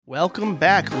Welcome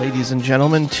back, ladies and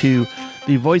gentlemen, to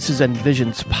the Voices and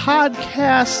Visions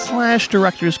podcast /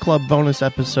 Directors Club bonus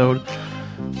episode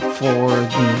for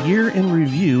the year in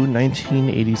review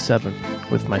 1987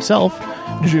 with myself,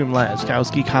 Jim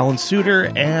Laskowski, Colin Suter,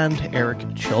 and Eric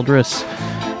Childress.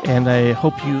 And I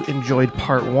hope you enjoyed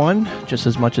part one just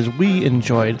as much as we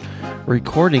enjoyed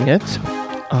recording it.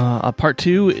 Part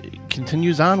two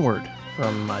continues onward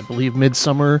from, I believe,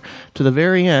 midsummer to the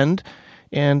very end.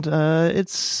 And we're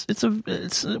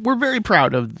very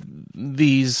proud of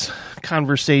these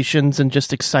conversations and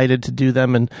just excited to do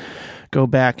them and go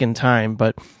back in time.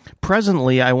 But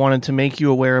presently, I wanted to make you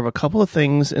aware of a couple of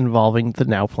things involving the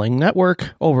Now Playing Network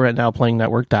over at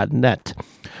nowplayingnetwork.net.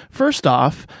 First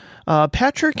off,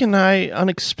 Patrick and I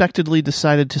unexpectedly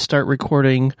decided to start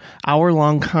recording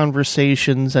hour-long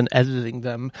conversations and editing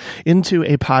them into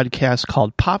a podcast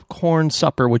called Popcorn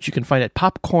Supper, which you can find at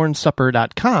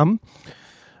popcornsupper.com.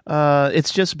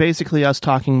 It's just basically us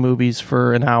talking movies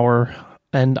for an hour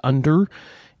and under,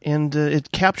 and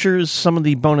it captures some of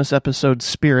the bonus episode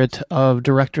spirit of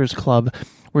Directors Club.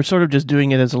 We're sort of just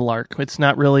doing it as a lark. It's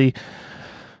not really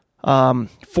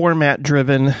format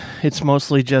driven. It's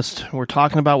mostly just we're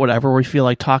talking about whatever we feel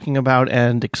like talking about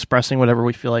and expressing whatever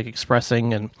we feel like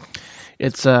expressing, and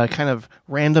it's kind of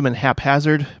random and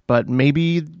haphazard, but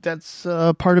maybe that's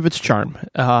part of its charm.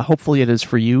 Hopefully it is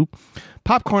for you.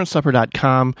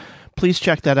 Popcornsupper.com. Please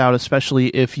check that out, especially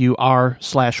if you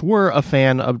are/were a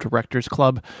fan of Directors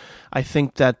Club. I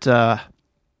think that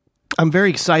I'm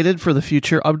very excited for the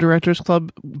future of Directors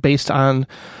Club based on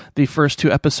the first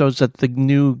two episodes that the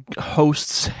new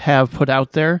hosts have put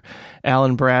out there. Al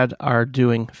and Brad are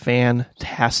doing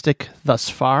fantastic thus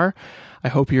far. I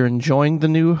hope you're enjoying the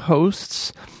new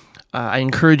hosts. I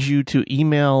encourage you to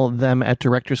email them at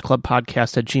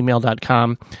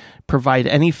directorsclubpodcast@gmail.com. Provide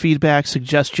any feedback,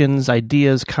 suggestions,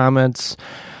 ideas, comments,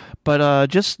 but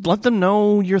just let them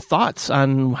know your thoughts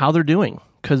on how they're doing,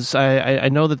 because I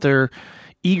know that they're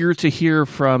eager to hear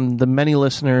from the many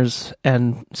listeners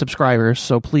and subscribers,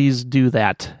 so please do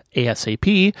that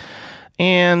ASAP.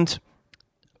 And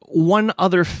one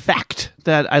other fact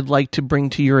that I'd like to bring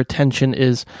to your attention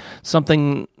is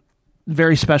something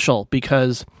very special,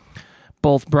 because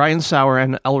both Brian Sauer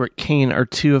and Elric Kane are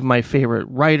two of my favorite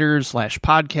writers /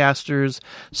 podcasters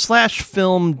 /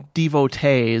 film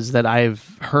devotees that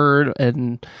I've heard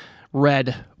and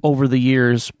read over the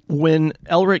years. When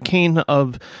Elric Kane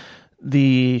of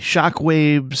the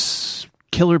Shockwaves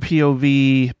Killer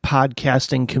POV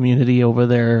podcasting community over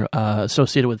there,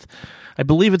 associated with, I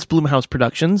believe it's Blumhouse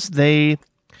Productions, they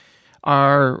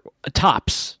are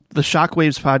tops. The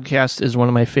Shockwaves podcast is one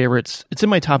of my favorites. It's in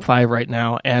my top 5 right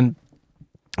now, and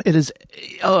it is,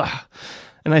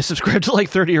 and I subscribe to like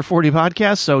 30 or 40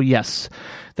 podcasts, so yes,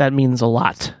 that means a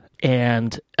lot.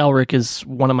 And Elric is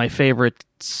one of my favorite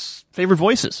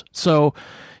voices. So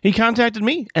he contacted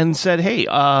me and said, hey,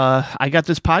 I got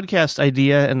this podcast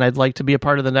idea and I'd like to be a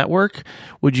part of the network.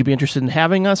 Would you be interested in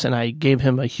having us? And I gave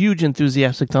him a huge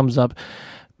enthusiastic thumbs up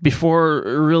before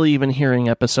really even hearing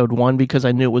episode 1, because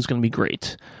I knew it was going to be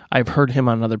great. I've heard him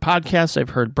on other podcasts. I've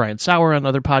heard Brian Sauer on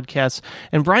other podcasts.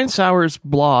 And Brian Sauer's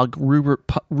blog,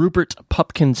 Rupert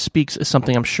Pupkin Speaks, is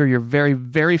something I'm sure you're very,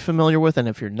 very familiar with. And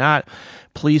if you're not,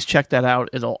 please check that out.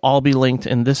 It'll all be linked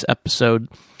in this episode.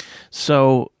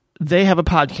 So they have a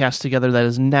podcast together that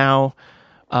is now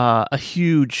a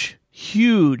huge,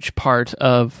 huge part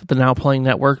of the Now Playing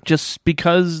Network, just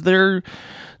because they're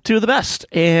two of the best.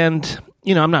 And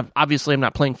you know, I'm not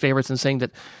playing favorites and saying that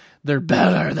they're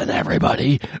better than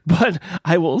everybody, but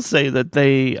I will say that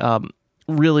they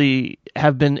really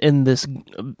have been in this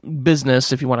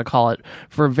business, if you want to call it,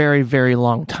 for a very, very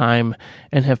long time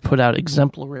and have put out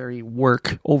exemplary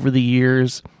work over the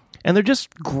years. And they're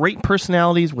just great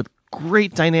personalities with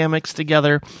great dynamics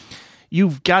together.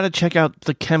 You've got to check out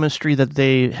the chemistry that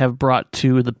they have brought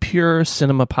to the Pure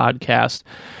Cinema podcast,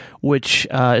 which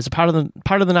is a part of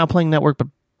the Now Playing Network, but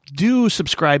do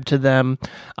subscribe to them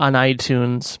on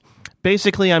iTunes.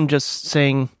 Basically, I'm just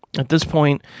saying at this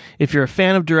point, if you're a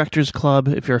fan of Directors Club,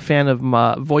 if you're a fan of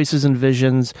Voices and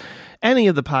Visions, any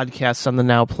of the podcasts on the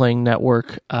Now Playing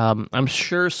Network, I'm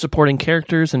sure Supporting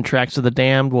Characters and Tracks of the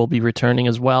Damned will be returning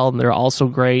as well, and they're also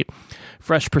great.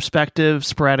 Fresh Perspective,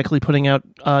 sporadically putting out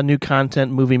new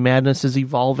content. Movie Madness is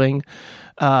evolving.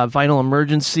 Vinyl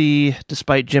Emergency,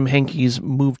 despite Jim Henke's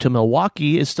move to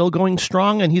Milwaukee, is still going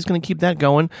strong, and he's going to keep that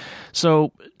going.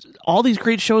 So all these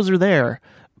great shows are there,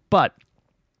 but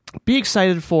be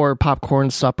excited for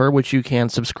Popcorn Supper, which you can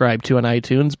subscribe to on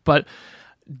iTunes, but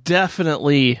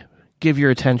definitely give your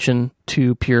attention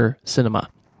to Pure Cinema.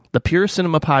 The Pure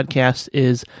Cinema podcast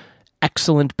is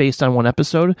excellent based on one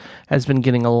episode has been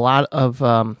getting a lot of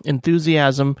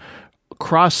enthusiasm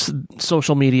across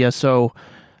social media. So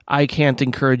I can't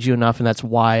encourage you enough, and that's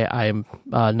why I'm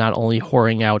not only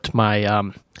whoring out my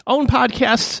own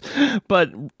podcasts, but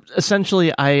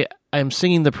essentially I'm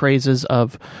singing the praises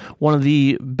of one of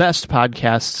the best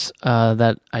podcasts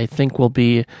that I think will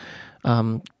be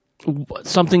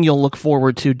something you'll look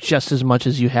forward to just as much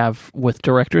as you have with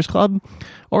Directors Club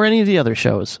or any of the other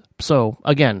shows. So,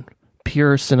 again,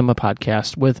 Pure Cinema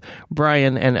Podcast with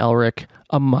Brian and Elric,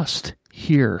 a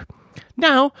must-hear.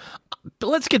 Now,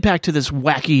 let's get back to this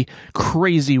wacky,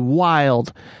 crazy,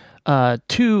 wild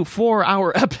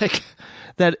 4-hour epic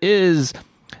that is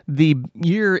the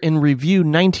Year in Review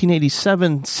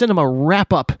 1987 Cinema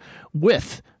Wrap-Up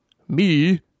with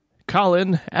me,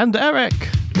 Colin, and Eric.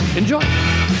 Enjoy!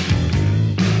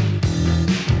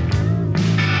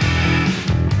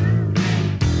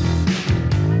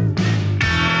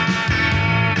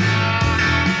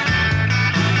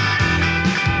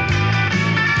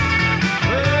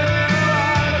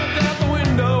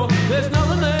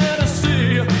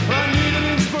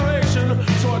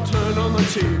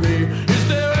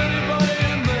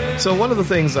 So one of the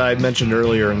things I mentioned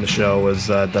earlier in the show was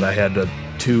that I had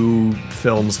 2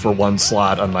 films for one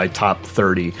slot on my top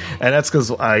 30, and that's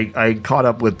because I caught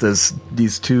up with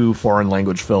these 2 foreign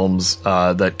language films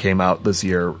that came out this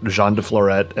year, Jean de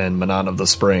Florette and Manon of the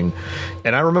Spring.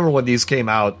 And I remember when these came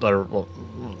out,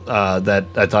 that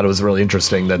I thought it was really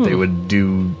interesting that they would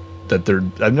do that.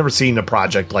 I've never seen a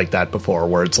project like that before,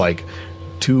 where it's like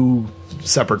 2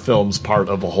 separate films part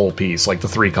of a whole piece, like the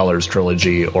Three Colors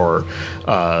trilogy or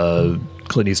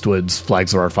Clint Eastwood's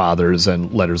Flags of Our Fathers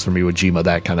and Letters from Iwo Jima,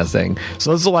 that kind of thing.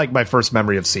 So this is like my first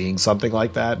memory of seeing something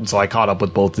like that, and so I caught up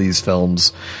with both these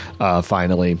films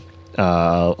finally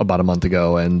about a month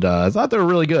ago, and I thought they were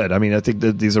really good. I mean, I think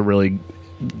that these are really,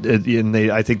 and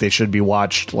I think they should be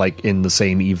watched like in the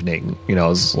same evening,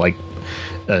 as like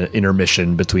an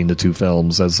intermission between the 2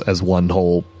 films as one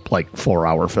whole like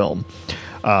 4-hour film.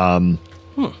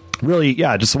 Really,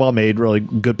 yeah, just well made, really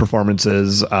good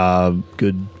performances,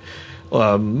 good,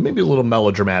 maybe a little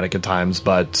melodramatic at times,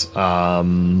 but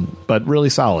really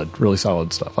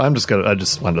solid stuff. I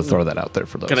just wanted to throw that out there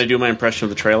for those. Can I do my impression of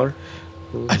the trailer?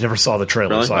 I never saw the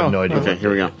trailer, really? So I have no idea. Okay,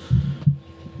 here we go.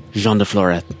 Jean de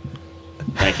Florette.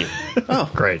 Thank you.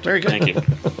 Oh, great, very good. Thank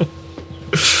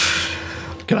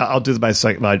you. I'll do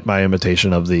my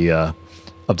imitation of the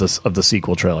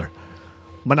sequel trailer.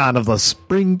 Manon of the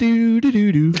Spring, do do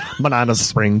do do. Manon of the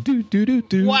Spring, do do do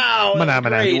do. Wow,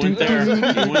 great.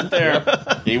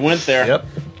 He went there. Yep.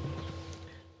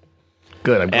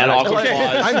 Good. I'm glad,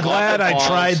 I'm glad I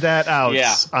tried that out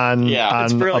on a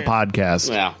podcast.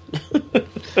 Yeah.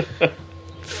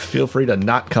 Feel free to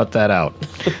not cut that out.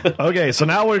 Okay, so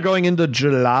now we're going into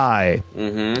July.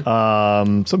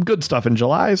 Mm-hmm. Some good stuff in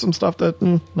July, some stuff that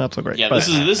not so great. Yeah, this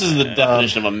is the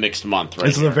definition of a mixed month, right?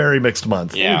 This is a very mixed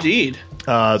month. Yeah. Indeed.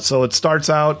 So it starts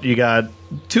out, you got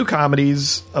 2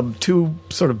 comedies, 2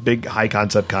 sort of big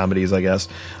high-concept comedies, I guess.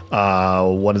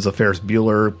 One is a Ferris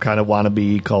Bueller kind of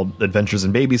wannabe called Adventures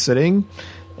in Babysitting.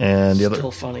 And the other...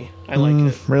 Still funny. I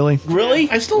like it. Really? Really?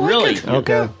 I still like it.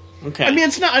 Okay. Okay. I mean,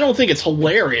 it's not. I don't think it's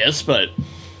hilarious, but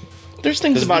there's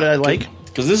things about it I like.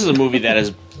 Because this is a movie that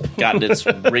has gotten its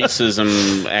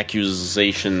racism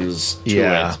accusations to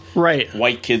it. Right.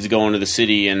 White kids go into the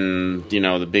city and,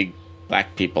 the big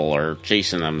black people are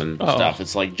chasing them and stuff.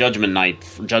 It's like Judgment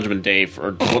Day,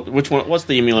 or which one? What's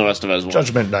the Emilio Estevez one?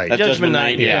 Judgment Night. Judgment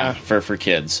Night, yeah. for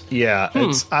kids. Yeah,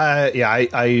 it's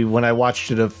I when I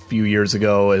watched it a few years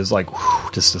ago, it was like,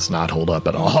 this does not hold up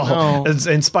at all. No.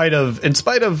 In spite of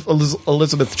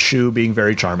Elizabeth Shue being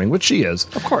very charming, which she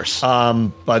is, Of course.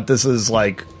 but this is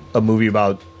like a movie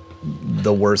about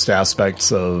the worst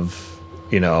aspects of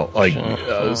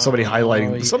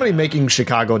somebody making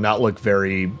Chicago not look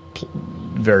very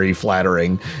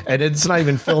flattering, and it's not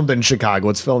even filmed in Chicago,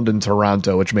 it's filmed in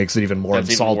Toronto, which makes it even more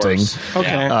insulting.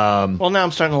 Okay. Well, now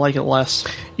I'm starting to like it less.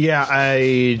 Yeah,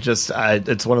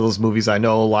 it's one of those movies I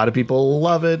know a lot of people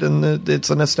love it, and it's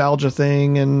a nostalgia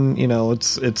thing, and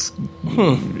it's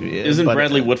Isn't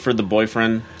Bradley Whitford the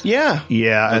boyfriend? Yeah.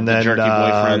 And the then jerky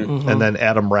boyfriend. and then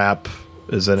Adam Rapp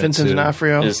is in Vincent it too.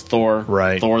 D'Onofrio Is Thor.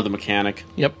 Right. Thor the mechanic.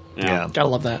 Yep. Yeah. Gotta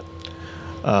love that.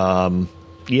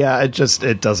 Yeah,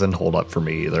 it doesn't hold up for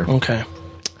me either. Okay.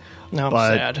 Now I'm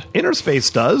But sad. Inner Space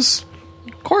does.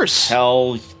 Of course.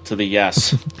 Hell to the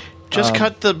yes. Just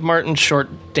cut the Martin Short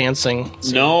dancing.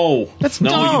 No. That's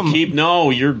dumb.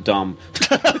 dumb. You're dumb.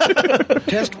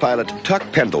 Test pilot Tuck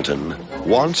Pendleton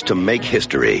wants to make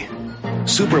history.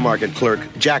 Supermarket clerk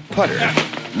Jack Putter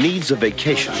needs a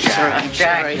vacation.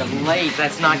 Jack, you're late.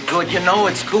 That's not good. You know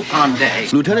it's coupon day.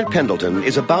 Lieutenant Pendleton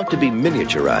is about to be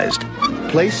miniaturized,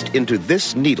 placed into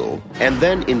this needle, and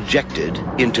then injected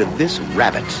into this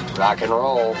rabbit. Rock and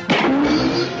roll.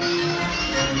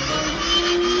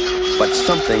 But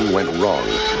something went wrong.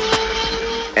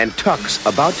 And Tuck's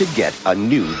about to get a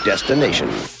new destination.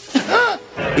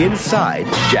 Inside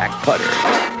Jack Putter.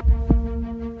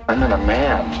 I'm in a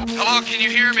man. Hello, can you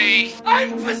hear me?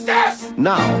 I'm possessed!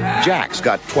 Now, Jack's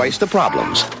got twice the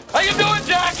problems. How you doing,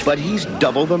 Jack? But he's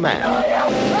double the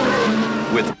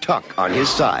man. With Tuck on his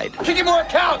side. Should get more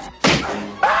accounts.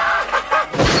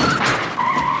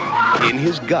 In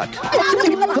his gut.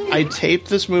 I taped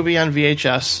this movie on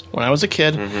VHS when I was a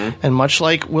kid, and much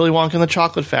like Willy Wonka and the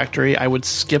Chocolate Factory, I would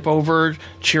skip over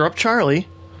Cheer Up Charlie.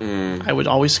 I would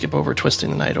always skip over Twisting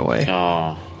the Night Away.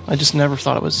 Oh, I just never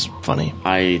thought it was funny.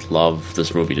 I love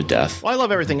this movie to death. Well, I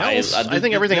love everything else. I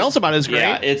think everything else about it is great.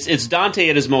 Yeah, it's Dante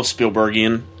at his most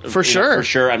Spielbergian. For sure. For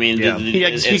sure. I mean, Yeah. He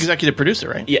executive produced it,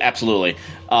 right? Yeah, absolutely.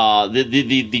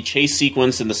 The chase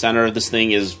sequence in the center of this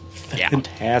thing is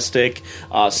fantastic.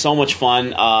 So much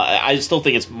fun. I still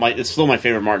think it's still my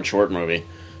favorite Martin Short movie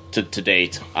to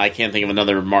date. I can't think of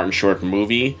another Martin Short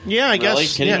movie. Yeah, I really.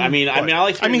 guess. Can you, yeah. I mean, I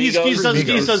like. I mean, he does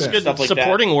good stuff like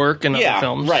supporting that. work in other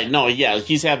films. Right. No, yeah,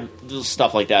 he's had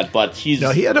stuff like that, but he's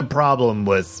No, he had a problem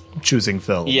with choosing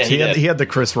films. Yeah, he did. he had the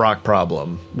Chris Rock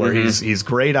problem, where he's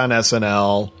great on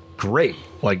SNL, great,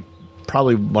 like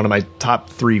probably one of my top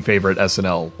 3 favorite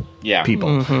SNL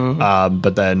people,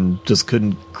 but then just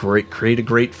couldn't create a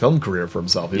great film career for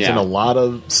himself. He's in a lot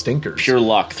of stinkers. Pure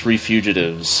Luck, Three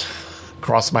Fugitives,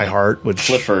 Cross My Heart, which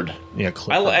Clifford. Yeah,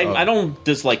 Clifford. I don't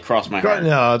dislike Cross My Heart.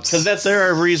 No, because There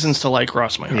are reasons to like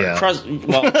Cross My Heart.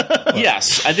 Yeah.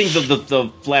 Yes, I think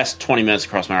the last 20 minutes of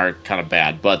Cross My Heart are kind of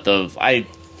bad, but I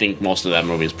think most of that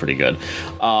movie is pretty good.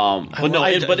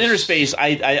 But Inner Space,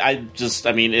 I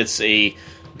mean, it's a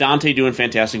Dante doing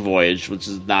Fantastic Voyage, which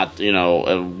is not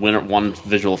a winner, won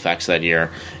visual effects that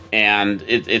year, and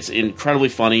it's incredibly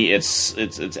funny.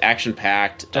 It's action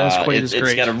packed. Dennis Quaid is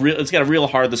great. It's got a real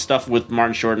heart. The stuff with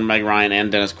Martin Short and Meg Ryan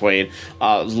and Dennis Quaid.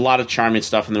 There's a lot of charming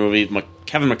stuff in the movie.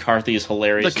 Kevin McCarthy is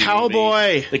hilarious. The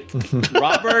cowboy.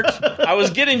 Robert, I was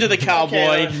getting to the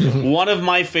cowboy. One of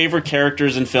my favorite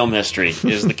characters in film history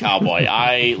is the cowboy.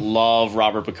 I love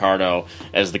Robert Picardo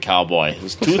as the cowboy.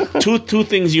 There's two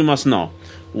things you must know.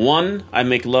 1, I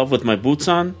make love with my boots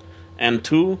on, and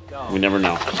 2, we never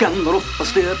know. Can rope a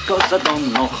steer 'cause I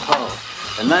don't know how,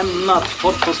 and I'm not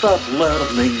supposed to start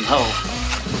learning how.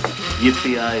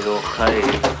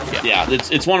 Yippee-i-oh-hi. Yeah,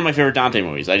 it's one of my favorite Dante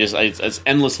movies. It's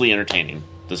endlessly entertaining,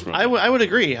 this movie. I would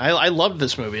agree. I loved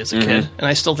this movie as a kid, and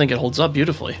I still think it holds up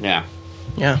beautifully. Yeah.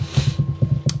 Yeah.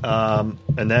 And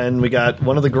then we got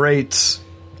one of the great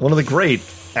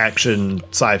action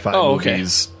sci-fi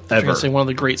movies I was ever. going to say one of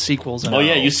the great sequels. Oh,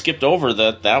 yeah, you skipped over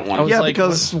that one. was Yeah, like,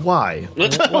 because why? Why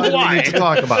do we need to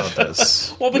talk about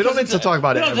this? Well, we don't because need to talk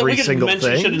about every single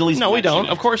thing. No, we don't.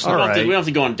 Of course we not. don't, have to, Alright. we don't have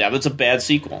to go in depth. It's a bad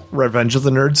sequel. Revenge of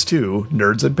the Nerds 2,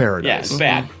 Nerds in Paradise. Yeah, it's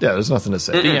bad. Yeah, there's nothing to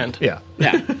say. The end. Yeah.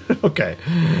 Yeah. Okay.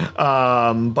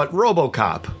 But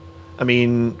RoboCop. I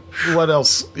mean, what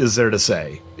else is there to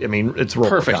say? I mean, it's RoboCop.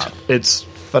 Perfect. It's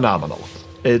phenomenal.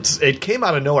 It came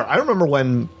out of nowhere. I remember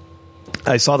when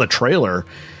I saw the trailer,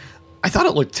 I thought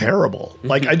it looked terrible.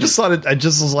 Like, I just thought I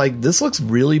just was like, this looks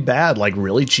really bad, like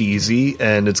really cheesy,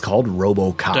 and it's called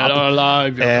RoboCop. Dead or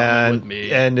alive, you're coming with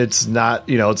me. And it's not,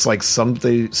 it's like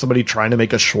somebody trying to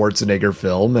make a Schwarzenegger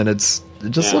film, and it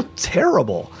just looked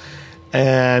terrible.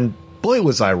 And boy,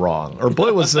 was I wrong, or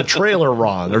boy, was the trailer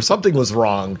wrong, or something was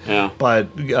wrong. Yeah.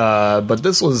 But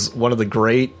this was one of the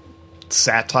great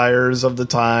satires of the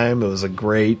time. It was a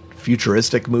great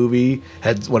futuristic movie.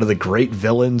 Had one of the great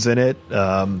villains in it.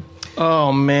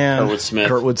 Oh, man.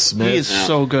 Kurtwood Smith. He is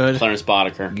so good. Clarence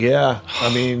Boddicker. Yeah,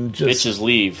 I mean, just Bitches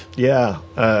leave. yeah,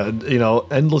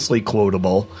 endlessly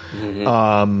quotable.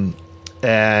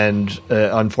 And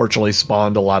unfortunately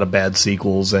spawned a lot of bad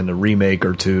sequels and a remake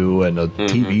or two and a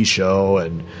TV show,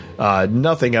 and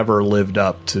nothing ever lived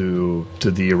up to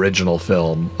the original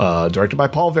film. Directed by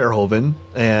Paul Verhoeven,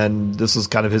 and this is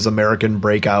kind of his American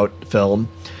breakout film.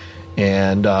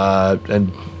 And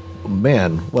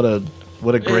man, what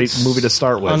a great It's movie to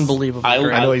start with. Unbelievable. I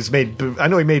great. I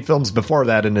know he made films before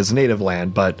that in his native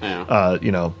land, but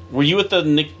Were you at the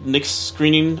Nick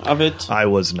screening of it? I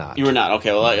was not. You were not.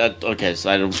 Okay. Well, okay.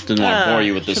 So I didn't want to bore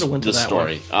you with should've went to this that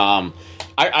story. I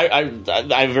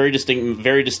have a very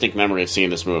distinct memory of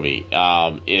seeing this movie.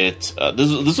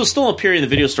 This was still a period in the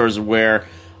video stores where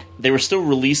they were still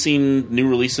releasing new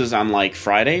releases on like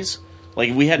Fridays.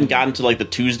 Like, we hadn't gotten to, like, the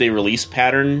Tuesday release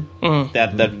pattern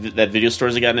that video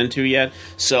stores had gotten into yet.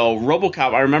 So,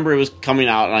 RoboCop, I remember it was coming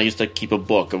out, and I used to keep a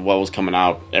book of what was coming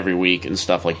out every week and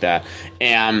stuff like that.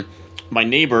 And my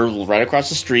neighbor right across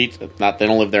the street, they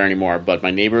don't live there anymore, but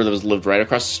my neighbor that lived right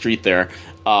across the street there,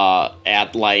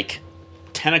 at, like,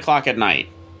 10 o'clock at night,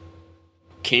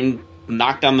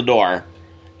 knocked on the door,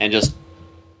 and just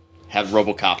had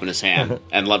RoboCop in his hand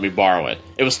and let me borrow it.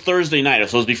 It was Thursday night,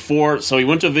 so it was before. So he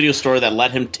went to a video store that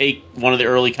let him take one of the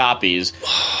early copies.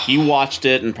 He watched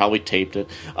it and probably taped it,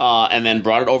 and then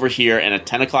brought it over here. And at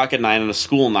 10 o'clock at night on a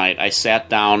school night, I sat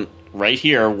down right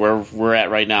here where we're at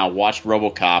right now, watched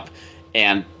RoboCop,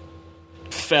 and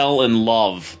fell in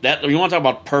love. That, you want to talk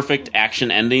about perfect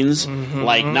action endings?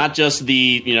 Like, not just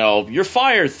the, you're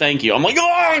fired, thank you. I'm like,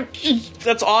 oh,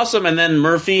 that's awesome. And then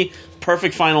Murphy,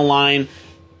 perfect final line.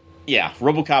 Yeah,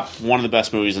 RoboCop, one of the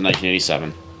best movies in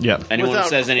 1987. Yeah. Anyone that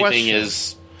says anything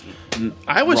is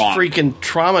I was wrong. freaking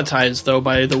traumatized, though,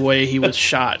 by the way he was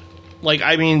shot. Like,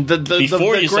 I mean, the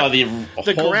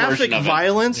graphic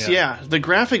violence, the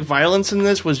graphic violence in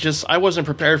this was just, I wasn't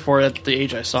prepared for it at the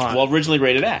age I saw it. Well, originally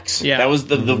rated X. Yeah. That was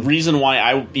the reason why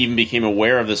I even became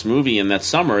aware of this movie in that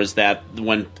summer, is that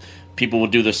when people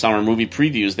would do their summer movie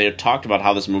previews, they had talked about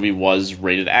how this movie was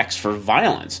rated X for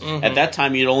violence. At that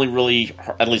time, you'd only really,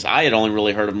 at least I had only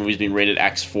really heard of movies being rated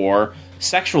X for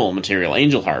sexual material.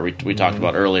 Angel Heart, we talked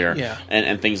about earlier,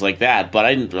 and things like that. But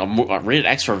I didn't rated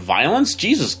X for violence?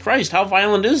 Jesus Christ, how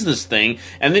violent is this thing?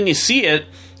 And then you see it,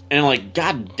 and like,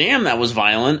 God damn, that was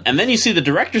violent. And then you see the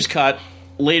director's cut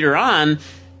later on,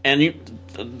 and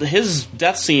his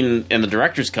death scene in the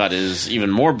director's cut is even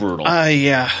more brutal.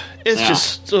 It's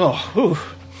just,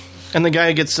 and the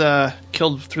guy gets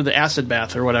killed through the acid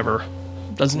bath or whatever.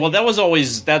 Doesn't well, that was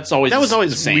always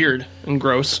weird and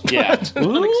gross. Yeah.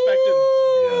 Unexpected.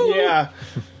 Yeah.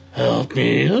 Help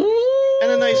me.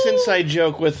 And a nice inside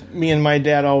joke with me and my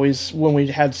dad always, when we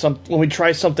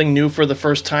try something new for the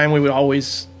first time, we would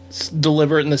always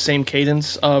deliver it in the same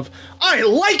cadence of, I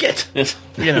like it! I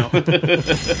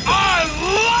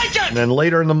like it! And then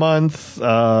later in the month,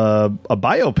 a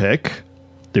biopic,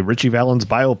 the Richie Valens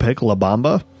biopic, La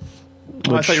Bamba.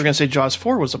 Well, I thought you were going to say Jaws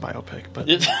 4 was a biopic, but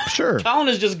sure. Colin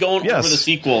is just going over the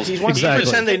sequels. He wants to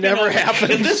pretend they never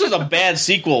happened. This was a bad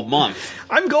sequel month.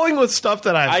 I'm going with stuff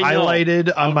that I've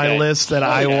highlighted on my list that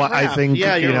I think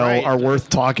are worth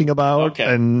talking about.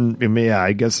 Okay. And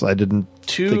I guess I didn't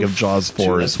think of Jaws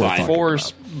 4 as worth talking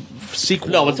about. Sequel.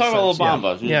 No, we're talking about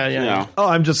La Bamba. Yeah. Oh,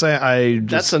 I'm just saying.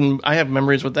 I have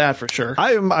memories with that for sure.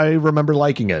 I remember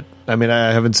liking it. I mean,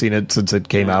 I haven't seen it since it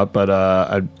came out, but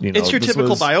it's your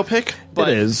typical biopic. But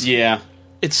it is. Yeah,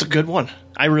 it's a good one.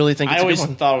 I really think. It's a good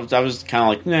one. Thought I was kind of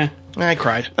like, nah. I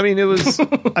cried. I mean, it was.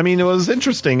 I mean, it was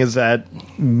interesting. Is that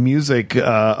music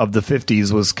of the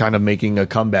 '50s was kind of making a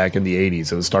comeback in the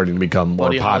 '80s. It was starting to become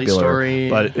more popular.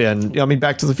 But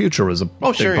Back to the Future was a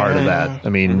big part of that. Yeah. I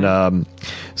mean, and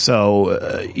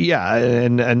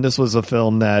this was a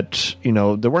film that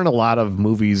there weren't a lot of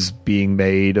movies being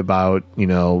made about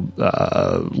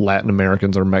Latin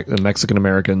Americans or Mexican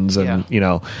Americans, and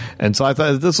and so I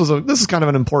thought this is kind of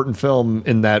an important film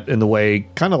in the way,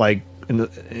 kind of like.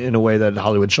 In a way that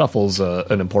Hollywood Shuffle's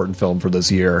an important film for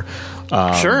this year.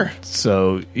 Sure.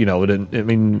 So,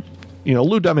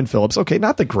 Lou Diamond Phillips, okay,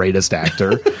 not the greatest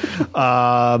actor,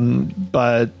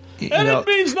 but... it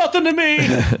means nothing to me!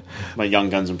 My Young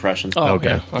Guns impression. Oh,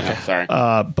 okay. Yeah, sorry.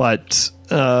 But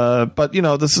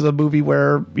this is a movie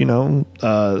where,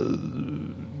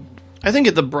 I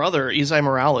think the brother, Isai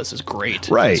Morales, is great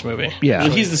in this movie. Yeah.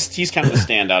 He's kind of the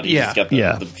standout. He's got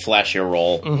the flashier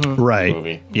role right. in the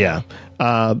movie. Yeah.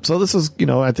 So this is,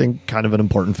 I think, kind of an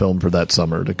important film for that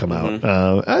summer to come out.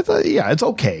 I thought, it's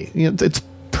okay. It's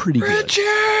pretty good.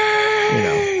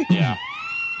 Yeah.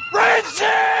 Richie!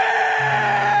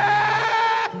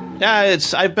 Yeah,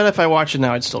 I bet if I watch it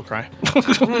now, I'd still cry.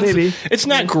 Maybe. It's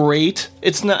not great.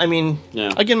 It's not. I mean,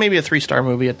 again, maybe a 3-star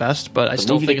movie at best, but I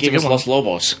still think it's a good one. Los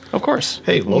Lobos. Of course.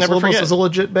 Hey, Los Lobos is a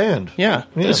legit band. Yeah.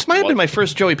 This might have been my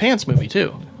first Joey Pants movie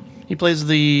too. He plays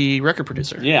the record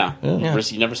producer. Yeah.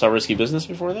 You never saw Risky Business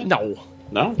before that? No.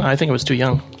 No? I think I was too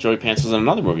young. Joey Pants is in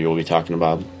another movie we'll be talking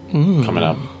about coming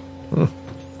up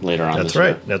later on. That's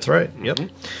right. That's right. Yep.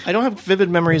 I don't have vivid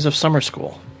memories of summer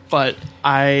school, but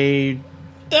I'm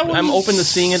open to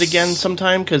seeing it again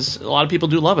sometime because a lot of people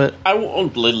do love it.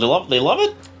 They love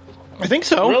it? I think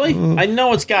so. Really? I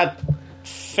know it's got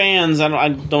fans. I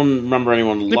don't remember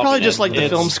anyone loving it. They probably just like the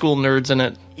film school nerds in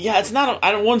it. Yeah, it's not.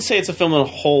 I wouldn't say it's a film that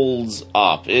holds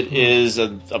up. It is a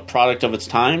product of its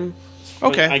time.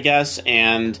 Okay, I guess,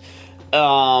 and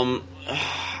I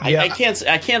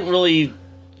can't really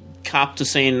cop to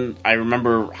saying I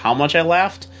remember how much I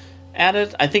laughed at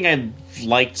it. I think I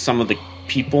liked some of the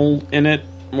people in it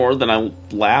more than I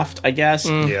laughed, I guess.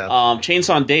 Yeah.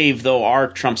 Chainsaw and Dave, though, are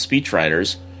Trump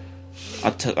speechwriters.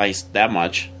 I'll tell you that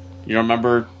much. You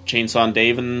remember Chainsaw and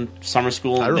Dave in summer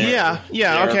school? I remember.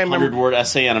 Yeah, okay. 100-word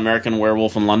essay on American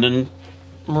Werewolf in London.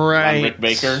 Right. On Rick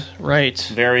Baker. Right.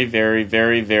 Very, very,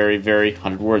 very, very, very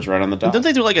 100 words right on the dot. Don't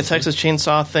they do like a Texas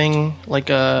Chainsaw thing? Like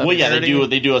a Well, yeah, parody?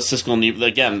 they do a Siskel and Ebert.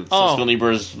 Again, Oh. Siskel and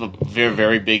Ebert is a very,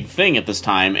 very big thing at this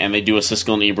time, and they do a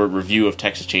Siskel and Ebert review of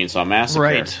Texas Chainsaw Massacre.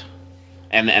 Right.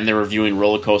 And they're reviewing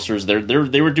roller coasters. They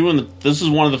were doing this is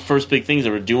one of the first big things they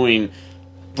were doing,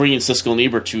 bringing Siskel and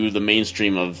Ebert to the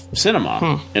mainstream of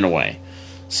cinema in a way.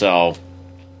 So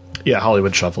Yeah,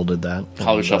 Hollywood Shuffle did that.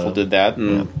 Hollywood Shuffle did that,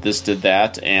 and this did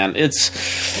that, and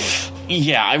it's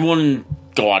I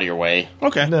wouldn't go out of your way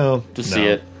Okay. No. to see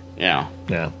it. Yeah.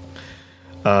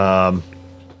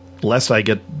 Lest I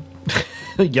get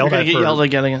yelled at for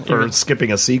again.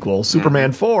 skipping a sequel.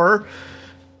 Superman 4,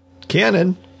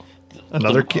 canon.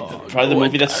 Another Probably the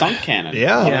movie that sunk canon.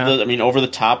 Yeah. Over the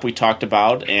Top we talked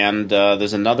about, and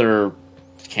there's another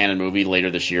canon movie later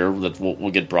this year that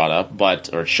will get brought up,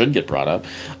 or should get brought up.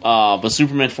 But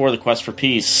Superman 4: The Quest for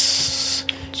Peace,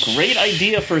 great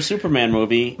idea for a Superman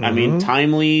movie. I mean,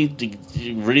 timely,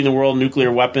 ridding the world of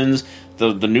nuclear weapons.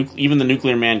 Even the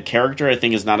Nuclear Man character, I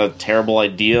think, is not a terrible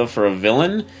idea for a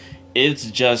villain. It's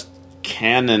just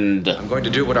canoned. I'm going to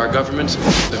do what our governments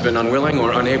have been unwilling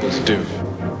or unable to do.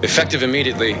 Effective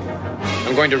immediately,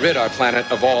 I'm going to rid our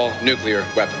planet of all nuclear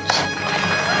weapons.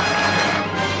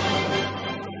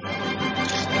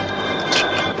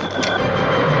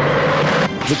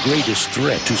 The greatest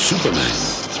threat to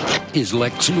Superman is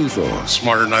Lex Luthor.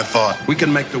 Smarter than I thought. We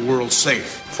can make the world safe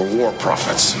for war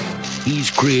profits.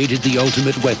 He's created the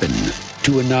ultimate weapon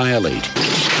to annihilate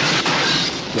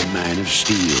the Man of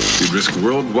Steel. You'd risk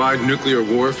worldwide nuclear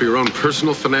war for your own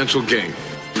personal financial gain.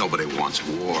 Nobody wants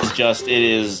war. It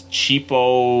is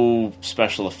cheapo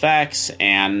special effects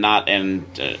and I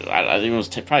think it was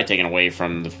probably taken away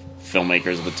from the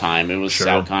filmmakers at the time. It was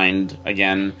Salkind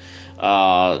again.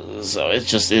 So it's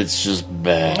just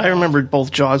bad. I remember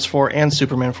both Jaws 4 and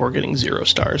Superman 4 getting 0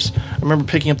 stars. I remember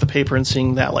picking up the paper and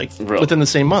seeing that within the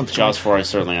same month. Jaws 4 I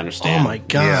certainly understand. Oh my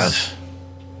god.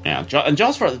 Yeah. And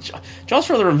Jaws for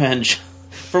the Revenge.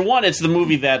 For one, it's the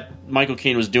movie that Michael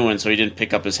Caine was doing, so he didn't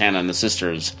pick up his Hannah and the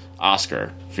Sisters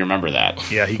Oscar, if you remember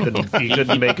that. Yeah, he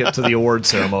couldn't make it to the award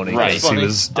ceremony because he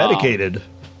was dedicated.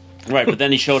 Right, but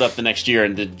then he showed up the next year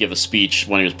and did give a speech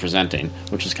when he was presenting,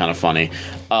 which was kind of funny.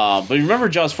 But remember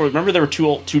Jaws 4? Remember there were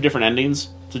two different endings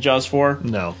to Jaws 4?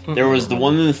 No. There was the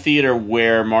one in the theater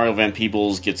where Mario Van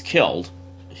Peebles gets killed.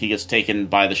 He gets taken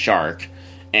by the shark.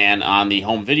 And on the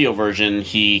home video version,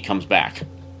 he comes back.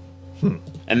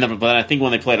 And then, but I think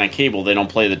when they play it on cable, they don't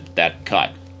play that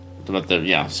cut. But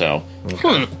so.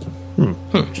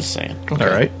 Just saying. Okay.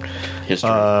 All right. History.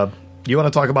 You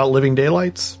want to talk about Living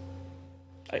Daylights?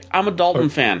 I'm a Dalton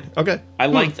fan. Okay. I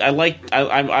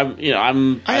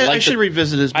should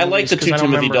revisit his movies. I like the two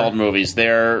Timothy Dalton movies.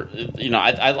 They're,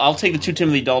 I'll take the two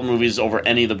Timothy Dalton movies over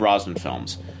any of the Brosnan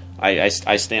films. I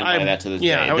stand by that to this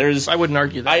day. I wouldn't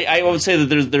argue that. I would say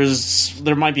that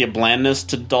there might be a blandness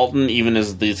to Dalton, even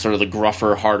as the sort of the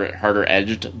gruffer, harder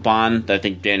edged Bond. I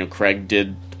think Daniel Craig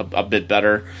did a bit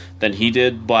better than he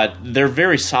did, but they're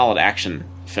very solid action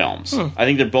films. I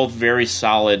think they're both very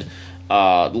solid.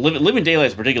 Living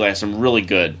Daylights, particularly, has some really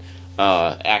good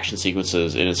action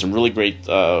sequences, and it's some really great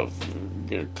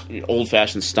old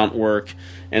fashioned stunt work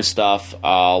and stuff.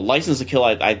 License to Kill,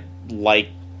 I like.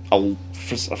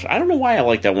 I don't know why I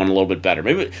like that one a little bit better.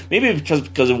 Maybe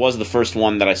because it was the first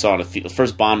one that I saw in the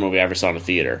first Bond movie I ever saw in a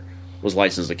theater was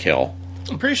License to Kill.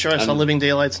 I'm pretty sure I saw Living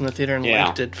Daylights in the theater and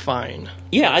liked it fine.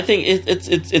 Yeah, I think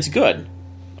it's good.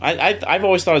 I've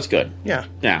always thought it's good. Yeah.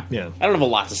 I don't have a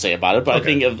lot to say about it, but I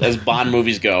think as Bond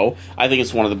movies go, I think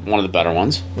it's one of the better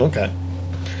ones. Okay.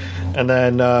 And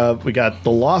then we got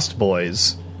The Lost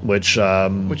Boys, which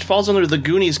falls under the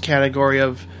Goonies category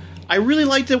of I really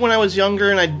liked it when I was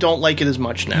younger, and I don't like it as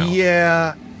much now.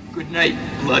 Yeah. Good night,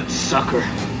 bloodsucker.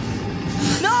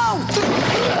 No!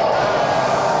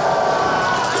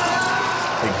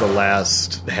 I think the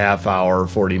last half hour,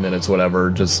 40 minutes,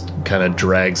 whatever, just kind of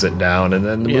drags it down. And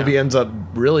then the movie ends up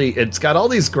really, it's got all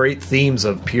these great themes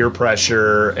of peer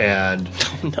pressure and,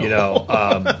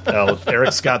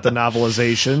 Eric's got the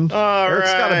novelization.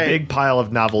 Eric's got a big pile of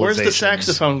novelizations. Where's the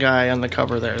saxophone guy on the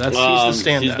cover there? He's the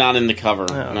stand-up. He's not in the cover.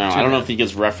 No, I don't know if he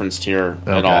gets referenced here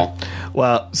at all.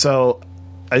 Well, so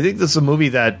I think this is a movie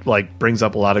that brings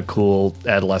up a lot of cool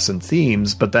adolescent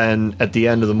themes, but then at the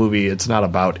end of the movie, it's not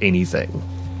about anything.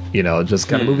 You know, just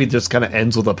kind of movie just kind of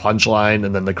ends with a punchline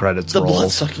and then the credits roll. The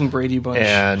blood-sucking Brady Bunch.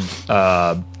 And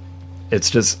it's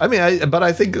just, I mean,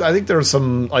 I think there's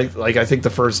some like I think the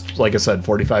first, like I said,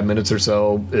 45 minutes or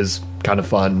so is kind of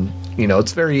fun. You know,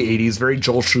 it's very 80s, very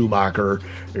Joel Schumacher,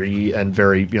 and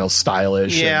very, you know,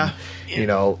 stylish. Yeah.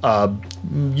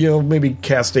 And, maybe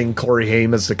casting Corey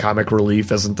Haim as the comic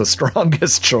relief isn't the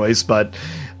strongest choice, but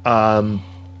you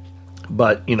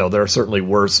know, there are certainly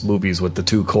worse movies with the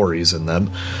two Coreys in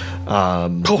them.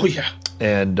 Oh yeah.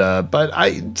 And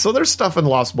so there's stuff in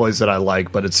Lost Boys that I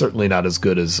like, but it's certainly not as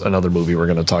good as another movie we're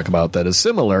going to talk about that is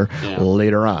similar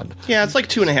later on. Yeah, it's like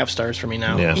 2.5 stars for me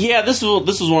now. Yeah, this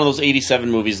was one of those 87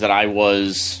 movies that I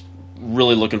was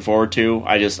really looking forward to.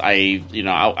 I was a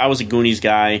Goonies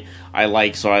guy. I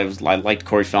liked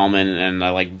Corey Feldman, and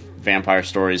I liked vampire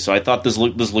stories, so I thought this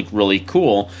looked really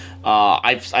cool.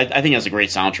 I think it has a great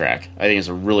soundtrack. I think it's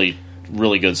a really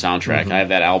good soundtrack. I have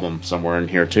that album somewhere in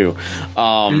here too.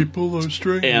 People are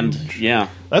strange. And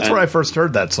that's where I first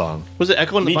heard that song. Was it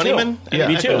Echo and the Bunnymen? Yeah,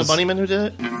 me too. Echo and the Bunnymen who did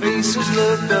it. Faces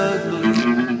look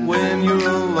ugly when you're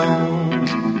alone.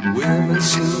 Women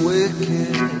seem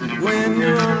wicked when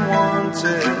you're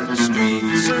unwanted.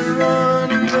 Streets are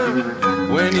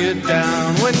uneven when you're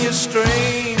down, when you're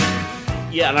strange.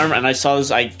 Yeah, and I saw this.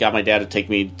 I got my dad to take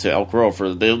me to Elk Grove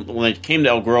when it came to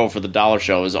Elk Grove for the dollar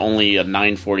show. It was only a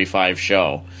 9:45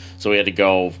 show, so we had to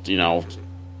go, you know,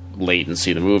 late and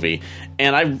see the movie.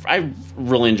 And I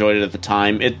really enjoyed it at the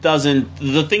time. It doesn't.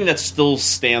 The thing that still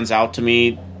stands out to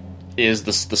me is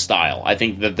the style. I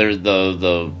think that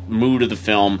the mood of the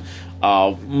film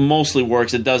mostly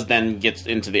works. It does then get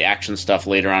into the action stuff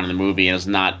later on in the movie, and is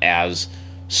not as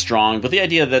strong. But the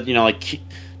idea that, you know, like,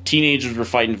 teenagers were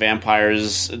fighting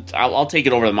vampires, I'll take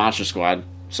it over the Monster Squad.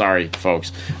 Sorry,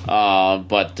 folks. It's not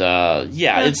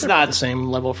the same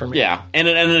level for me. Yeah, and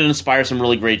it inspires some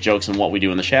really great jokes in What We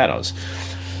Do in the Shadows.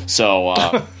 So,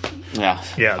 yeah.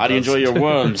 How do you enjoy your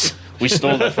worms? We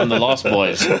stole that from the Lost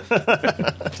Boys.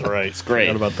 That's right. It's great.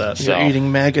 What about that? You're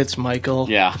eating maggots, Michael.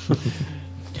 Yeah.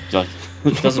 It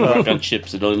doesn't work on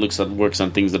chips. It only works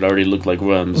on things that already look like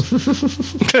worms.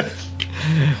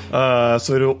 So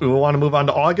do we want to move on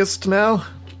to August now?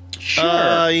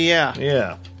 Sure.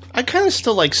 Yeah. I kind of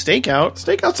still like Stakeout.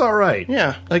 Stakeout's all right.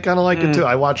 Yeah. I kind of like it, too.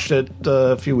 I watched it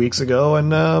a few weeks ago,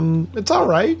 and it's all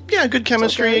right. Yeah, good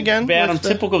chemistry again. Badham,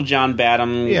 typical John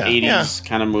Badham 80s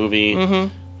kind of movie.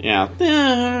 Mm-hmm. Yeah.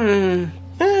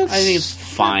 I think it's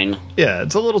fine. Yeah,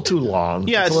 it's a little too long.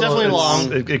 Yeah, it's definitely long.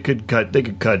 They could cut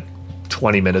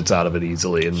 20 minutes out of it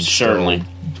easily, and certainly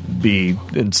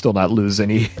still not lose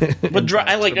any. But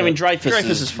Dreyfuss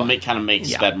is fun. Kind of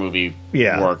makes that movie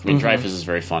Yeah. work. I mean, Dreyfuss is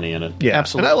very funny in it. Yeah,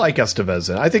 absolutely. And I like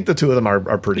Estevez. I think the two of them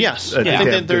are pretty. Yes, I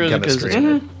think that there is a chemistry.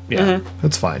 good. Yeah,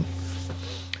 that's fine.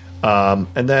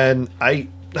 And then I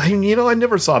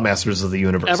never saw Masters of the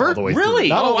Universe Ever? all the way Really? through.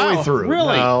 Not all the wow. way through.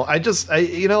 Really? No, I just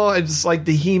like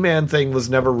the He-Man thing was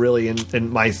never really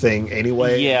in my thing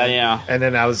anyway. Yeah. And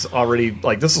then I was already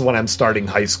like, this is when I'm starting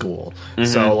high school,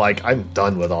 so like I'm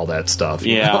done with all that stuff.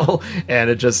 You know? And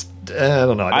it just I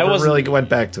don't know. I never really went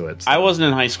back to it. So. I wasn't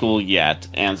in high school yet,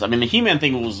 and I mean the He-Man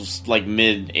thing was like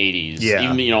mid '80s.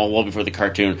 Yeah. Even well before the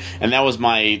cartoon, and that was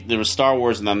there was Star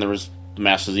Wars, and then there was the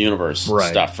Masters of the Universe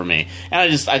stuff for me,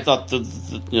 and I thought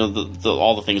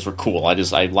all the things were cool. I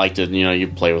liked it. You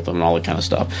play with them and all that kind of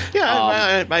stuff.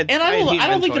 Yeah, I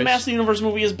don't think the Masters of the Universe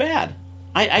movie is bad.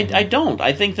 I don't.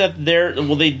 I think that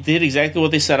they did exactly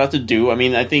what they set out to do. I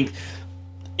mean, I think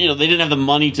they didn't have the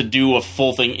money to do a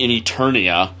full thing in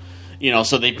Eternia.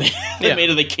 So they made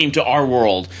it. They came to our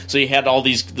world. So you had all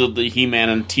these the He-Man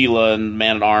and Teela and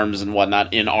Man-at-Arms and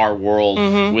whatnot in our world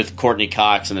with Courtney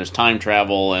Cox, and there's time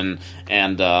travel and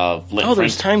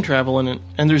there's time travel in it,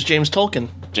 and there's James Tolkien.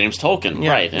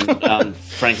 Right? And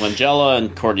Frank Langella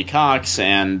and Courtney Cox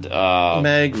and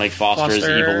Meg Foster as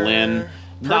Evil Lynn.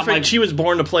 Perfect. She was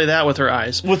born to play that with her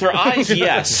eyes. With her eyes,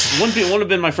 yes. Wouldn't have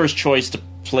been my first choice to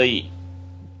play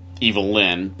Evil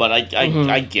Lynn, but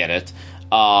I get it.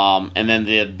 And then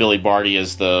they had Billy Barty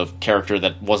as the character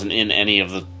that wasn't in any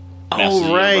of the Masters of the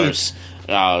Universe.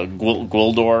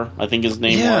 Gwildor, I think his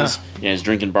name was. Yeah, he's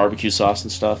drinking barbecue sauce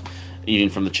and stuff, eating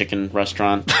from the chicken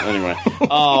restaurant. Anyway,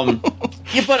 I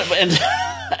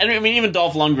mean, even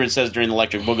Dolph Lundgren says during the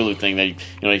Electric Boogaloo thing that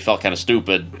he felt kind of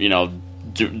stupid, doing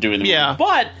the movie.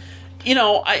 But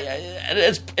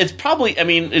it's probably, I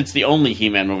mean, it's the only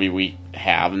He-Man movie we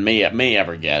have and may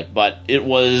ever get, but it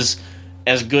was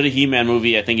as good a He-Man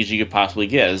movie, I think, as you could possibly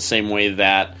get. The same way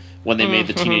that when they made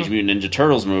the Teenage Mutant Ninja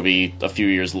Turtles movie a few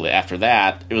years after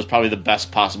that, it was probably the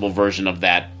best possible version of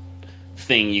that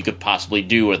thing you could possibly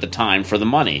do at the time for the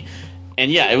money.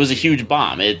 And yeah, it was a huge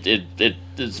bomb. It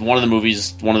it's one of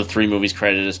the 3 movies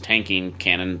credited as tanking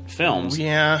Canon Films.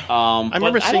 Yeah, I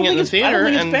remember seeing it in the theater. I don't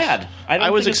think and it's bad. I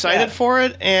was excited for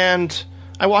it, and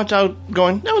I walked out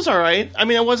going, "That was all right." I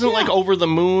mean, it wasn't like over the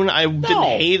moon. I didn't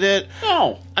hate it.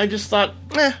 No, I just thought,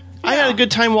 I had a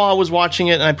good time while I was watching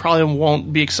it, and I probably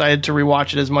won't be excited to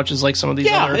rewatch it as much as like some of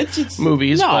these other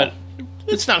movies. No. But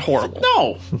it's not horrible.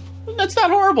 No, that's not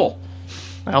horrible.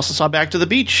 I also saw Back to the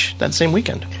Beach that same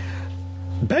weekend.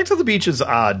 Back to the Beach is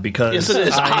odd because... Yes, it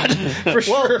is odd, for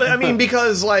sure. Well, I mean,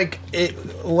 because, like,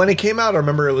 when it came out, I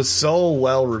remember it was so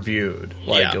well-reviewed.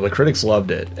 Like, the critics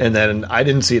loved it. And then I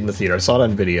didn't see it in the theater. I saw it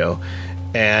on video.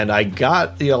 And I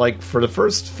got, for the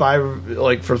first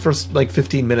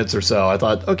 15 minutes or so, I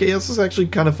thought, okay, this is actually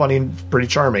kind of funny and pretty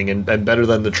charming and better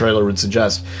than the trailer would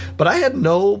suggest. But I had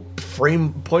no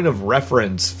point of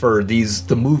reference for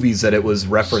the movies that it was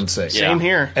referencing. Same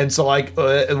here. And so,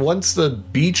 once the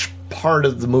beach part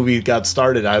of the movie got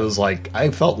started, I was like, I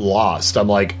felt lost. I'm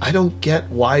like, I don't get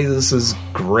why this is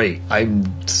great. I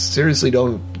seriously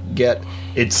don't get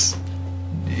it's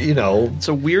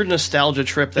a weird nostalgia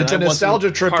trip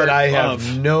that I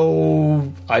have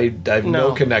no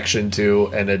connection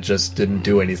to, and it just didn't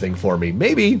do anything for me.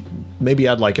 Maybe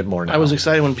I'd like it more now. I was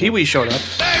excited when Pee-wee showed up.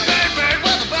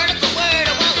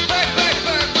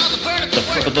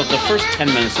 The first 10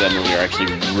 minutes of that movie are actually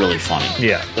really funny.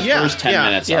 Yeah. The first 10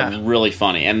 minutes are really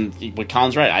funny. And what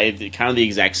Colin's right, I had kind of the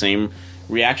exact same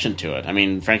reaction to it. I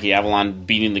mean, Frankie Avalon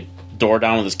beating the door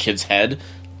down with his kid's head,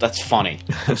 that's funny.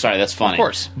 I'm sorry, that's funny. Of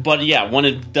course. But yeah, when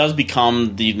it does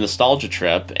become the nostalgia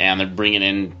trip and they're bringing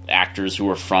in actors who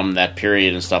are from that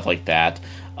period and stuff like that,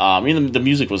 I mean, the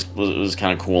music was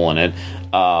kind of cool in it.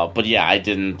 But yeah, it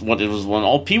was when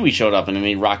old Pee-wee showed up and then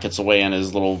he rockets away on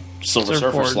his little Silver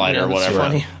Surfer slider or whatever.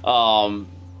 Funny.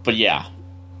 But yeah,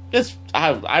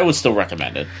 I would still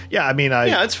recommend it. Yeah, I mean,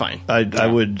 it's fine. I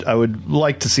would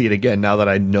like to see it again now that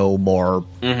I know more.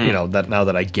 Now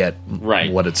that I get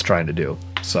what it's trying to do.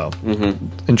 So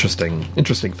interesting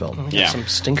film. Some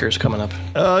stinkers coming up.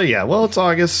 Yeah. Well, it's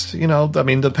August. I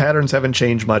mean, the patterns haven't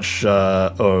changed much.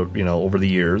 Over the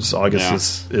years,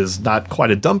 August is not quite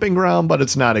a dumping ground, but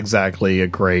it's not exactly a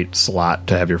great slot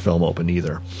to have your film open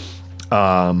either.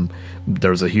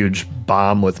 There was a huge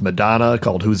bomb with Madonna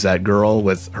called "Who's That Girl"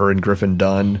 with her and Griffin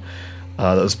Dunn.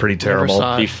 That was pretty terrible.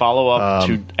 The follow-up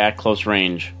to At Close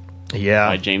Range. Yeah,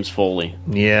 by James Foley.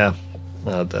 Yeah.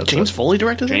 James Foley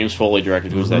directed that? James Foley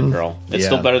directed Who's That Girl. It's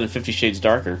still better than 50 Shades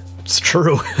Darker. It's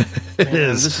true. It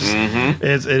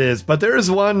is. But there is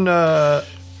one... there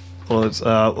is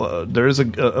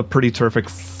a pretty terrific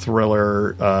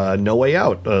thriller, No Way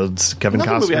Out. It's Kevin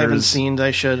Costner's... movie I haven't seen that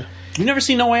I should... You've never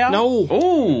seen No Way Out? No.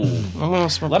 Oh.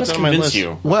 Let us convince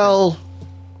you. Well...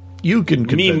 You can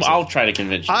convince I'll try to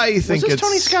convince you. I think Was this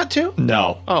Tony Scott too?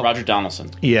 No. Oh. Roger Donaldson.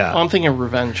 Yeah. I'm thinking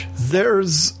Revenge.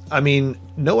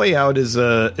 No Way Out is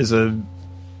a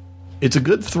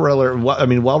good thriller.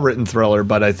 Well-written thriller,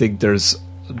 but I think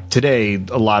today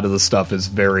a lot of the stuff is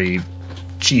very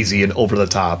cheesy and over the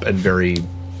top and very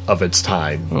of its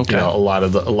time. Okay.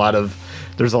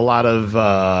 There's a lot of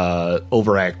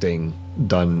overacting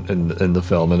done in the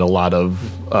film, and a lot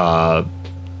of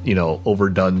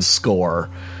overdone score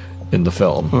in the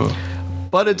film.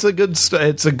 But it's a good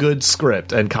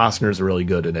script, and Costner's really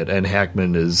good in it, and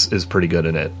Hackman is pretty good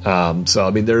in it. So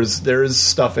I mean, there's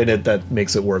stuff in it that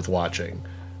makes it worth watching.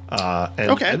 I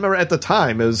remember at the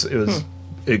time it was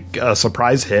a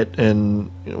surprise hit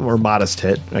or modest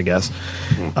hit, I guess.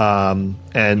 And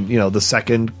the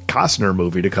second Costner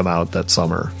movie to come out that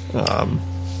summer.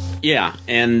 Yeah,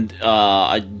 and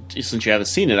since you haven't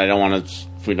seen it,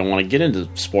 we don't want to get into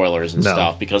spoilers and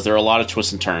stuff, because there are a lot of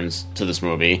twists and turns to this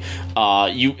movie.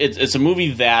 It's a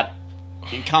movie that,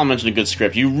 Colin mentioned a good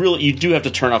script. You do have to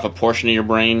turn off a portion of your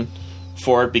brain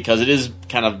for it, because it is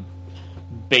kind of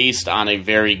based on a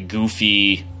very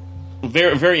goofy,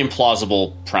 very, very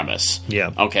implausible premise.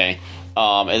 Yeah. Okay.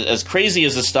 As crazy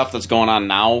as the stuff that's going on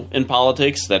now in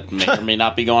politics, that may or may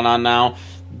not be going on now,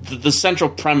 the central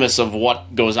premise of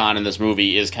what goes on in this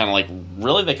movie is kind of like,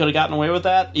 really? They could have gotten away with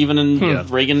that, even in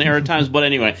Reagan-era times? But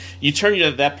anyway, you turn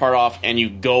that part off and you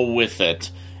go with it,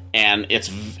 and it's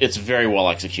very well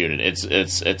executed. It's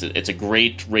a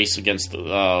great race against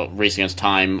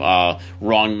time,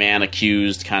 wrong man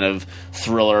accused kind of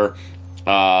thriller.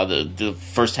 The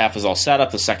first half is all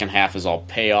setup, the second half is all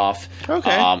payoff. Okay.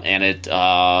 And it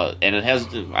has,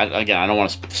 again, I don't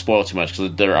want to spoil too much,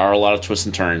 because there are a lot of twists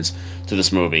and turns to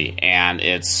this movie, and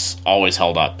it's always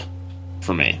held up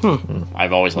for me.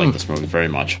 I've always liked this movie very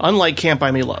much. Unlike Can't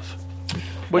Buy Me Love.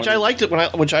 Which I liked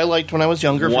when I was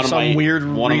younger for some weird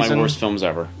reason. One of my worst films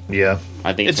ever. Yeah.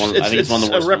 I think it's one of the worst films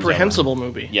ever. It's a reprehensible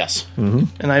movie. Yes. Mm-hmm.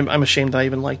 And I'm ashamed I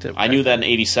even liked it. I knew that in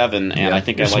 87, and I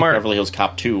think I liked Beverly Hills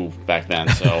Cop 2 back then,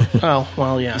 so... Oh,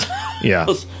 well, yeah. Yeah.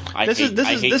 This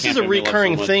is a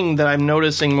recurring thing that I'm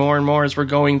noticing more and more as we're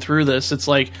going through this. It's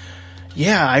like,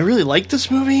 yeah, I really like this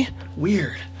movie.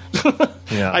 Weird. Yeah.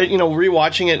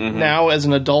 Rewatching it now as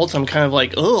an adult, I'm kind of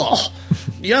like, ugh,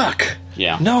 yuck.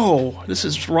 Yeah. No, this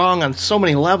is wrong on so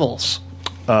many levels.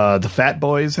 The Fat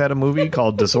Boys had a movie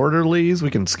called Disorderlies. We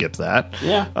can skip that.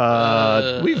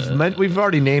 Yeah. We've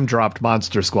already name dropped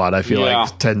Monster Squad. I feel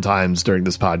like 10 times during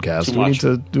this podcast. Too much.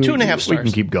 We need to 2.5 stars. We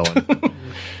can keep going.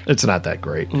 It's not that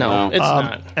great. No, it's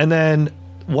not. And then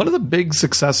one of the big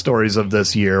success stories of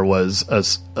this year was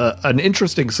an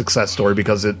interesting success story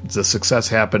because the success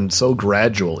happened so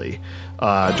gradually.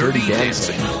 Dirty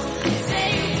Dancing.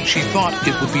 She thought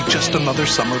it would be just another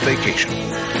summer vacation.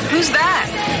 Who's that?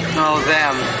 Oh,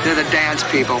 them. They're the dance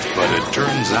people. But it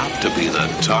turns out to be the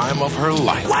time of her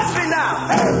life. Watch me now!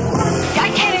 I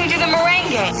can't even do the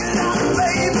merengue.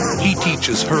 He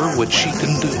teaches her what she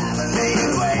can do.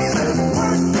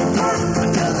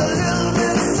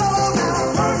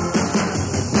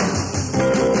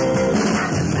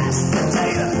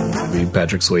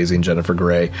 Patrick Swayze and Jennifer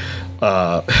Grey.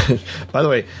 By the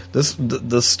way,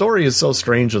 the story is so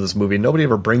strange of this movie. Nobody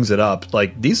ever brings it up.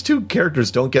 Like, these two characters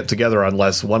don't get together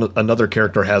unless another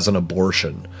character has an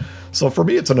abortion. So for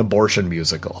me, it's an abortion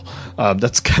musical.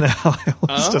 That's kind of how I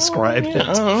always describe it.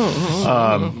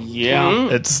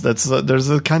 There's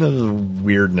a kind of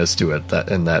weirdness to it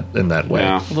in that way.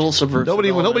 Yeah. A little subversive.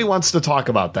 Nobody wants to talk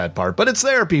about that part, but it's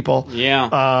there, people.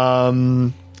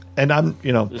 Yeah. And I'm,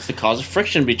 it's the cause of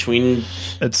friction between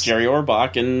Jerry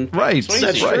Orbach and right. Swayze.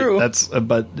 That's right. True. That's the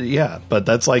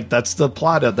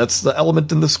plot. That's the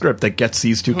element in the script that gets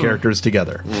these two characters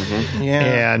together. Mm-hmm.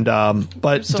 Yeah. And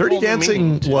but Dirty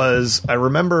Dancing was, I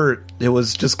remember, it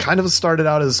was just kind of started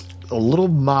out as a little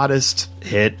modest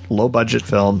hit, low budget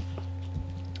film,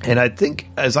 and I think,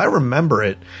 as I remember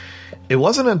it, it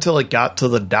wasn't until it got to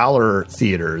the dollar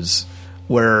theaters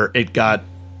where it got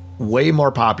way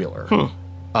more popular.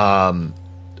 More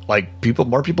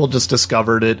people just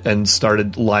discovered it and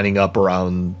started lining up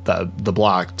around the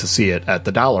block to see it at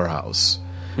the Dollar House.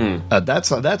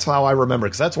 That's how I remember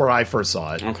it, because that's where I first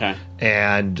saw it. Okay,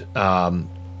 and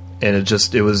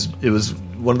it was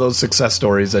one of those success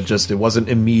stories that it wasn't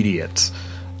immediate.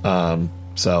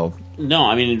 So no,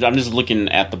 I mean, I'm just looking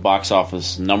at the box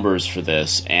office numbers for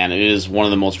this, and it is one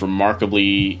of the most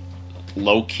remarkably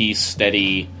low key,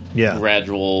 steady. Yeah.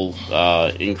 Gradual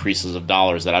increases of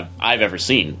dollars that I've ever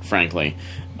seen, frankly.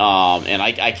 And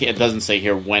I can't, it doesn't say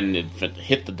here when it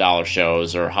hit the dollar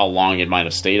shows or how long it might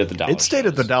have stayed at the dollar shows. It stayed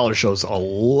at the dollar shows a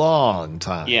long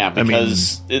time. Yeah,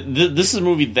 because this is a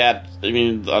movie that,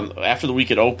 after the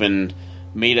week it opened,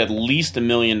 made at least $1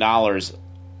 million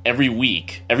every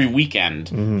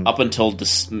weekend, up until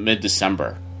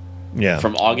mid-December. Yeah,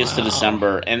 from August to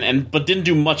December, but didn't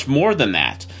do much more than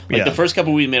that. Like the first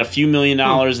couple of weeks made a few $1 million,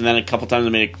 and then a couple times it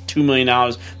made $2 million.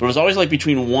 But it was always like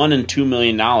between $1 and $2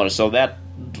 million. So that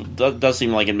does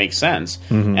seem like it makes sense.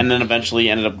 And then eventually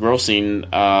ended up grossing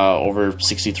over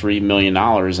 $63 million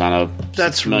on a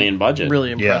 $6 million budget.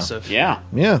 Really impressive. Yeah.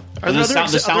 Yeah. The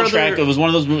soundtrack. It was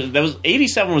one of those. That was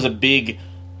 87 was a big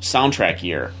soundtrack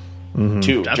year. Too.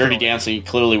 Definitely. Dirty Dancing,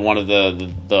 clearly one of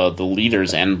the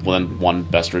leaders, and won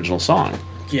Best Original Song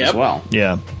as well.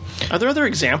 Yeah. Are there other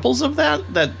examples of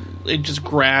that it just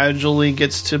gradually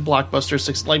gets to blockbuster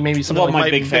six, like maybe something like My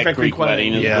Big Fat Greek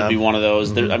Wedding would be one of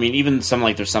those. Even something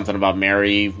like There's Something About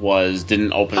Mary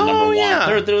didn't open at number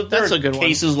one. There That's are a good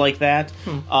cases like that.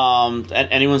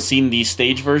 Anyone seen the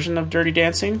stage version of Dirty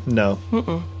Dancing? No.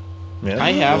 Yeah,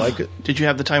 I have. I like it. Did you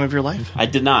have the time of your life? I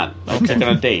did not. I took on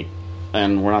a date.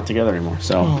 And we're not together anymore,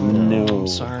 so no.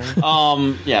 Sorry.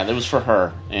 Yeah, that was for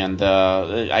her, and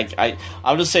I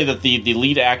would just say that the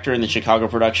lead actor in the Chicago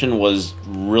production was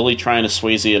really trying to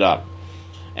Swayze it up.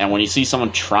 And when you see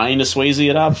someone trying to Swayze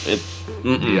it up, it's a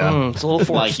little forced.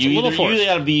 Like you either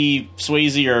got to be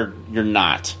Swayze or you're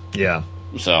not. Yeah.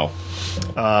 So.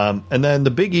 And then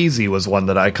The Big Easy was one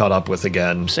that I caught up with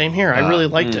again. Same here. I really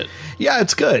liked it. Yeah,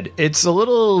 it's good. It's a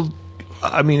little.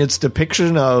 It's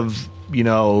depiction of. Good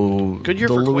year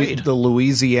for Quaid. The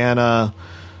Louisiana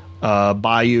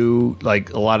bayou,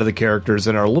 like a lot of the characters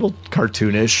in are a little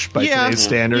cartoonish by today's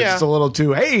standards. It's a little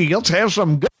too, hey, let's have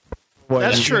some good.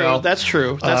 That's true. That's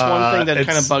true. That's one thing that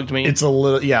kind of bugged me. It's a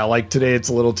little, like today it's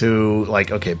a little too, like,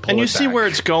 okay, pull and you it see back. where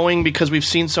it's going because we've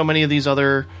seen so many of these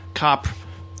other cop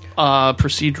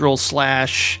procedural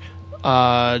 /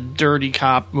 dirty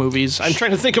cop movies. I'm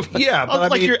trying to think of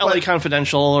your LA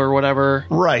Confidential or whatever.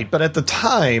 Right, but at the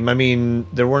time, I mean,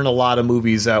 there weren't a lot of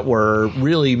movies that were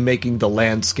really making the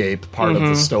landscape part of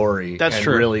the story. That's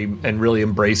true. Really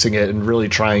embracing it and really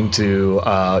trying to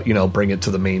bring it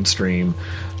to the mainstream.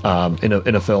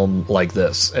 In a film like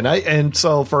this, and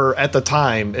so for at the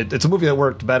time, it's a movie that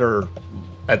worked better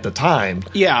at the time.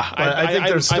 Yeah, I think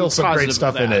there's still some great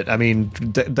stuff in it. I mean,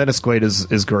 Dennis Quaid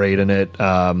is great in it.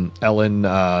 Ellen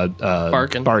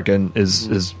Barkin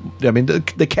is. I mean,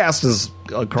 the cast is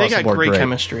across the board. They got great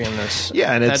chemistry in this.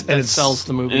 Yeah, and it sells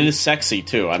the movie. And it is sexy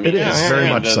too. I mean, it is very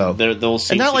much so. Those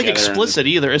scenes and not like together explicit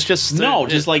either. It's just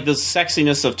just like the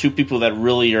sexiness of two people that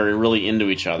really are really into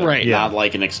each other, right? Not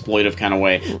like an exploitive kind of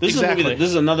way. This is a movie. This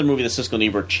is another movie that Siskel and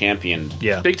Ebert championed.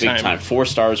 Yeah, big time. 4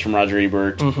 stars from Roger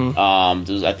Ebert.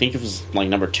 I think it was like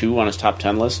number 2 on his top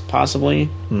 10 list, possibly.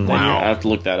 Wow, I have to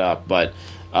look that up, but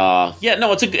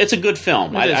it's a good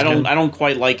film. I don't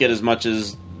quite like it as much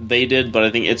as they did, but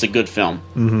I think it's a good film.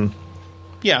 Mm-hmm.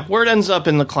 Yeah, where it ends up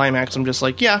in the climax, I'm just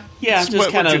like, just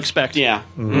what you expect. Yeah.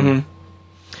 Mm-hmm.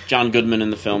 John Goodman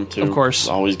in the film too. Of course,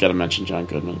 always got to mention John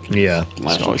Goodman. Yeah,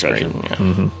 it's always great.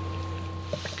 Yeah.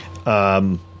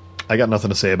 Mm-hmm. I got nothing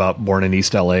to say about Born in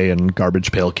East LA and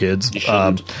Garbage Pail Kids.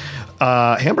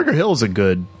 Hamburger Hill is a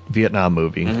good Vietnam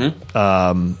movie.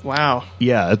 Wow.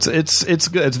 Yeah, it's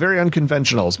good. It's very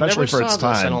unconventional, especially for its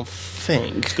time. I don't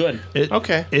think it's good.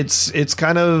 Okay. It's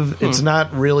kind of it's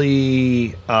not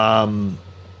really a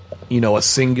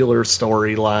singular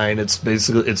storyline. It's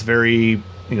basically very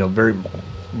very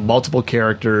multiple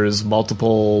characters,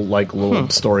 multiple like little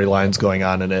storylines going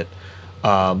on in it.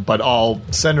 But all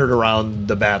centered around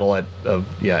the battle at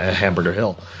Hamburger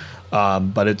Hill.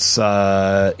 But it's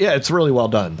really well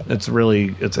done. It's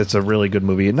a really good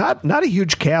movie. Not a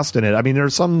huge cast in it. I mean,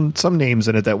 there's some names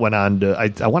in it that went on to.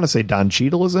 I want to say Don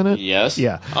Cheadle is in it. Yes.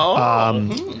 Yeah.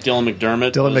 Dylan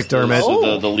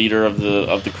McDermott. The leader of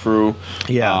the crew.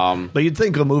 Yeah. But you'd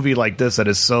think a movie like this that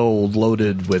is so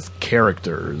loaded with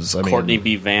characters. Courtney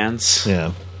B. Vance.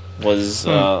 Yeah. Was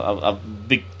a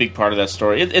big part of that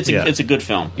story. It's a good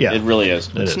film. Yeah. It really is.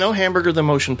 It's no Hamburger the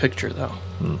Motion Picture though.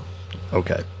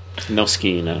 Okay. No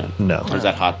skiing in it. No. Or is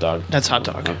that Hot Dog? That's Hot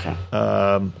Dog. Okay.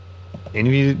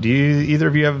 Either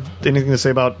of you have anything to say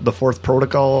about The Fourth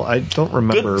Protocol? I don't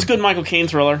remember. It's a good Michael Caine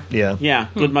thriller. Yeah. Yeah.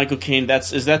 Good Michael Caine.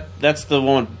 That's the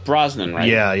one with Brosnan, right?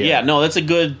 Yeah. Yeah. No, that's a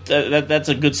good that's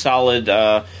a good solid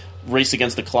race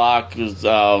against the clock.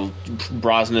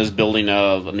 Brosnan is building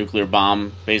a nuclear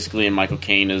bomb, basically, and Michael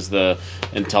Caine is the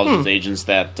intelligence agents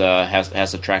that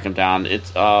has to track him down.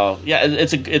 It's a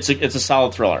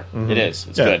solid thriller. Mm-hmm. It is.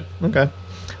 It's good. Okay.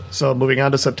 So moving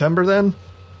on to September then.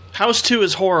 House 2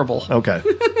 is horrible. Okay.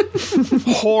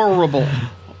 Horrible.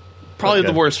 Probably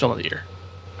the worst film of the year.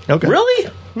 Okay.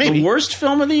 Really? Maybe. The worst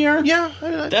film of the year? Yeah.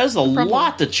 There's a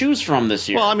lot to choose from this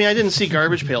year. Well, I mean, I didn't see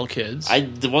Garbage Pail Kids. I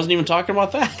wasn't even talking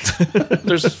about that.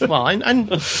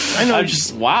 I know.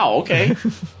 Wow, okay.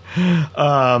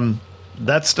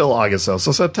 That's still August, though.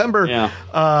 So September,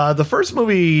 the first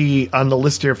movie on the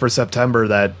list here for September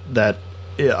that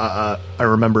I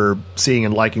remember seeing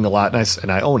and liking a lot,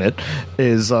 and I own it,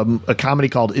 is a comedy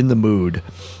called In the Mood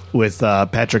with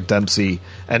Patrick Dempsey.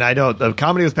 And I know a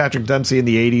comedy with Patrick Dempsey in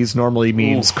the 80s normally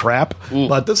means crap,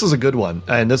 but this is a good one.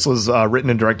 And this was written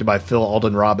and directed by Phil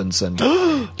Alden Robinson.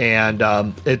 And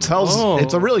it tells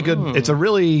it's a really good, it's a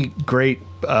really great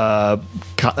it's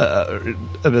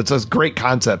a great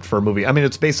concept for a movie. I mean,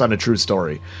 it's based on a true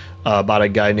story about a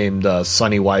guy named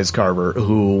Sonny Wisecarver,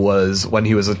 who was, when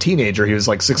he was a teenager, he was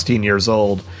like 16 years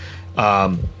old.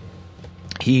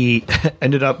 He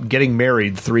ended up getting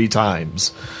married 3 times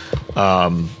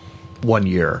one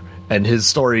year, and his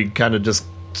story kind of just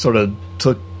sort of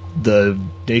took the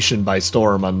nation by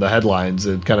storm on the headlines.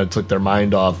 It kind of took their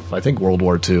mind off. I think World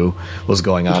War II was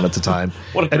going on at the time.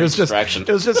 What a great distraction. It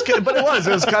was kind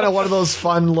of one of those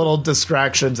fun little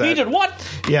distractions. He did what?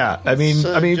 Yeah, I mean,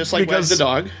 just like Wag the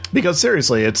Dog. Because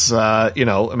seriously, it's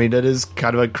it is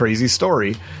kind of a crazy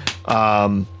story.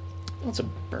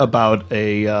 About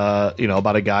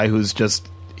a guy who's just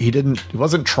he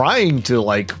wasn't trying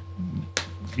to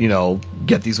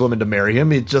get these women to marry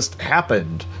him. It just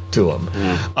happened to him.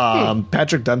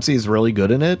 Patrick Dempsey is really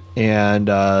good in it, and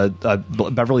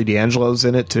Beverly D'Angelo's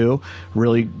in it too.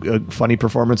 Really funny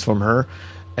performance from her.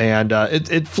 And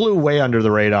it flew way under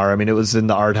the radar. I mean, it was in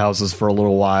the art houses for a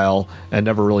little while and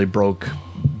never really broke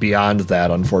beyond that,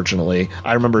 unfortunately.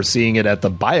 I remember seeing it at the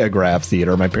Biograph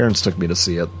Theater. My parents took me to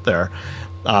see it there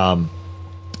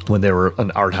when that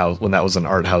was an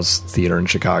art house theater in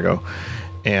Chicago.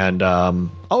 And I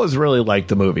always really liked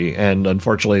the movie, and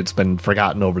unfortunately it's been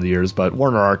forgotten over the years, but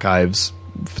Warner Archives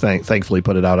thankfully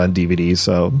put it out on DVD,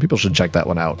 so people should check that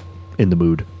one out. In the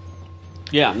mood.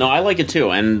 Yeah, no, I like it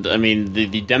too, and I mean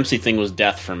the Dempsey thing was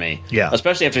death for me. Yeah,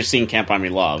 especially after seeing Can't Buy Me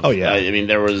Love. Oh yeah, I mean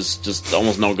there was just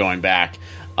almost no going back.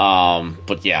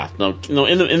 But yeah, no,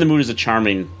 In the Mood is a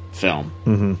charming film.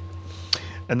 Mm-hmm.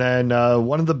 And then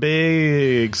one of the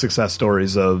big success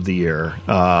stories of the year,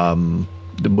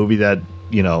 the movie that,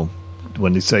 you know,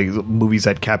 when they say movies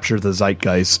that capture the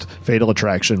zeitgeist, Fatal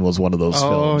Attraction was one of those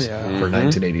films for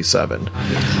 1987.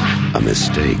 A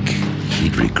mistake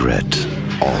he'd regret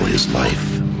all his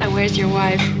life. And where's your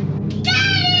wife?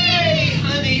 Daddy!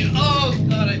 Honey, oh,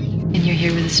 God. And you're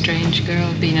here with a strange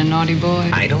girl being a naughty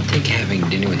boy. I don't think having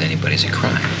dinner with anybody's a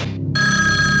crime.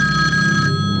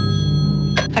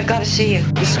 I've got to see you.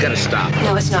 This has got to stop.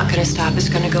 No, it's not going to stop. It's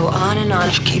going to go on and on.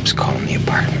 She keeps calling the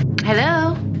apartment.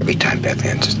 Hello? Every time Beth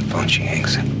answers the phone, she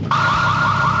hangs up.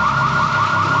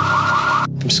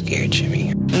 I'm scared, Jimmy.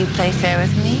 You play fair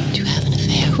with me? Do you have an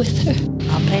affair with her?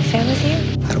 I'll play fair with you.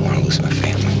 I don't want to lose my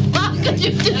family. How could you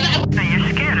do that? Now, you're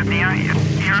scared of me, aren't you?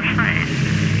 You're afraid.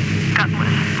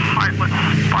 Gutless, heartless,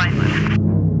 spineless.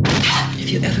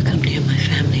 If you ever come near my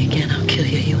family again, I'll kill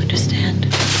you. You understand?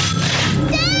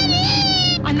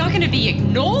 Daddy! I'm not going to be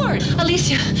ignored.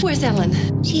 Alicia, where's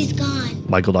Ellen? She's gone.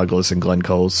 Michael Douglas and Glenn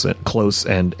Close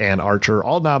and Ann Archer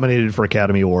all nominated for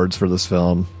Academy Awards for this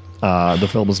film. The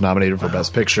film was nominated for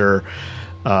Best Picture,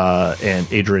 and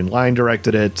Adrian Lyne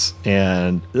directed it.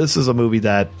 And this is a movie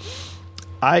that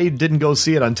I didn't go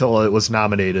see it until it was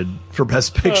nominated for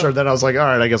Best Picture. Then I was like, all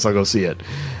right, I guess I'll go see it.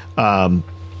 And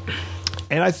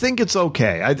I think it's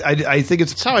okay. I think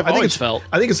it's how I've always felt.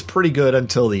 I think it's pretty good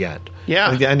until the end. Yeah, I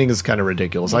think the ending is kind of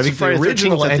ridiculous. I think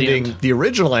the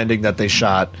original ending that they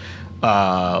shot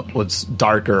was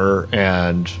darker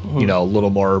and you know, a little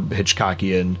more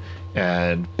Hitchcockian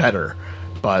and better.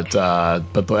 But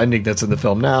the ending that's in the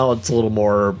film now, it's a little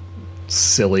more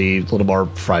silly, a little more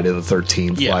Friday the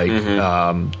 13th like.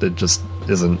 It just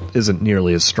isn't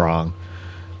nearly as strong.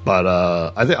 But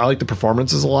I think I like the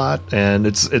performances a lot, and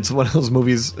it's one of those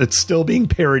movies. It's still being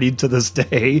parodied to this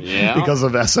day because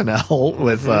of SNL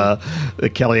with the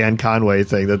Kellyanne Conway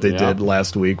thing that they did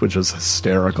last week, which was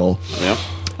hysterical. Yeah.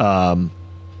 I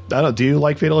don't know. Do you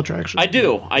like Fatal Attraction? I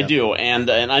do,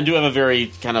 and I do have a very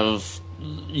kind of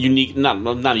unique,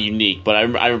 not a unique, but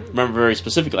I remember very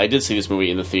specifically. I did see this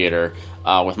movie in the theater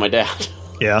with my dad.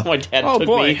 Yeah, my dad took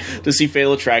me to see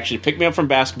Fatal Attraction. He picked me up from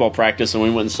basketball practice, and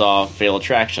we went and saw Fatal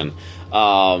Attraction.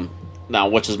 Now,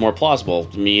 which is more plausible,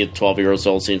 me at 12 years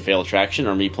old seeing Fatal Attraction,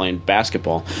 or me playing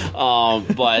basketball?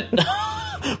 But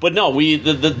no,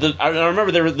 I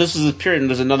remember this is a period,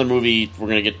 and there's another movie we're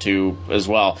going to get to as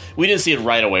well. We didn't see it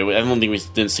right away. I don't think we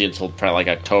didn't see it until probably like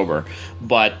October.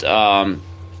 But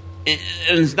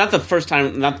it's not the first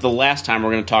time, not the last time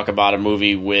we're going to talk about a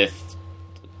movie with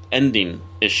ending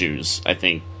issues, I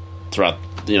think, throughout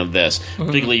this,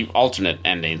 particularly alternate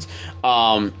endings.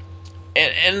 And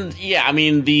yeah, I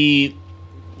mean,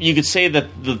 you could say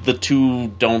that the two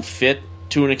don't fit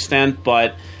to an extent,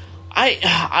 but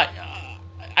I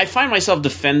find myself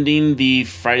defending the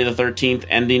Friday the 13th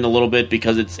ending a little bit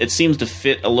because it seems to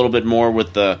fit a little bit more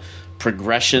with the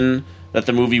progression that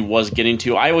the movie was getting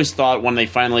to. I always thought when they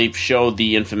finally showed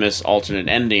the infamous alternate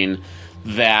ending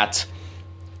that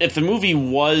if the movie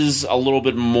was a little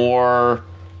bit more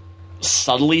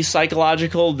subtly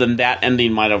psychological, then that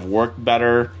ending might have worked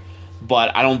better.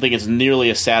 But I don't think it's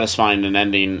nearly as satisfying an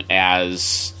ending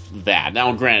as that.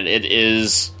 Now, granted,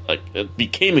 it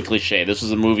became a cliche. This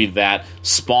was a movie that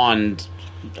spawned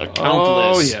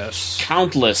countless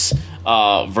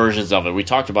versions of it. We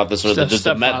talked about this.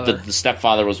 The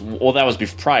Stepfather was that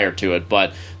was prior to it,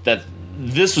 but that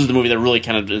this was the movie that really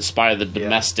kind of inspired the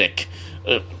domestic.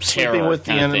 Sleeping with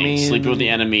the Enemy, Sleeping with the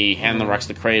Enemy, Hand that Rocks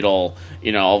the Cradle,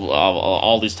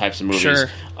 all these types of movies. Sure.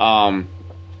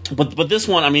 But this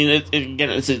one, I mean,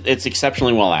 it's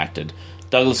exceptionally well acted.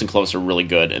 Douglas and Close are really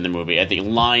good in the movie. I think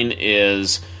Lyne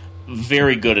is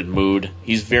very good at mood.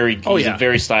 He's a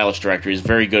very stylish director. He's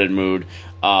very good at mood.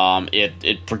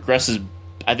 It progresses,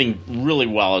 I think, really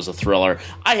well as a thriller.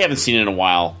 I haven't seen it in a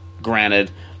while,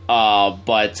 granted,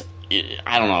 but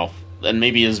I don't know. And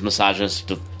maybe it's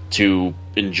misogynist to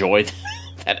enjoy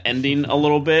that ending a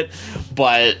little bit,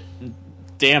 but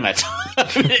damn it.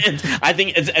 I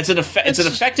think it's an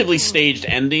effectively staged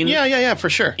ending. Yeah, for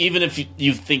sure. Even if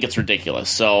you think it's ridiculous.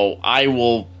 So I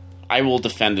will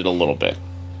defend it a little bit.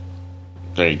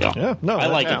 There you go. Yeah, no, I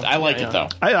like it. I like it though.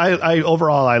 I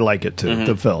overall I like it too.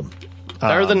 The film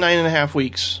better than 9.5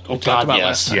 weeks. Oh God,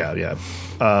 yes. Yeah.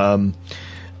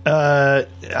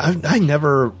 I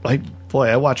never I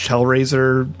watched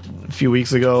Hellraiser a few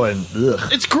weeks ago, and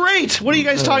it's great. What are you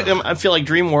guys talking? I feel like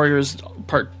Dream Warriors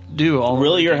Part 2.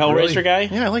 Really, you're a Hellraiser guy?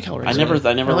 Yeah, I like Hellraiser.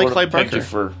 I never like Clive Barker. I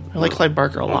like for Clive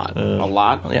Barker a lot. a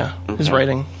lot. Yeah, his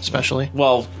writing especially.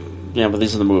 Well, yeah, but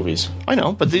these are the movies. I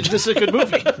know, but this is a good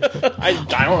movie. I don't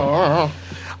know.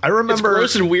 I remember it's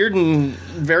gross and weird and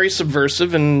very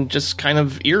subversive and just kind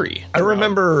of eerie. I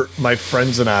remember my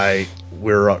friends and I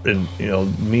were in,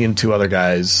 me and two other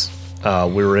guys.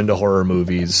 We were into horror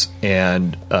movies,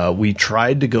 and we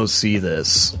tried to go see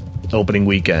this opening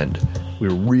weekend. We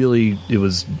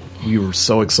were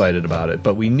so excited about it,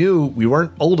 but we knew we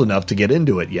weren't old enough to get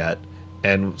into it yet,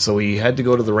 and so we had to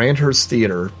go to the Randhurst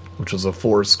Theater, which was a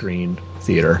 4-screen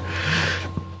theater,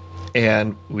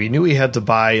 and we knew we had to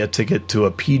buy a ticket to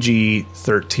a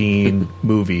PG-13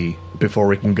 movie before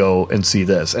we can go and see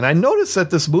this. And I noticed that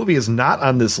this movie is not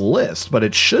on this list, but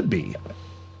it should be.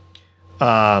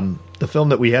 The film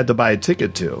that we had to buy a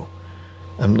ticket to.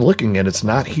 I'm looking and it's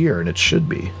not here, and it should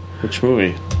be. Which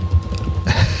movie?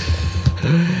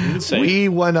 We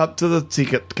went up to the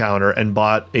ticket counter and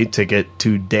bought a ticket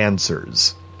to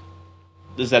Dancers.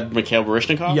 Is that Mikhail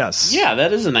Baryshnikov? Yes. Yeah,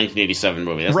 that is a 1987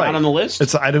 movie. That's not on the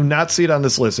list? I do not see it on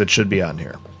this list. It should be on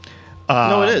here.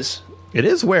 No, it is. It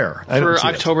is where? For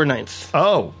October 9th.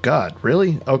 Oh, God.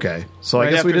 Really? Okay. So right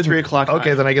I guess we didn't. 3 o'clock.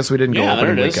 Okay, then I guess we didn't go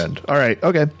opening weekend. All right.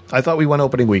 Okay. I thought we went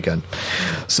opening weekend.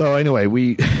 So anyway,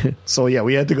 we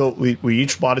had to go. We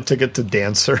each bought a ticket to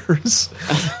Dancers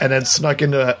and then snuck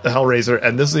into Hellraiser.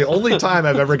 And this is the only time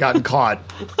I've ever gotten caught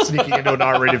sneaking into an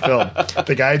R-rated film.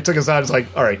 The guy took us out. He's like,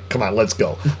 all right, come on, let's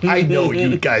go. I know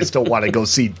you guys don't want to go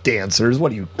see Dancers.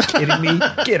 What are you kidding me?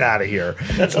 Get out of here.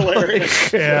 That's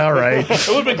hilarious. Yeah, all right. It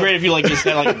would have been great if you just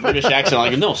had a British accent,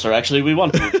 like, no, sir, actually, we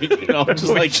want to.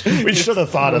 Just like we should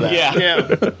have thought of that.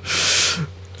 Yeah.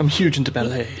 I'm huge into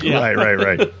ballet. Yeah.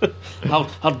 Right.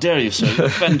 How dare you, sir? You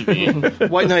offend me.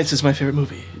 White Nights is my favorite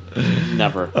movie.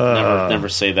 Never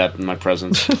say that in my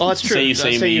presence. Oh, that's true.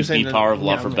 Say Beat Power of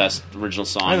Love for best original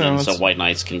song, and so White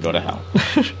Nights can go to hell.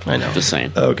 I know. Just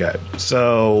saying. Okay,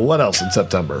 so what else in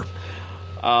September?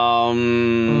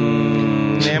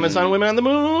 Amazon Women on the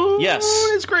Moon. Yes,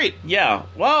 it's great. Yeah.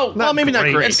 Well, maybe not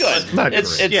great. It's good. Not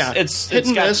it's great. It's hit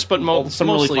and miss, but some mostly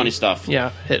really funny stuff.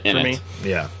 Yeah, hit in for it. me.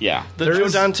 Yeah. The Joe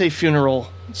Dante funeral.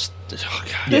 Oh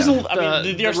God.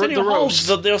 The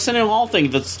Arsenio Hall thing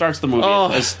that starts the movie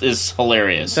is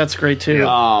hilarious. That's great too.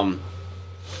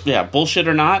 Yeah, bullshit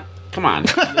or not? Come on.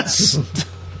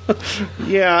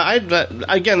 Yeah,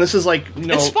 again, this is like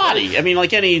it's spotty. I mean,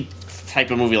 like any type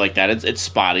of movie like that, it's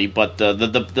spotty. But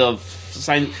the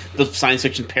science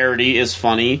fiction parody is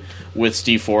funny with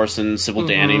Steve Forrest and Sybil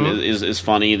Danning is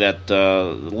funny. That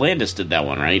Landis did that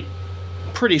one, right?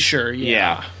 Pretty sure.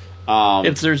 Yeah.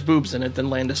 If there's boobs in it, then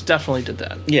Landis definitely did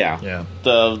that. Yeah.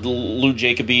 The Lou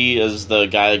Jacoby is the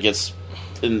guy that gets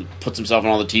and puts himself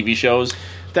on all the TV shows.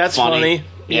 That's funny.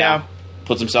 Yeah.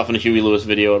 Puts himself in a Huey Lewis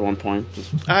video at one point.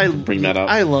 Just bring that up.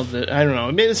 I loved it. I don't know.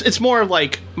 I mean, it's more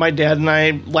like my dad and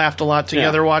I laughed a lot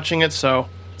together watching it, so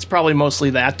it's probably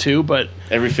mostly that too. But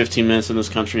every 15 minutes in this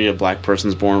country, a black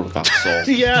person's born without a soul.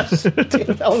 Yes,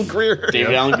 David Alan Grier.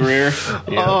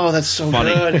 Yeah. Oh, that's so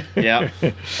funny. Good. Yeah,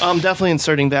 I'm definitely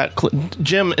inserting that.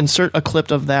 Jim, insert a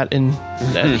clip of that in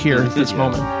here at this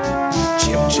moment.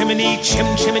 Chim chimney, chim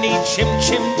chimney, chim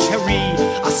chim cherry.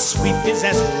 A sweep is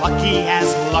as lucky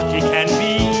can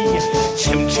be.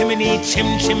 Chim chimney,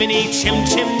 chim chimney, chim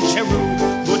chim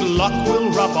cheru. Good luck will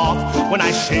rub off when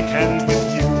I shake hands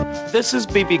with you. This is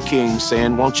B.B. King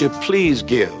saying, won't you please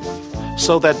give,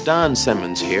 so that Don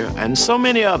Simmons here and so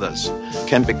many others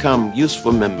can become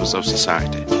useful members of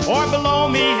society. Or below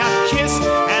me a kiss,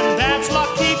 and that's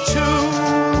lucky too.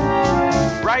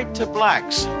 Right to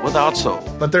blacks without soul.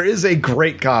 But there is a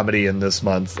great comedy in this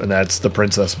month, and that's The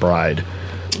Princess Bride.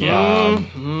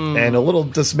 And a little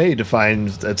dismayed to find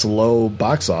its low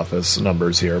box office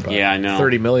numbers here. But I know.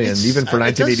 30 million, even for 1987,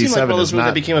 it does seem like one of those movies not.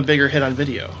 That became a bigger hit on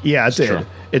video. Yeah, it did.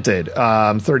 It did.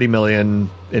 30 million,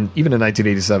 and even in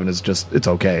 1987 is just it's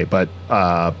okay. But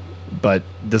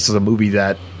this is a movie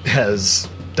that has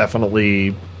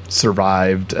definitely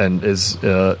survived and is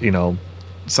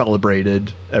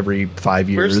celebrated every 5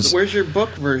 years. Where's your book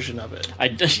version of it?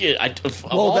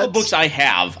 All the books I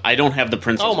have, I don't have The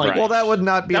Princess Bride. Well, that would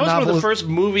not be that a was novel. one of the first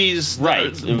movies,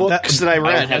 books that I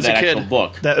read I don't have as that a kid. actual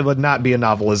book. That would not be a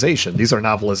novelization. These are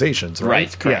novelizations, right?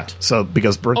 Right, correct. Yeah. So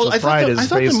because Princess Bride is I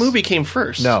thought based... the movie came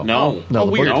first. No. The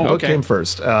weird. book came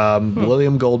first.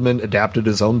 William Goldman adapted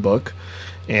his own book,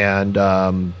 and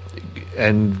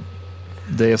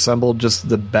they assembled just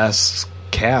the best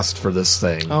cast for this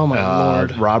thing. Oh, my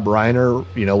Lord. Rob Reiner,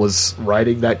 was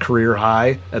riding that career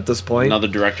high at this point. Another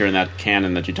director in that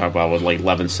canon that you talk about with, like,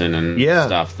 Levinson and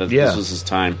stuff. This was his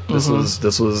time. This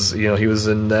was he was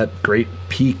in that great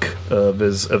peak of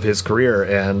his career.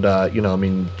 And,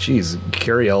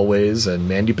 Cary Elwes and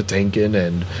Mandy Patinkin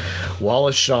and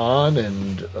Wallace Shawn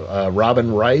and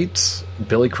Robin Wright,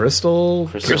 Billy Crystal,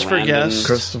 Christopher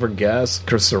Guest,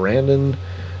 Chris Sarandon,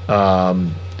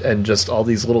 and just all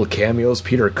these little cameos.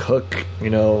 Peter Cook,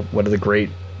 one of the great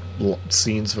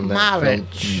scenes from that film.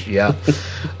 Yeah.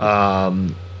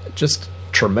 Just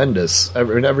tremendous.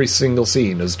 Every single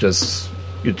scene is just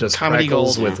comedy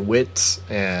crackles gold, with wit,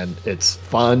 and it's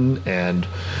fun and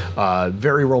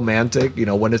very romantic.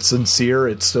 When it's sincere,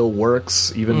 it still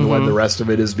works, even when the rest of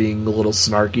it is being a little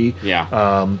snarky.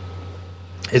 Yeah.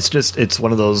 It's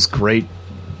one of those great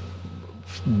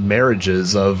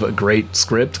marriages of a great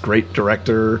script, great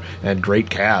director, and great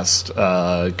cast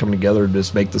coming together to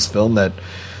just make this film that's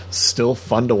still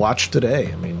fun to watch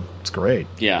today. I mean, it's great.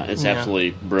 Yeah, it's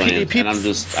absolutely brilliant. And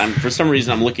I'm for some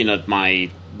reason, I'm looking at my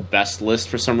best list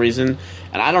for some reason,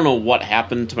 and I don't know what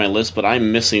happened to my list, but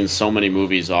I'm missing so many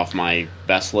movies off my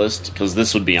best list because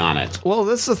this would be on it. Well,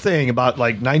 that's the thing about,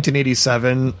 like,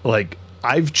 1987, like,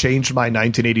 I've changed my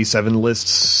 1987 list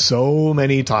so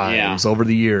many times over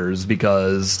the years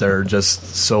because there are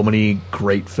just so many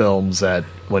great films that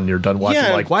when you're done watching,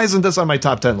 like, why isn't this on my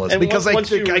top 10 list? Because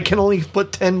I can only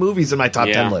put 10 movies in my top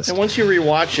 10 list. And once you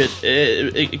rewatch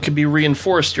it can be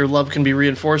reinforced. Your love can be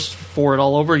reinforced for it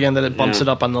all over again, that it bumps it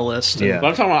up on the list. But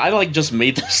I'm talking about, I just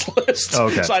made this list.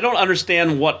 Okay. So I don't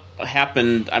understand what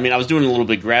happened. I mean, I was doing it a little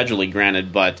bit gradually,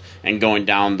 granted, and going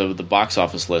down the box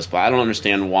office list, but I don't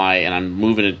understand why, and I'm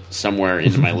moving it somewhere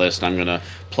into my list. I'm going to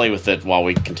play with it while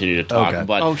we continue to talk. Okay.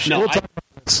 But we'll talk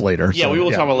about this later. Yeah, we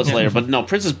will talk about this later. But no,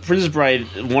 Princess Bride,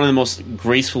 one of the most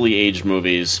gracefully aged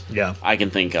movies I can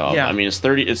think of. Yeah. I mean, it's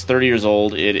 30 years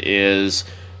old. It is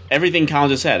everything Colin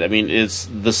just said. I mean, it's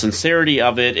the sincerity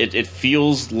of it. It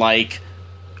feels like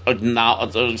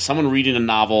someone reading a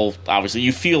novel. Obviously,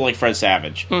 you feel like Fred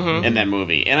Savage in that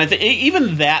movie, and I think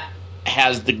even that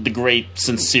has the great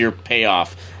sincere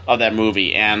payoff of that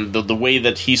movie, and the way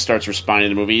that he starts responding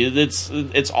to the movie.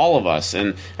 It's all of us.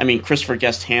 And I mean, Christopher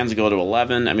Guest's hands go to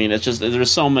 11. I mean, it's just,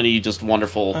 there's so many just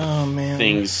wonderful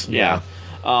things. The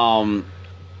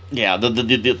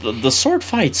sword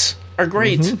fights are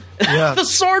great. The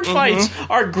sword fights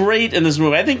are great in this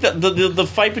movie. I think that the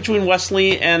fight between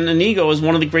Wesley and Inigo is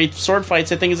one of the great sword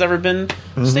fights I think has ever been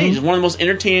staged. One of the most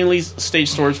entertainingly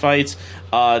staged sword fights.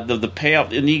 The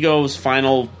payoff, Inigo's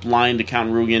final line to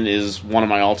Count Rugen is one of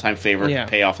my all-time favorite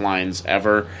payoff lines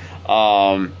ever.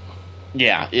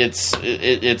 It's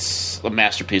a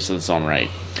masterpiece in its own right.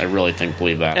 I really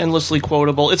believe that. Endlessly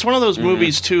quotable. It's one of those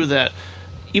movies, too, that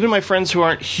even my friends who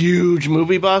aren't huge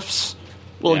movie buffs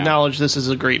will acknowledge this is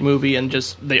a great movie and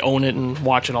just they own it and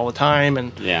watch it all the time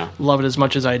and love it as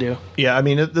much as I do. Yeah, I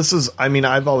mean,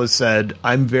 I've always said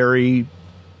I'm very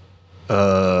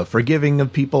forgiving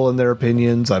of people and their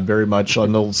opinions. I'm very much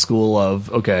on the school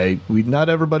of, not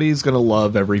everybody's going to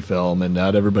love every film and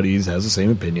not everybody has the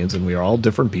same opinions and we are all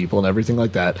different people and everything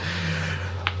like that.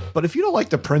 But if you don't like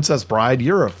The Princess Bride,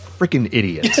 you're a freaking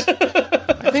idiot.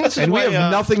 I think we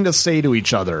have nothing to say to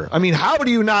each other. I mean, how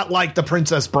do you not like The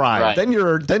Princess Bride? Right. Then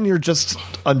you're just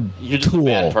a tool.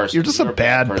 A bad person. You're just a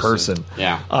bad person.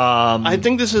 Yeah. I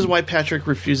think this is why Patrick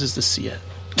refuses to see it.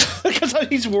 Because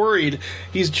he's worried.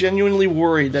 He's genuinely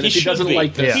worried that if he doesn't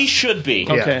like this, he should be.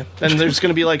 Okay, then there's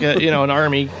going to be like an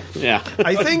army. Yeah,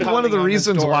 I think one of the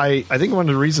reasons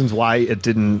why it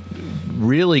didn't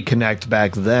really connect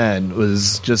back then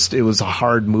was just it was a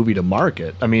hard movie to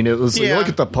market. I mean, it was you look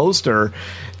at the poster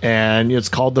and it's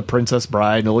called The Princess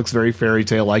Bride and it looks very fairy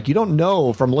tale like. You don't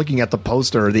know from looking at the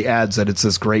poster or the ads that it's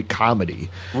this great comedy.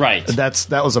 Right.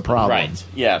 That was a problem. Right.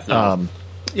 Yeah. No.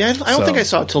 I don't think I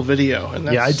saw it till video. And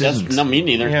I didn't. No, me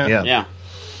neither.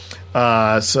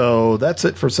 Yeah. So that's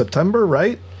it for September,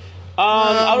 right?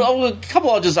 I'll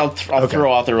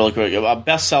throw out there really quick. A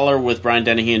bestseller with Brian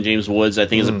Dennehy and James Woods, I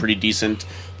think, is a pretty decent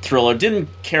thriller. Didn't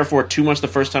care for it too much the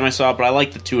first time I saw it, but I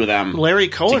like the two of them. Larry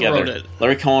Cohen together. wrote it.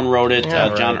 Larry Cohen wrote it.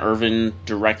 John Irvin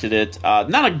directed it.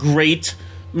 Not a great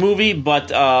movie, but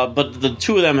the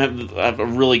two of them have a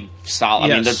really solid.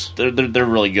 Yes. I mean, they're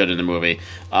really good in the movie,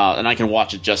 and I can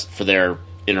watch it just for their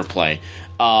interplay.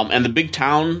 And The Big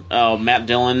Town, Matt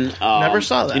Dillon. Never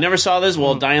saw that. You never saw this?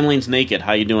 Well, Diane Lane's naked.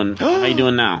 How you doing? How you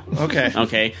doing now?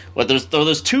 Okay. Well,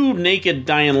 there's two naked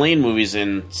Diane Lane movies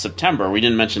in September. We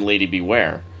didn't mention Lady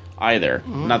Beware either.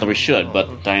 Not that we should,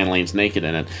 but Diane Lane's naked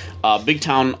in it. Big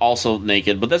Town also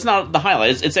naked, but that's not the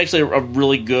highlight. It's actually a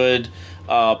really good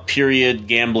period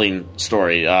gambling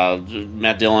story.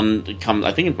 Matt Dillon comes.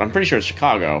 I'm pretty sure it's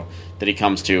Chicago that he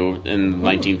comes to in the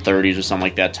 1930s or something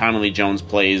like that. Tommy Lee Jones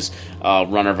plays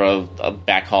runner of a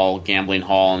back hall gambling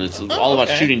hall, and it's all about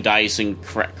shooting dice and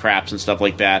craps and stuff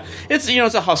like that. It's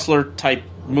it's a hustler type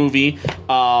movie.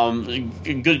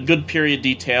 Good period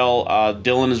detail.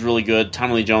 Dillon is really good.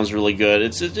 Tommy Lee Jones is really good.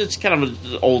 It's kind of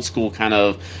an old school kind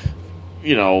of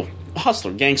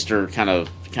hustler gangster kind of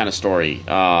story.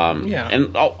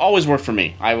 And always worked for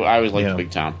me. I always liked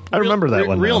Big Town. I remember that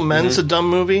one. Real Men's a dumb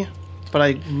movie, but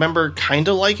I remember kind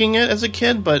of liking it as a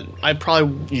kid. But I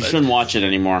probably you shouldn't watch it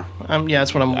anymore.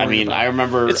 That's what I'm. About. I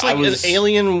remember it's like an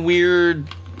alien weird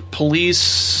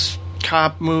police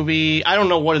cop movie. I don't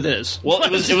know what it is. Well,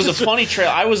 it was a funny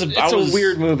trailer. It's a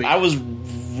weird movie. I was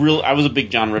a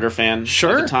big John Ritter fan at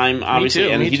the time,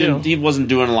 obviously, me too. He wasn't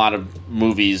doing a lot of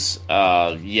movies.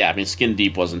 Skin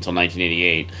Deep wasn't until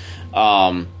 1988,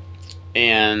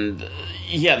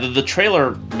 the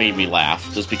trailer made me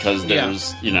laugh just because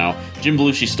there's Jim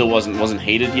Belushi still wasn't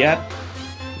hated yet.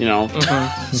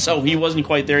 So he wasn't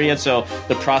quite there yet. So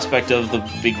the prospect of the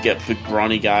big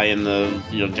brawny guy and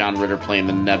the John Ritter playing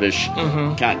the nebbish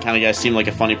kind of guy seemed like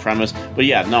a funny premise. But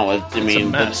he's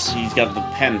got the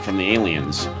pen from the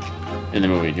aliens in the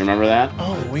movie. Do you remember that?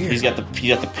 Oh, weird. He got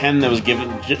the pen that was given.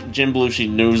 Jim Belushi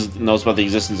knows about the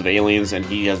existence of aliens, and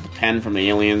he has the pen from the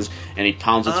aliens, and he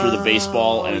pounds it through the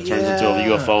baseball, and it turns into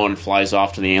a UFO and flies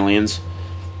off to the aliens.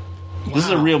 Wow. This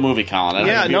is a real movie, Colin.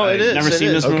 It is. Never seen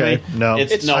this movie? Okay, no.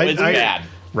 It's bad.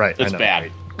 Right. It's bad.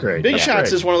 Right. Great. Big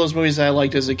Shots is one of those movies that I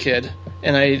liked as a kid,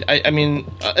 and I mean,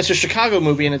 it's a Chicago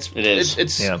movie, and it's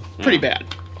pretty bad.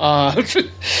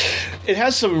 It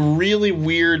has some really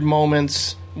weird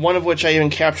moments. One of which I even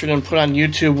captured and put on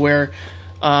YouTube, where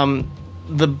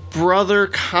the brother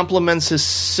compliments his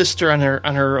sister on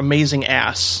her amazing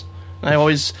ass. And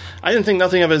I didn't think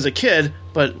nothing of it as a kid,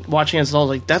 but watching it as an adult,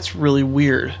 I was like, that's really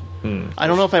weird. I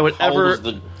don't know if I would How ever. old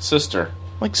was the sister?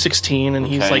 Like 16, and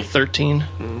he's like 13.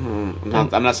 Mm-hmm.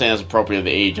 I'm not saying that's appropriate of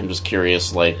the age. I'm just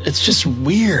curious. It's just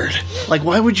weird. Like,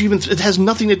 why would you even? It has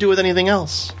nothing to do with anything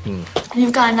else.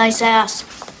 You've got a nice ass.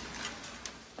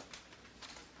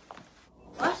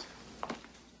 What?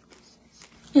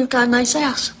 You've got a nice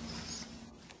ass.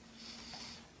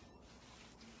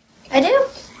 I do?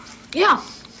 Yeah,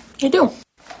 you do.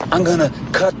 I'm gonna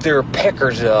cut their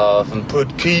peckers off and put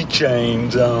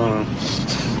keychains on them.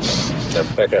 The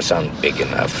peckers aren't big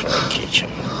enough for a keychain.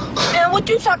 Man, what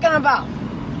you talking about?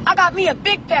 I got me a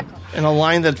big pecker. And a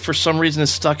line that for some reason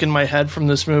is stuck in my head from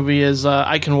this movie is,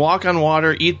 I can walk on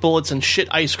water, eat bullets, and shit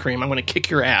ice cream. I'm gonna kick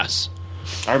your ass.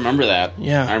 I remember that.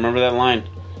 Yeah. I remember that line.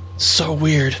 So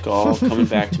weird. It's all coming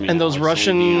back to me. And those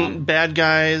Russian bad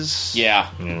guys. Yeah.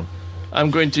 I'm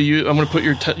going to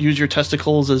use your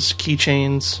testicles as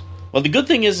keychains. Well, the good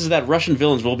thing is that Russian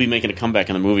villains will be making a comeback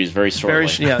in the movies very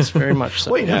shortly. Yes, very much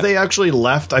so. Wait, have they actually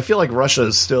left? I feel like Russia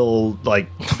is still like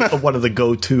one of the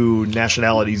go-to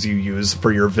nationalities you use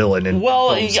for your villain.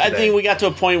 I think we got to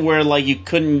a point where you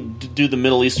couldn't do the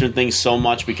Middle Eastern thing so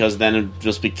much because then it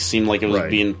just seemed like it was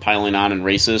being piling on and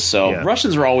racist. So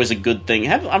Russians were always a good thing.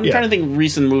 I'm trying to think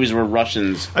recent movies where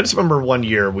Russians. I just remember one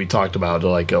year we talked about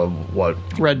what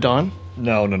Red Dawn.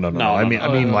 No. I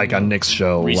mean, like on Nick's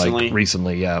show, recently? like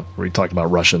recently, where we talked about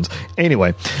Russians.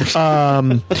 Anyway, now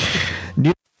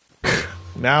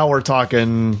we're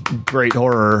talking great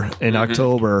horror in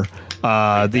October.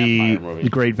 The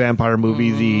great vampire movie,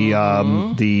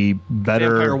 the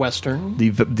better vampire western,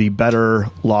 the better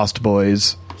Lost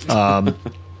Boys.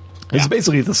 It's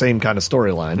basically the same kind of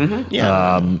storyline.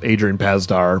 Adrian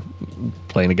Pasdar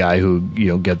playing a guy who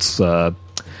gets.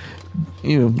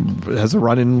 Has a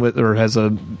run-in with, or has a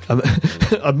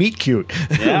meet cute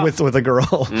with a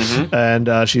girl,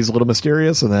 and she's a little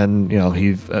mysterious, and then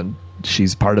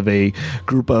she's part of a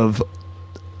group of.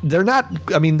 They're not.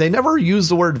 I mean, they never use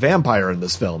the word vampire in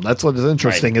this film. That's what is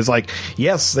interesting. Is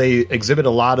yes, they exhibit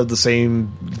a lot of the same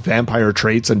vampire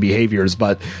traits and behaviors,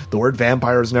 but the word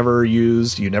vampire is never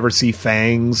used. You never see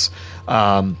fangs,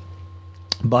 but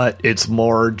it's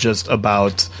more just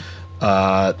about.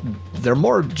 They're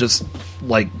more just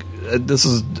like this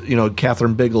is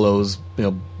Catherine Bigelow's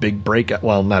big breakout.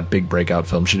 Well, not big breakout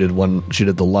film. She did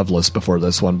The Loveless before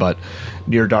this one, but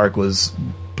Near Dark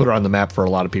put her on the map for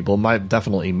a lot of people.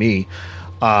 Definitely me.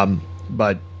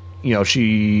 But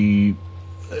she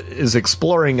is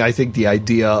exploring, I think, the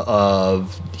idea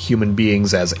of human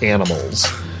beings as animals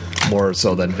more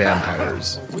so than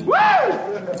vampires.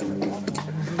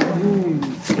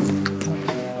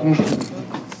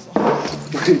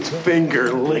 It's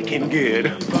finger licking good.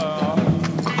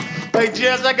 Hey,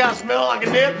 Jess, I got smell like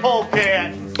a dead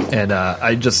polecat. And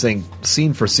I just think,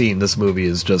 scene for scene, this movie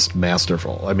is just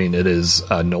masterful. I mean, it is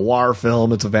a noir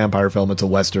film. It's a vampire film. It's a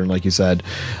Western, like you said.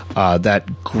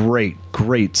 That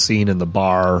great scene in the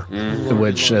bar,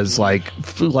 which is like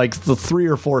the 3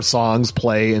 or 4 songs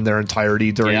play in their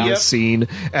entirety during this scene,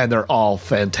 and they're all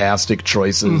fantastic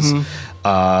choices.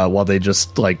 While they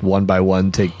just, like, one by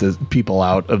one take the people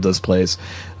out of this place.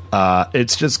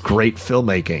 It's just great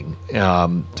filmmaking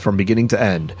from beginning to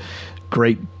end.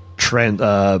 Great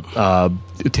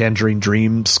Tangerine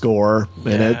Dream score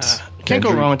in it. Can't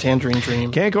go wrong with Tangerine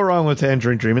Dream. Can't go wrong with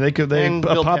Tangerine Dream. And they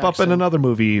pop up in another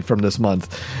movie from this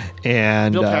month.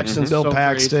 And Bill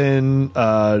Paxton.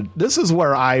 This is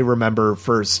where I remember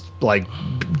first, like,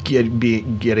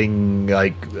 getting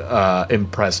like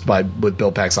impressed with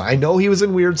Bill Paxton. I know he was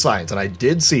in Weird Science, and I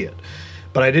did see it.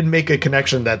 But I didn't make a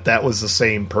connection that was the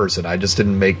same person. I just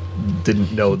didn't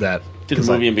know that. Did a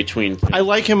movie in between. I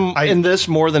like him in this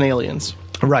more than Aliens.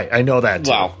 Right, I know that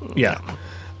too. Wow. Yeah.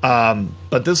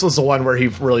 But this was the one where he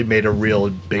really made a real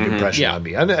big impression on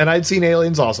me. And I'd seen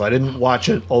Aliens also. I didn't watch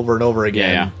it over and over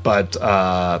again. But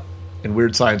in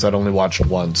Weird Science, I'd only watched it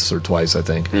once or twice, I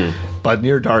think. But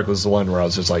Near Dark was the one where I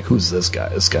was just like, who's this guy?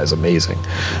 This guy's amazing.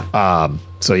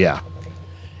 So, yeah.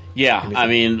 Yeah, I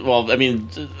mean,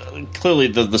 clearly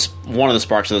one of the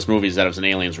sparks of this movie is that it was an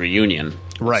Aliens reunion,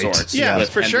 right? Sorts, yeah, with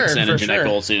for Hendrickson sure, and Jeanette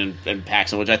Goldstein and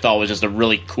Paxton, which I thought was just a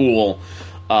really cool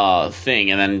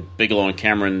thing. And then Bigelow and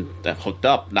Cameron hooked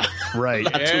up not too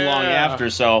long after.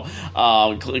 So,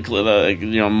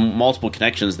 multiple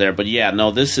connections there. But yeah,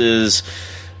 no, this is.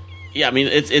 Yeah, I mean,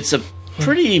 it's a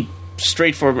pretty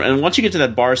straightforward, and once you get to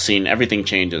that bar scene, everything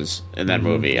changes in that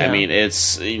movie. I mean,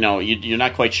 it's you're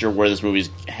not quite sure where this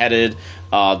movie's headed.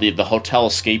 The hotel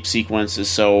escape sequence is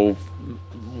so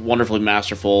wonderfully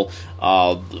masterful.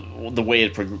 The way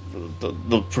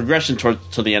the progression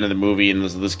to the end of the movie, and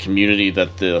this community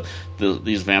that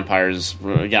these vampires,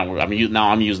 again,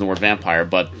 I'm using the word vampire,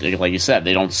 but like you said,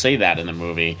 they don't say that in the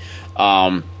movie.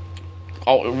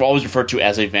 Always referred to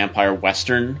as a vampire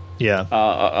western,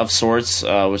 of sorts,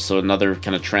 which is another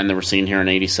kind of trend that we're seeing here in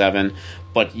 '87.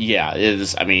 But yeah, it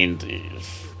is. I mean,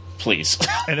 please,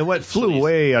 and it flew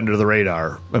way under the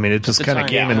radar. I mean, it just kind of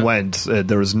came and went.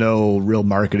 There was no real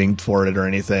marketing for it or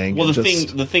anything. Well,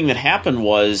 the thing that happened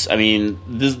was, I mean,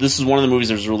 this is one of the movies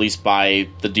that was released by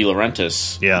the De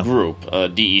Laurentiis group,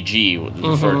 DEG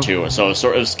referred to. So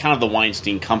it was kind of the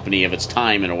Weinstein Company of its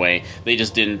time in a way. They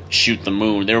just didn't shoot the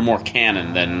moon. They were more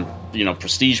canon than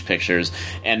prestige pictures.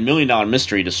 And $1 Million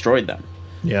Mystery destroyed them.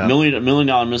 Yeah, $1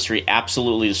 Million Mystery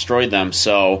absolutely destroyed them.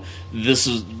 So this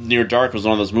is Near Dark was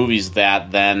one of those movies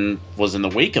that then was in the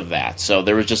wake of that. So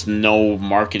there was just no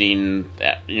marketing,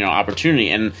 opportunity.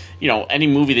 And any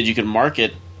movie that you could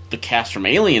market the cast from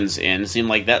Aliens in seemed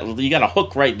like that you got a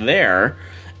hook right there,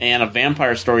 and a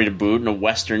vampire story to boot, and a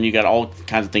western. You got all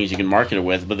kinds of things you can market it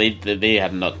with, but they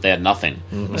had nothing.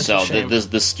 Mm-hmm. So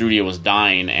this studio was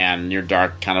dying, and Near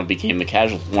Dark kind of became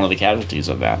one of the casualties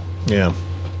of that. Yeah.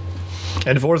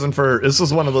 And if it wasn't for, this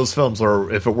is one of those films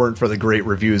where if it weren't for the great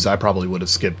reviews, I probably would have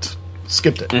skipped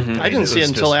it. Mm-hmm. I didn't see it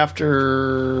until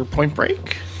after Point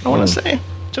Break, I want to say.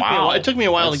 It took me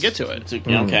a while to get to it.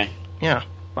 Okay. Yeah.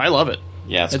 I love it.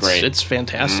 Yeah, it's great. It's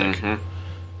fantastic. Mm-hmm.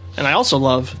 And I also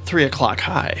love 3 O'Clock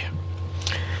High.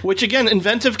 Which, again,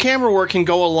 inventive camera work can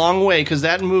go a long way, because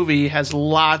that movie has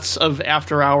lots of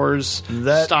after-hours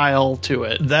style to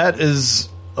it. That is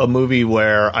a movie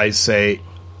where I say,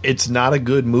 it's not a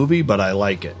good movie, but I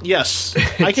like it. Yes,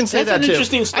 I can say that too.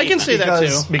 I can say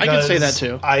that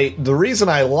too. The reason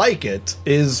I like it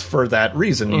is for that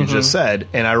reason you just said,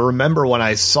 and I remember when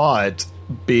I saw it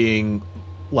being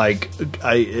like,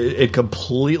 it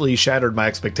completely shattered my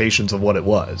expectations of what it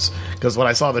was. Because when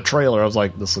I saw the trailer, I was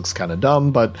like, this looks kind of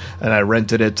dumb, and I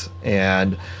rented it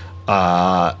and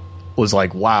was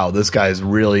like, wow, this guy's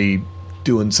really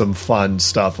doing some fun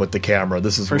stuff with the camera.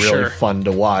 This is really fun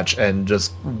to watch, and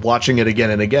just watching it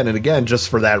again and again and again just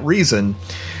for that reason.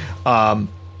 And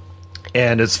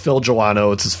it's Phil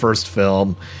Joannou. It's his first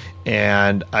film,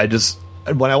 and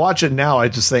when I watch it now, I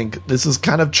just think this is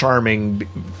kind of charming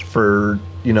for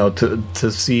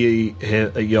to see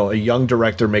a young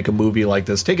director make a movie like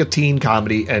this, take a teen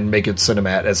comedy and make it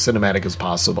as cinematic as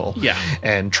possible. Yeah,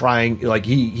 and trying, like,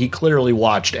 he clearly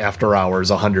watched After Hours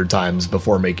 100 times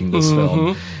before making this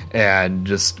film, and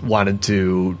just wanted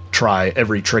to try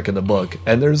every trick in the book.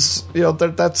 And there's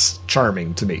that's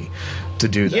charming to me to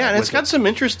do that. Yeah, and it's got some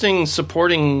interesting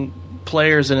supporting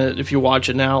players in it if you watch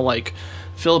it now, like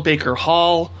Philip Baker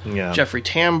Hall, Jeffrey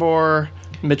Tambor,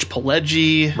 Mitch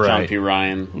Pileggi, John P.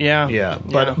 Ryan. Yeah.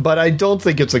 But I don't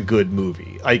think it's a good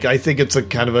movie. I think it's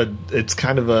kind of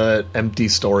a empty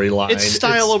storyline. It's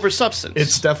style over substance.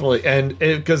 It's definitely, and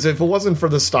because if it wasn't for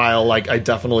the style, like, I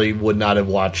definitely would not have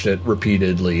watched it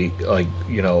repeatedly, like,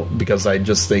 you know, because I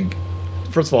just think,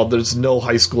 first of all, there's no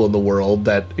high school in the world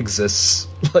that exists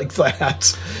like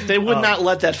that. They would not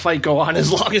let that fight go on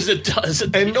as long as it does.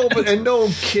 And no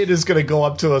kid is going to go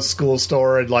up to a school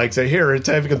store and like say, "Here, it's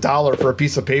having $1 for a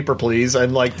piece of paper, please."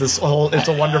 And like this whole "It's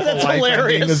a Wonderful Life"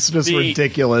 ending is just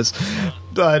ridiculous.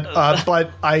 But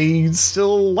I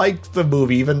still like the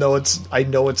movie, even though I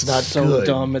know it's not so good.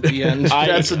 dumb at the end.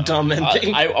 That's a dumb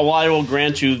ending. I will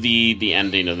grant you the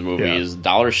ending of the movie is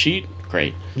dollar sheet.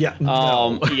 Great. Yeah.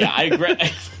 Yeah, I agree.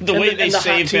 The way they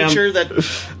save him.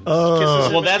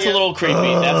 Well, that's a little creepy.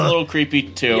 That's a little creepy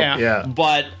too. Yeah.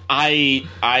 But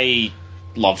I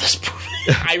love this movie.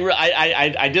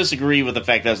 I disagree with the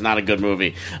fact that it's not a good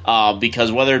movie,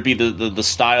 because whether it be the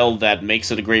style that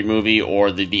makes it a great movie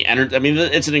or the energy. I mean,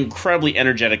 it's an incredibly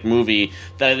energetic movie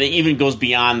that even goes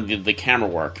beyond the camera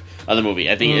work of the movie.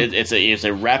 I think it's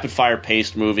a rapid fire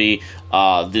paced movie.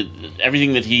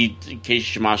 Everything that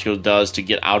Casey Siemaszko does to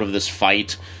get out of this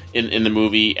fight in the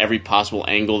movie, every possible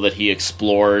angle that he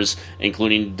explores,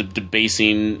 including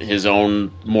debasing his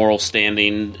own moral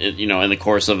standing, you know, in the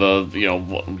course of a he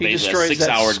destroys a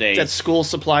 6-hour day. That school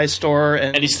supply store,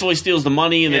 and he steals the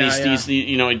money, and then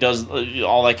he does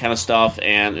all that kind of stuff,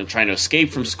 and trying to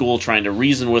escape from school, trying to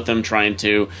reason with him, trying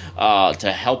to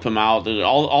help him out,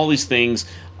 all these things.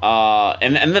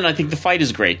 And then I think the fight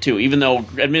is great too, even though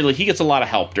admittedly he gets a lot of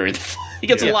help during the fight. He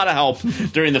gets a lot of help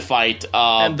during the fight,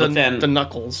 and but then the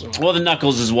knuckles. Well, the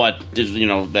knuckles is what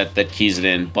that keys it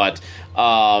in, but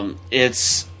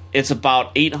it's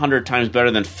about 800 times better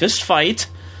than Fist Fight.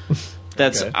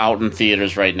 That's out in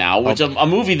theaters right now, which a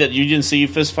movie that you didn't see,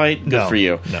 Fist Fight. Good for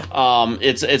you. No.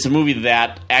 It's a movie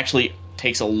that actually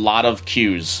takes a lot of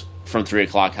cues from 3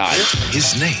 O'Clock High.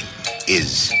 His name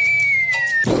is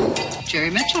Jerry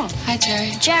Mitchell. Hi,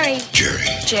 Jerry.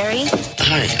 Jerry.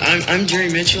 Hi, I'm Jerry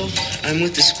Mitchell. I'm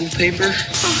with the school paper.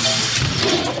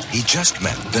 He just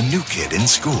met the new kid in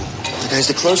school. The guy's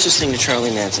the closest thing to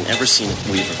Charlie Manson ever seen at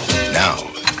Weaver. Now,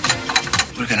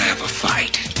 we're gonna have a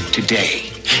fight today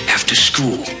after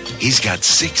school. He's got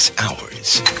 6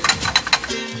 hours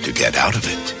to get out of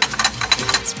it.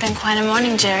 It's been quite a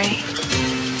morning, Jerry.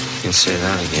 You can say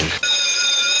that again.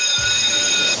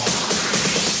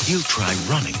 He'll try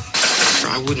running.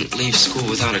 I wouldn't leave school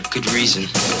without a good reason.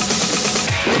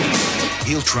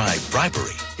 He'll try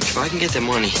bribery. If I can get the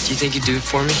money, do you think you'd do it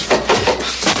for me?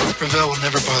 Ravel will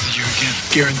never bother you again.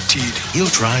 Guaranteed. He'll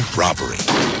try robbery.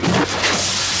 I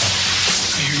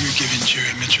hear you're giving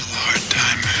Jerry Mitchell a hard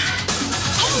time.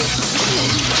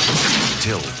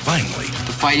 Till finally...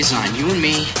 The fight is on. You and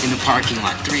me in the parking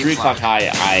lot. 3 o'clock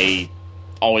High, I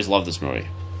always love this movie.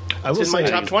 It's in my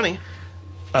top 20.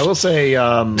 I will say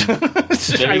I like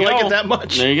it that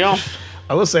much. There you go.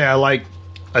 I will say I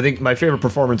think my favorite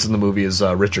performance in the movie is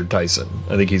Richard Tyson.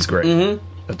 I think he's great. Mm-hmm.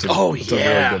 It's a really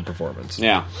good performance.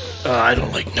 Yeah. I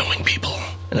don't like knowing people,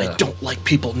 and I don't like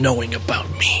people knowing about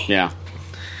me. Yeah.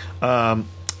 And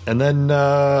then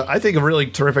I think a really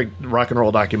terrific rock and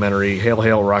roll documentary, Hail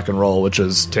Hail Rock and Roll, which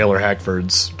is Taylor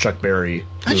Hackford's Chuck Berry movie.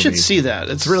 I should see that.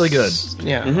 It's really good.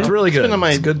 Yeah. It's really good. Been on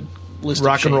my it's good list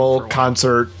rock of and roll shame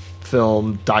concert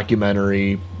film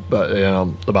documentary, but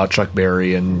about Chuck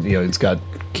Berry, and it's got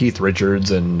Keith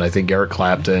Richards and I think Eric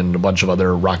Clapton, a bunch of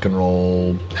other rock and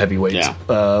roll heavyweights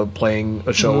playing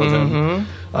a show with him.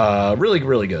 Really,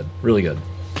 really good. Really good.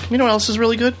 You know what else is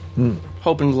really good?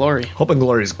 Hope and Glory. Hope and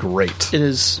Glory is great. It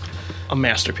is a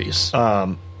masterpiece.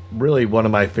 Really one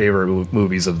of my favorite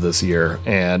movies of this year,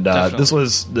 and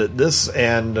this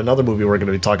and another movie we're going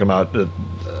to be talking about.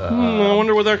 I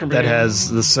wonder what that can be. That has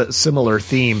this similar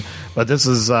theme, but this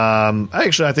is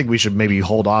actually I think we should maybe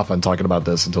hold off on talking about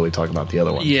this until we talk about the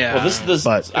other one. Yeah. Well, this is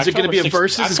it going to be a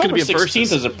versus? It's going to be a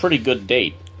versus. 16th is a pretty good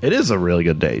date. It is a really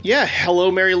good date. Yeah,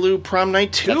 Hello Mary Lou Prom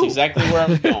Night 2. That's exactly where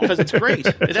I'm going. Because it's great.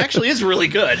 It actually is really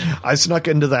good. I snuck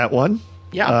into that one.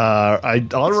 Yeah.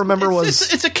 All I remember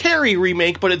was... It's a Carrie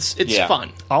remake, but it's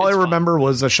fun. All I remember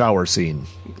was a shower scene.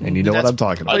 And you know what I'm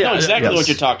talking about. I know exactly what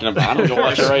you're talking about. I'm going to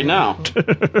watch it right now.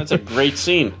 That's a great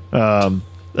scene.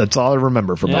 That's all I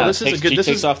remember from that. She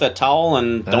takes off that towel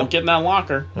and don't get in that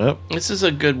locker. Yep. This is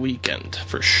a good weekend,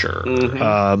 for sure.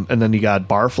 Mm-hmm. And then you got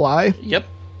Barfly. Yep.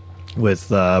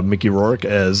 With Mickey Rourke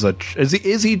as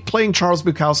is he playing Charles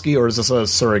Bukowski, or is this a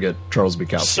surrogate Charles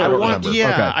Bukowski? I don't remember.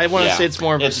 Yeah, I want to say it's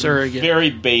more of a surrogate. Very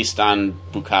based on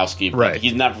Bukowski, but right?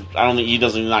 He's not. I don't think he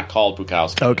doesn't not call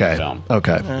Bukowski. Okay. In the film.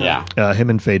 Okay. Yeah. Him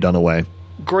and Faye Dunaway.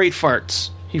 great farts.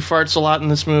 He farts a lot in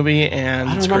this movie, and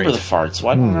I don't remember the farts.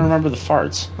 Why don't I remember the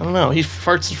farts? I don't know. He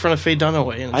farts in front of Faye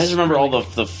Dunaway. And I just remember all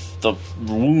the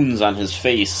wounds on his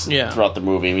face throughout the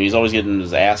movie. I mean, he's always getting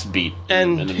his ass beat.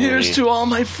 And in the here's movie. to all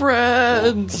my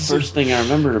friends. The first thing I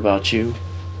remembered about you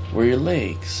were your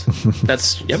legs.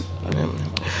 That's yep.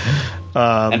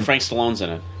 And Frank Stallone's in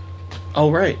it. Oh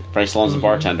right, Frank Stallone's the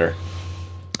bartender.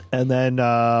 And then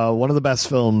one of the best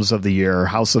films of the year,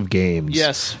 House of Games.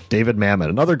 Yes. David Mamet.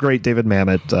 Another great David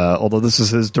Mamet, although this is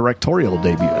his directorial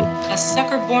debut. A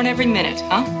sucker born every minute,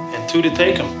 huh? And two to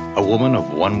take him. A woman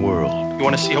of one world. You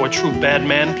want to see how a true bad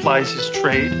man plies his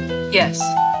trade? Yes.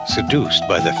 Seduced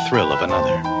by the thrill of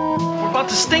another. We're about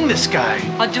to sting this guy.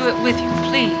 I'll do it with you,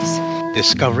 please.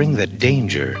 Discovering that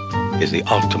danger is the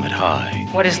ultimate high.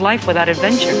 What is life without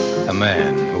adventure? A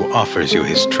man who offers you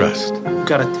his trust. You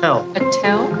gotta tell. A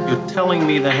tell? You're telling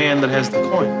me the hand that has the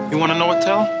coin. You want to know what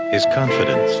tell? His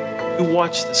confidence. You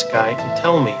watch this guy and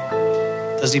tell me,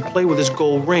 does he play with his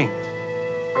gold ring?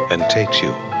 And takes you.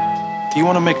 Do you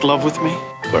want to make love with me?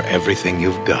 For everything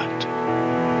you've got.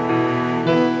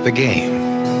 The game.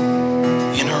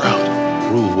 In or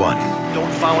out? Rule 1.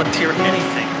 Don't volunteer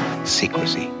anything.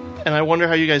 Secrecy. And I wonder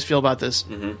how you guys feel about this.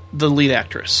 The lead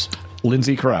actress,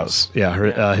 Lindsay Krause.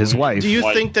 Yeah, his wife. Do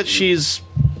you think that she's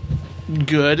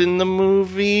good in the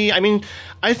movie? I mean,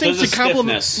 I think There's to a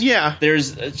compliment. stiffness.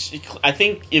 Yeah. I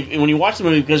think when you watch the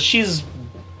movie, because she's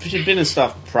been in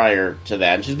stuff prior to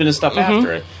that, and she's been in stuff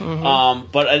after it.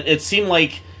 But it seemed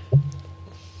like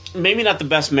maybe not the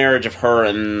best marriage of her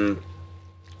and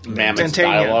Mamet's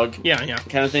dialogue,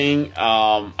 kind of thing.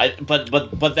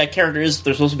 But that character there's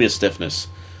supposed to be a stiffness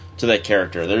to that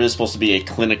character. There is supposed to be a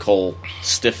clinical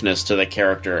stiffness to that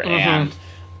character and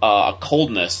a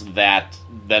coldness that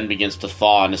then begins to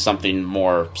thaw into something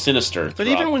more sinister. But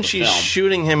even when she's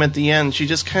shooting him at the end, she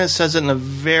just kind of says it in a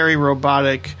very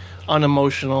robotic,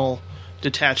 unemotional,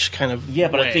 detached kind of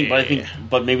way.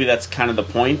 But maybe that's kind of the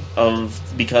point of,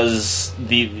 because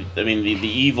the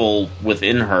evil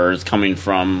within her is coming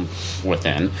from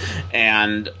within,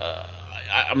 and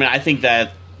I think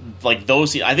that like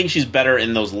those, I think she's better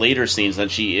in those later scenes than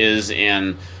she is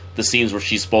in the scenes where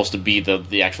she's supposed to be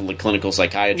the actual clinical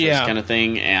psychiatrist kind of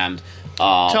thing. And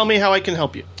tell me how I can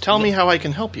help you. Tell me how I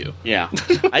can help you. Yeah,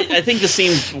 I think the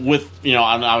scenes with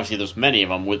obviously there's many of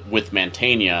them with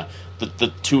Mantegna.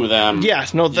 The two of them,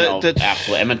 absolutely.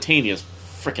 And Mantegna is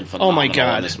freaking phenomenal. Oh my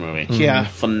god, in this movie,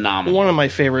 phenomenal. One of my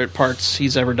favorite parts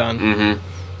he's ever done.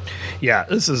 Yeah,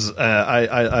 this is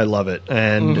I love it,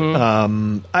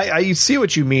 and I see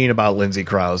what you mean about Lindsay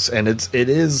Krause, and it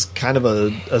is kind of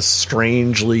a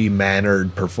strangely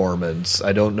mannered performance.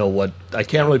 I don't know I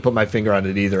can't really put my finger on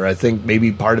it either. I think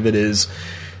maybe part of it is,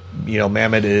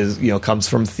 Mamet comes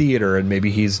from theater, and maybe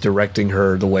he's directing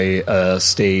her the way a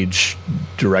stage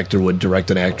director would direct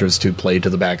an actress to play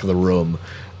to the back of the room.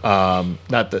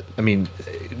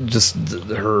 Just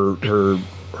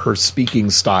her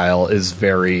speaking style is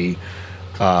very,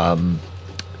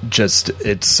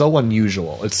 it's so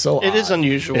unusual. It is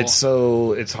unusual. It's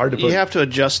hard to put. You have to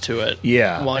adjust to it.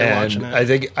 Yeah, while you're watching it. I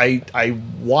think I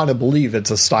want to believe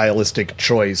it's a stylistic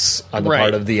choice on the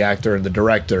part of the actor and the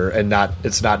director, and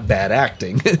it's not bad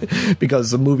acting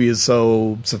because the movie is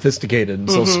so sophisticated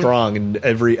and so strong in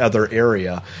every other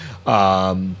area.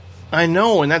 I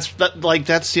know, and that's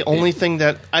the only thing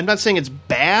that I'm not saying it's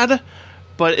bad,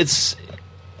 but it's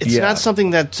not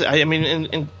something that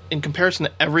in comparison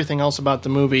to everything else about the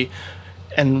movie,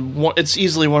 and it's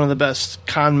easily one of the best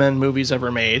con men movies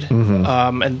ever made.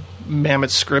 And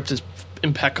Mamet's script is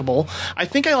impeccable. I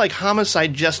think I like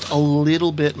Homicide just a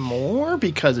little bit more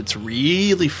because it's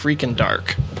really freaking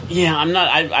dark. Yeah, I'm not.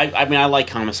 I like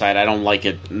Homicide. I don't like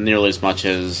it nearly as much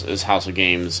as House of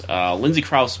Games. Lindsay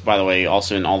Krause, by the way,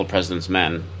 also in All the President's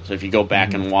Men. So if you go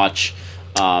back and watch.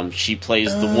 She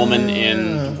plays the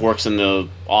woman works in the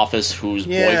office whose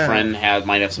boyfriend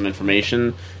might have some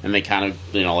information, and they kind of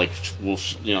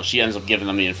she ends up giving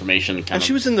them the information. And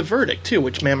she was in The Verdict too,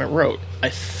 which Mamet wrote. I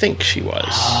think she was,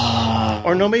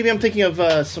 or no, maybe I'm thinking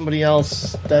of somebody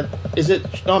else. I'm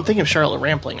thinking of Charlotte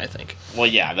Rampling. I think. Well,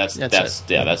 yeah, that's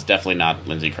definitely not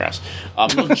Lindsay Krause.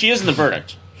 She is in The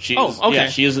Verdict. Okay. Yeah,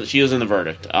 she is in The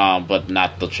Verdict, but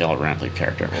not the Charlotte Rampling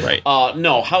character. Right.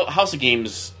 No, House of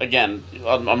Games, again,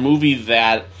 a movie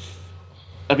that,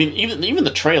 even the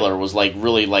trailer was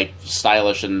really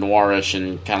stylish and noirish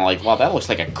and kind of wow, that looks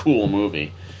like a cool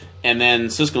movie. And then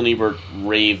Siskel and Ebert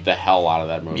raved the hell out of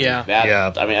that movie. Yeah.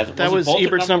 I mean, that was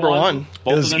Ebert's number one.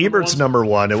 It was Ebert's number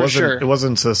one. It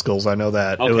wasn't Siskel's. I know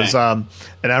that. Okay. It was, and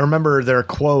I remember their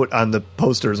quote on the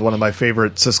posters. One of my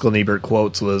favorite Siskel and Ebert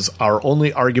quotes was, "Our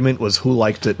only argument was who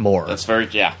liked it more." That's very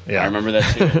I remember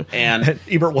that too. And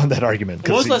Ebert won that argument.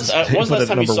 When was the last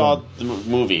time you saw the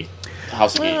movie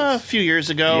House of Games? A few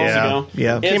years ago.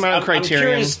 Yeah. It came out on Criterion. I'm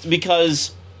curious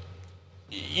because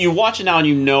you watch it now and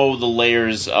you know the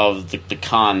layers of the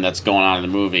con that's going on in the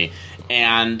movie,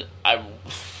 and I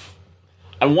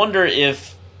wonder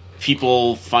if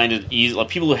people find it easy. Like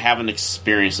people who haven't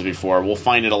experienced it before will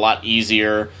find it a lot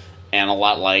easier and a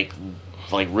lot like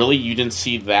really you didn't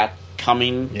see that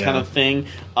coming kind of thing.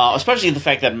 Especially the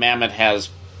fact that Mamet has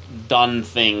done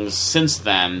things since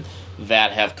then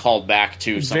that have called back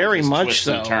to some very much twists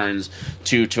so. and turns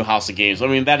to House of Games. I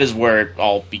mean, that is where it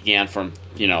all began from,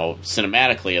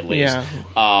 cinematically at least.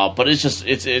 Yeah. But it's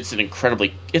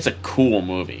a cool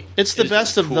movie. It's the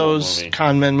best of those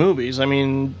con men movies. I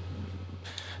mean,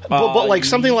 but like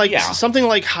something like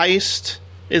Heist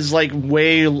is like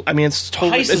way. I mean, it's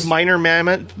totally it's minor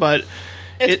Mamet, but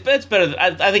it's better.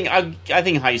 I think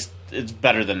Heist. It's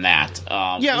better than that.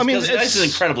 I mean, it's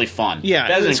incredibly fun.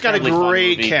 Yeah, it's got a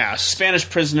great cast. Spanish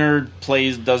Prisoner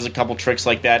does a couple tricks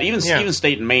like that. Even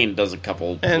State and Maine does a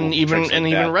couple. And even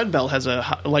Red Belt has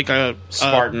a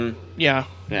Spartan. Yeah.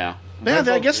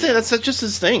 I guess that's just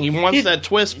his thing. He wants that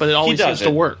twist, but it always seems to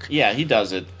work. Yeah, he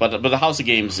does it. But the House of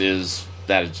Games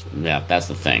that's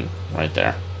the thing right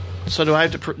there. So do I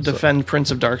have to defend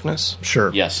Prince of Darkness?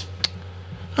 Sure. Yes.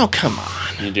 Oh, come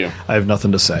on. You do. I have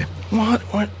nothing to say. What?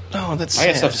 Oh, that's sad. I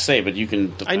got stuff to say, but you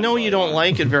can... I know you don't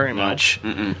like it very much.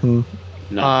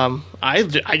 No.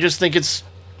 I just think it's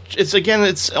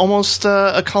almost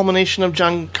a culmination of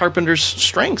John Carpenter's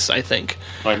strengths, I think.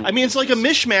 I mean, it's like a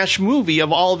mishmash movie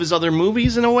of all of his other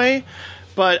movies in a way,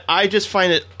 but I just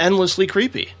find it endlessly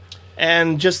creepy.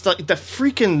 And just the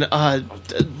freaking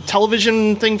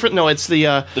television thing it's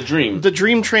the Dream. The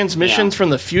Dream transmissions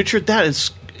from the future. That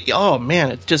is... Oh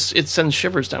man, it sends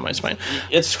shivers down my spine.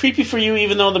 It's creepy for you,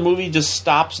 even though the movie just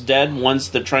stops dead once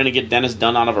they're trying to get Dennis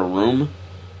Dunn out of a room.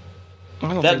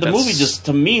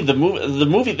 The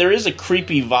movie there is a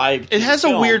creepy vibe. It has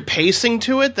a weird pacing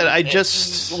to it that I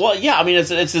just. Well, yeah, I mean it's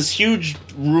this huge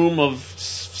room of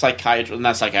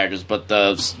not psychiatrists, but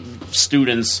the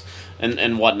students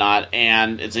and whatnot,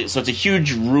 and it's a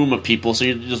huge room of people. So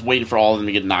you're just waiting for all of them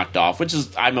to get knocked off, which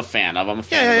is I'm a fan of. I'm a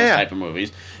fan of those type of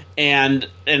movies. And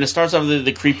it starts off with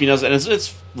the creepiness, and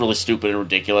it's really stupid and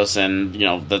ridiculous, and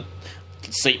the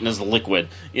Satan is the liquid.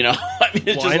 I mean,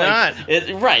 it's why not?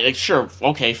 Right? Sure,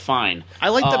 okay, fine. I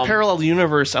like the parallel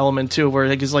universe element too, where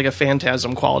it's like a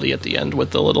phantasm quality at the end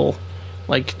with the little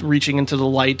reaching into the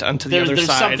light onto the other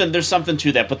side. There's something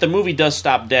to that, but the movie does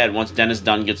stop dead once Dennis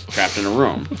Dunn gets trapped in a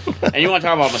room. And you want to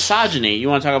talk about misogyny? You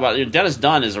want to talk about Dennis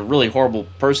Dunn is a really horrible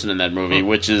person in that movie,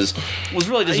 which was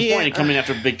really disappointing coming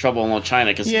after Big Trouble in Little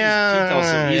China because he's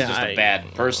just a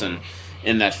bad person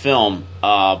in that film.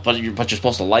 But you're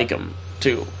supposed to like him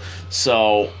too.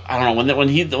 So I don't know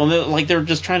when they're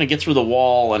just trying to get through the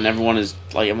wall and everyone is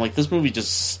I'm like this movie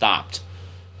just stopped.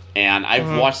 And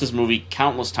I've watched this movie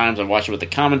countless times. I've watched it with the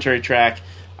commentary track.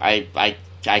 I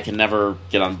can never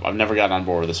get on. I've never gotten on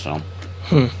board with this film.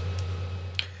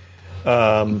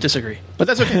 Disagree, but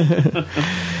that's okay.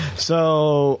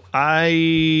 So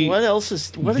what else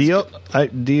is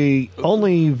the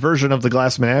only version of The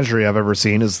Glass Menagerie I've ever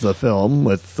seen is the film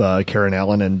with Karen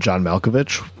Allen and John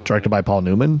Malkovich, directed by Paul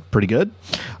Newman. Pretty good.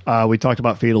 We talked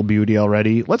about Fatal Beauty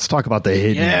already. Let's talk about The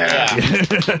Hidden.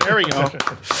 Yeah. There we go.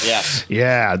 Yes.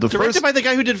 Yeah. Directed by the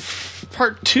guy who did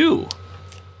part 2.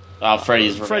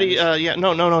 Freddy's Revenge.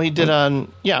 He did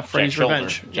Freddy's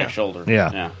Revenge. Jack Shoulder.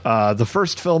 Yeah. The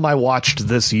first film I watched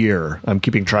this year. I'm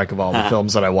keeping track of all the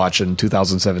films that I watched in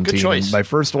 2017. Good choice. My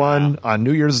first one on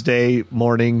New Year's Day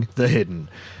morning, The Hidden.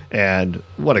 And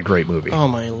what a great movie. Oh,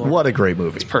 my Lord. What a great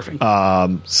movie. It's perfect.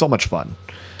 So much fun.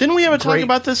 Didn't we ever talk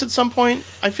about this at some point?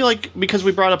 I feel like because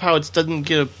we brought up how it doesn't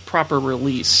get a proper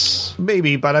release.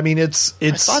 Maybe, but I mean, I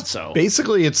thought so.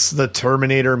 Basically, it's the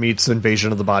Terminator meets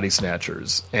Invasion of the Body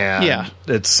Snatchers, and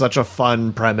it's such a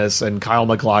fun premise. And Kyle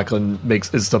MacLachlan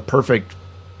is the perfect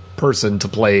person to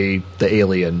play the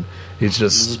alien. He's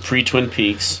just this is pre-Twin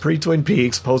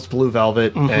Peaks, post Blue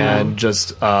Velvet, and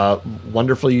just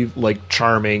wonderfully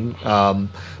charming.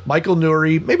 Michael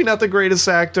Nouri, maybe not the greatest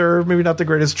actor, maybe not the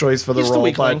greatest choice for the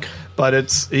role, but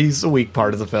he's a weak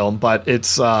part of the film. But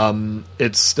it's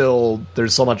still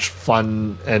there's so much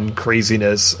fun and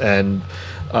craziness and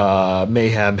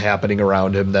mayhem happening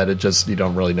around him that it just you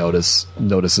don't really notice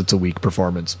it's a weak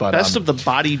performance. But best of the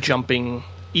body jumping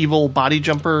evil body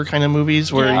jumper kind of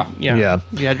movies where you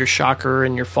had your shocker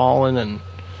and your fallen and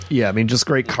just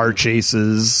great car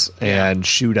chases and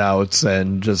shootouts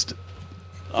and just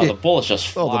the bullets just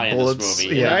fly in this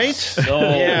movie. Right? It's so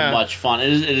much fun.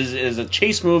 It is a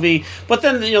chase movie, but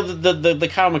then the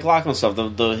Kyle MacLachlan stuff,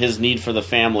 his need for the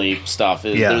family stuff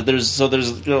is there's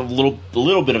a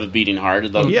little bit of a beating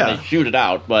heart. They shoot it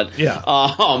out, but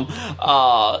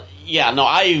I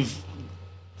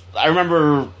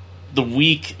remember the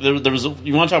week there was.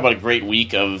 You want to talk about a great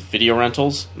week of video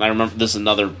rentals? And I remember this is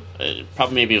another.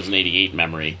 Probably maybe it was an '88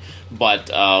 memory, but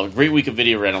great week of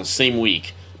video rentals. Same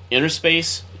week.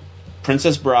 Interspace,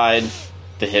 Princess Bride,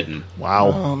 The Hidden.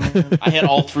 Wow. Oh, man. I had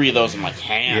all three of those in my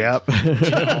hand.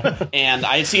 Yep. And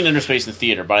I had seen Interspace in the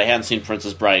theater, but I hadn't seen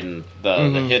Princess Bride and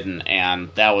the Hidden, and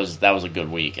that was a good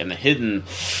week. And The Hidden,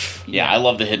 I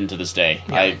love The Hidden to this day.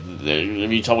 Yeah.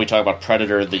 We talk about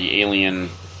Predator, the Alien,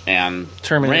 and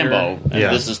Terminator. Rambo,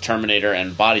 and this is Terminator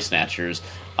and Body Snatchers,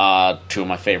 two of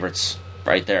my favorites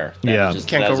right there. Can't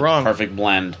go wrong. Perfect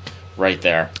blend right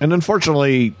there. And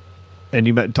unfortunately, and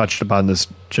you touched upon this,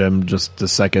 Jim, just a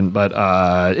second, but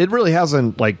it really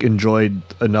hasn't enjoyed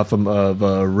enough of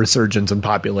a resurgence in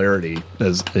popularity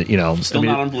as Still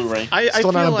not on Blu-ray. I still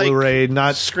feel not on like Blu-ray.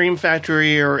 Not Scream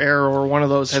Factory or Arrow or one of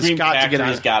those has got to get on.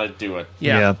 Has got to do it.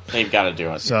 Yeah. They've got to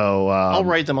do it. So I'll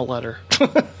write them a letter.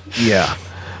 Yeah.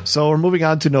 So we're moving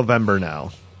on to November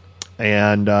now,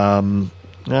 and I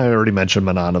already mentioned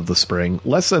Manon of the Spring.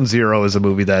 Less Than Zero is a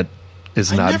movie that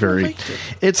is not very.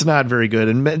 It's not very good,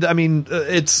 and I mean,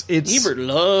 it's Ebert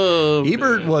loved.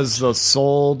 Ebert was the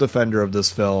sole defender of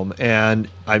this film, and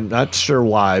I'm not sure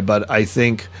why, but I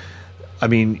think, I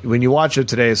mean, when you watch it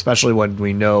today, especially when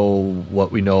we know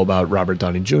what we know about Robert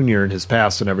Downey Jr. and his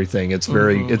past and everything, it's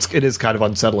very it is kind of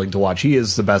unsettling to watch. He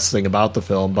is the best thing about the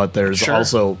film, but there's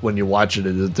also, when you watch it,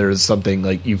 there's something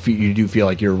like you do feel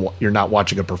like you're not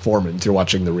watching a performance, you're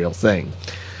watching the real thing.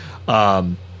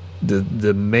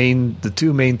 The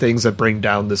two main things that bring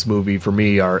down this movie for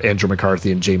me are Andrew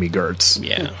McCarthy and Jamie Gertz.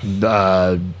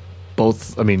 Yeah.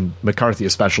 Both, I mean, McCarthy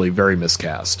especially, very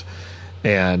miscast.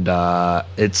 And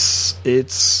it's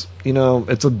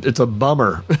a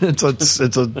bummer. it's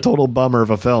a total bummer of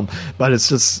a film, but it's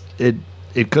just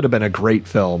it could have been a great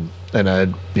film,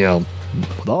 and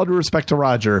with all due respect to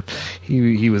Roger,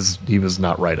 he was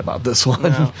not right about this one.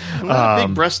 No. I'm not a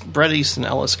big Bret Easton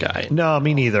Ellis guy. No,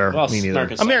 me neither. Well, me neither.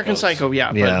 American Psycho,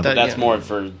 but that's more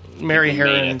for Mary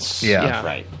Harron's.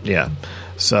 Right. Yeah.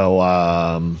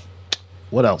 So,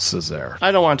 what else is there?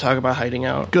 I don't want to talk about Hiding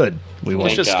Out. Good. We will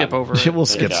just skip over it. We'll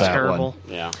skip that terrible.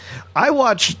 one. Yeah.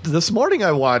 This morning.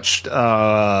 I watched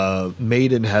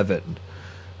Made in Heaven,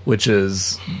 which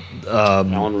is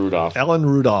Alan Rudolph. Alan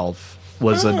Rudolph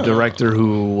was a director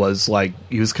who was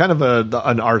he was kind of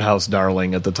an art house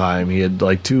darling at the time. He had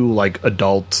two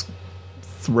adult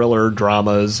thriller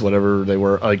dramas, whatever they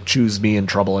were, like Choose Me and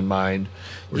Trouble in Mind.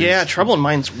 Yeah, Trouble in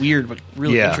Mind's weird, but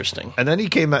really interesting. And then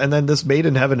and then this Made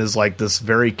in Heaven is this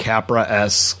very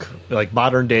Capra-esque,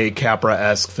 modern day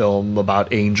Capra-esque film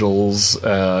about angels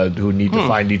who need to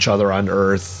find each other on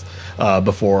Earth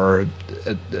before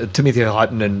Timothy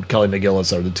Hutton and Kelly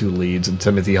McGillis are the two leads, and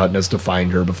Timothy Hutton has to find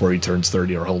her before he turns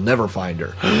 30 or he'll never find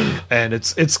her. And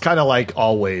it's kind of like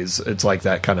Always. It's like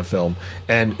that kind of film.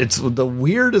 And it's the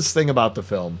weirdest thing about the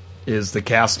film is the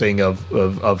casting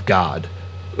of God,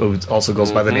 who also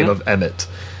goes by the name of Emmett.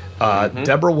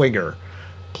 Deborah Winger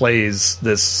plays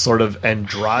this sort of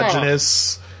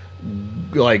androgynous,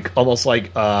 almost what's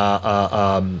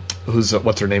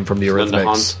her name from the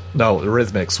Eurythmics? No,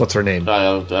 Eurythmics. What's her name?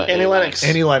 Annie Lennox.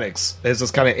 Annie Lennox has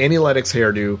this kind of Annie Lennox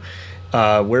hairdo.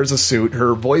 Wears a suit.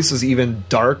 Her voice is even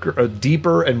darker,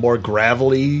 deeper, and more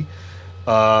gravelly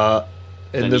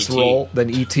in this role than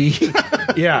E.T.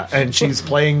 Yeah, and she's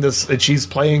playing this. And she's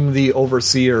playing the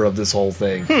overseer of this whole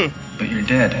thing. But you're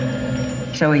dead.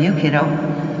 So are you, kiddo.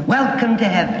 Welcome to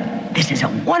heaven. This is a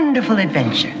wonderful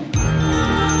adventure.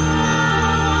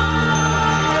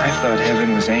 I thought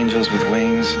heaven was angels with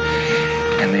wings,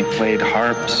 and they played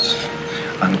harps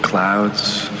on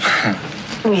clouds.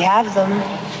 We have them.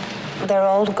 They're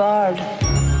old guard.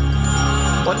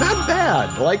 But not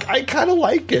bad. I kind of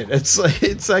like it. It's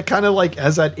kind of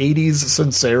has that 80s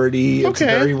sincerity. It's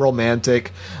very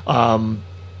romantic. But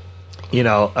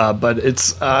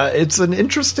it's an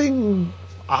interesting,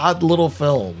 odd little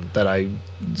film that I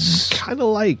kind of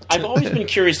liked. I've always been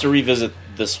curious to revisit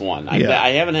this one. I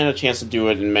haven't had a chance to do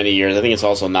it in many years. I think it's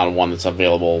also not one that's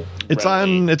available. It's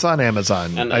on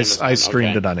Amazon. I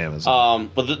streamed it on Amazon.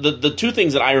 But the two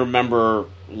things that I remember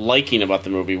liking about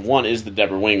the movie, one is the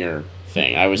Deborah Winger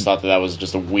thing. I always thought that was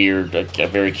just a weird, a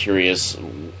very curious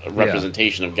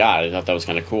representation of God. I thought that was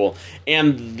kind of cool,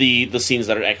 and the scenes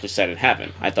that are actually set in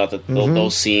heaven. I thought that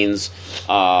those scenes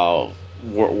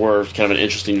were kind of an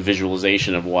interesting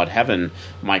visualization of what heaven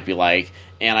might be like.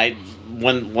 And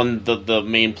when the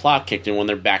main plot kicked in, when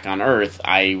they're back on Earth,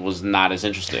 I was not as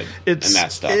interested in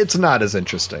that stuff. It's not as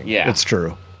interesting. Yeah, it's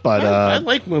true. But I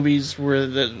like movies where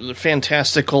the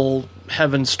fantastical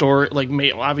heaven story, like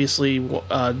obviously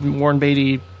Warren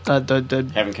Beatty,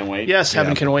 the Heaven Can Wait. Yes,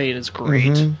 Heaven Can Wait is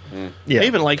great. Yeah. I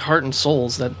even like Heart and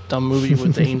Souls, that dumb movie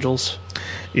with the angels.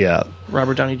 Yeah,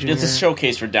 Robert Downey Jr. It's a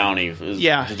showcase for Downey.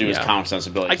 To do his comic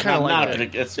sensibility. I kind of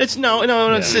like it.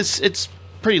 It's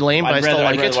pretty lame, but I still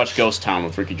like it. I'd rather watch Ghost Town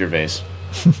with Ricky Gervais.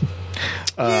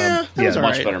 That was all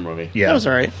right. Much better movie. Yeah, that was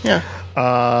all right. Yeah.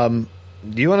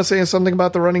 Do you want to say something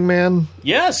about The Running Man?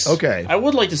 Yes. Okay. I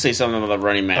would like to say something about The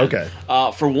Running Man. Okay.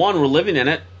 For one, we're living in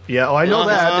it. Yeah, I know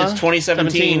that. It's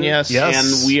 2017, yes.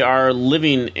 And we are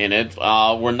living in it.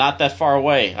 We're not that far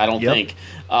away, I don't think.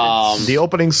 The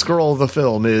opening scroll of the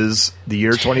film is the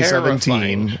year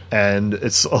 2017, and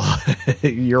it's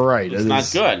you're right. It's not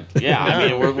good. Yeah, I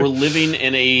mean, we're living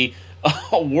in a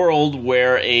world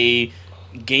where a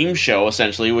game show,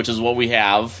 essentially, which is what we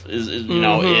have,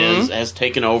 has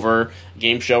taken over.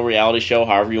 Game show, reality show,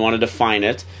 however you want to define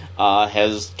it,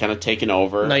 has kind of taken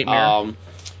over. Nightmare.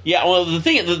 Yeah, well, the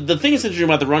thing that's interesting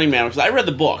about The Running Man, because I read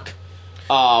the book,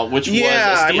 which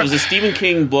was a Stephen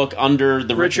King book under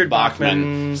the Richard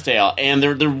Bachman style, and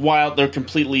they're wild. They're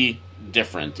completely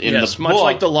different. Much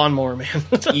like The Lawnmower Man.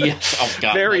 Yes, oh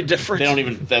god, very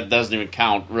different. That doesn't even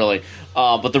count really.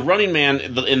 But The Running Man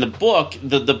in the book,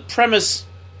 the premise.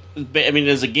 I mean, it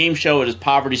is a game show. It is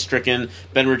poverty-stricken.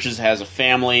 Ben Richards has a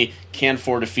family, can't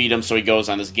afford to feed him, so he goes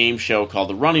on this game show called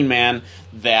The Running Man.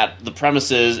 That the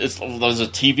premise is, there's a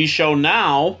TV show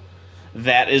now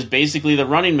that is basically The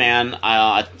Running Man,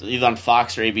 either on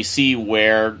Fox or ABC,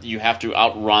 where you have to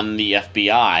outrun the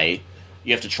FBI.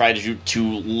 You have to try to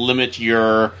limit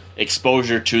your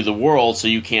exposure to the world so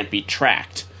you can't be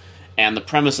tracked. And the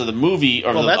premise of the movie,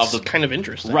 that's kind of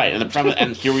interesting, right? And the premise,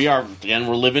 and here we are again.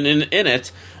 We're living in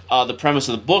it. The premise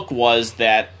of the book was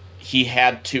that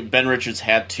Ben Richards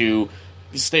had to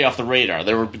stay off the radar.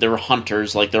 There were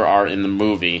hunters like there are in the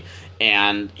movie,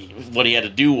 and what he had to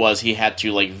do was he had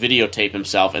to videotape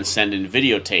himself and send in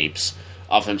videotapes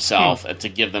of himself to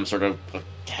give them sort of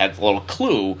had a little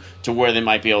clue to where they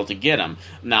might be able to get him.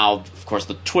 Now, of course,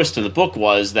 the twist in the book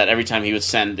was that every time he would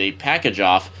send a package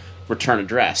off, return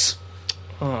address.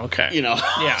 Oh, okay.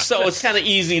 Yeah. So it's kind of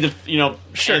easy to,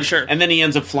 Sure. And then he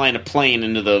ends up flying a plane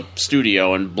into the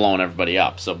studio and blowing everybody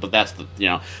up. So, but that's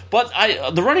But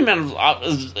The Running Man,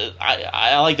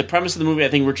 I like the premise of the movie. I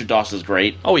think Richard Dawson is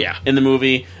great. Oh yeah. In the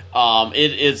movie,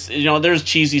 it's there's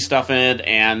cheesy stuff in it,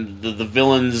 and the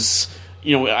villains.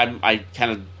 I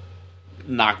kind of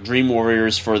knock Dream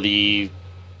Warriors for the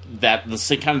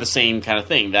same kind of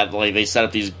thing that they set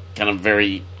up these kind of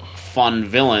very fun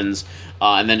villains.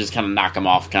 And then just kind of knock them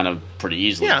off kind of pretty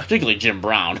easily. Yeah. Particularly Jim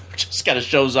Brown, just kind of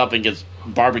shows up and gets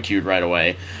barbecued right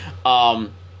away.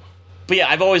 But yeah,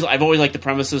 I've always liked the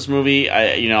premise of this movie.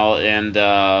 It's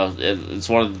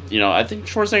one of I think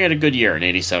Schwarzenegger had a good year in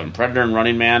 '87. Predator and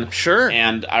Running Man. Sure.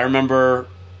 And I remember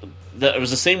it was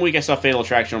the same week I saw Fatal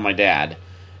Attraction with my dad.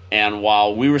 And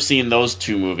while we were seeing those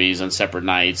two movies on separate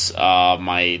nights,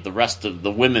 the rest of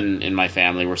the women in my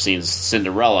family were seeing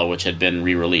Cinderella, which had been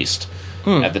re-released.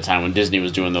 At the time when Disney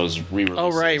was doing those re-releases. Oh,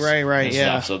 right,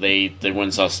 yeah. So they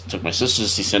went and took my sisters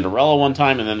to see Cinderella one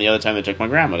time, and then the other time they took my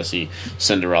grandma to see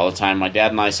Cinderella. The time my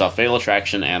dad and I saw Fatal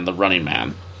Attraction and The Running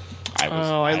Man.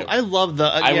 I love the...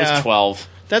 I was 12.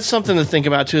 That's something to think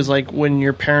about, too, is when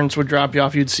your parents would drop you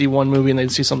off, you'd see one movie and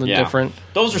they'd see something different.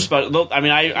 Those are special. I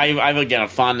mean, I've, again, a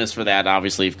fondness for that,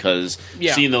 obviously, because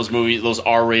seeing those movies, those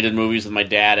R-rated movies with my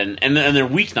dad, and they're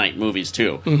weeknight movies,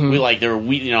 too. Mm-hmm. They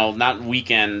were, not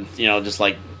weekend, just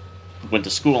went to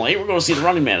school and, hey, we're going to see The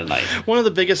Running Man tonight. One of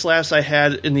the biggest laughs I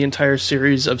had in the entire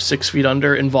series of 6 Feet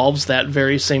Under involves that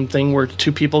very same thing where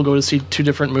two people go to see two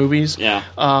different movies. Yeah.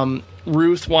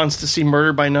 Ruth wants to see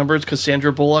Murder by Numbers because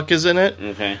Sandra Bullock is in it.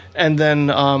 Okay. And then,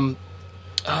 the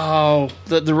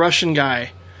Russian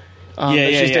guy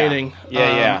that she's dating.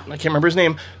 Yeah. I can't remember his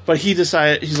name, but he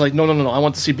decided, he's like, no, I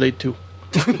want to see Blade 2.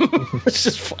 It's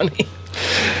just funny.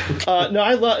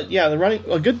 I love,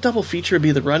 a good double feature would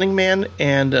be The Running Man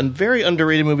and a very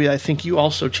underrated movie I think you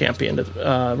also championed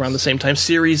around the same time,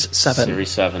 Series 7.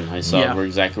 Series 7. I saw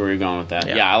exactly where you're going with that.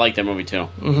 Yeah, I like that movie too.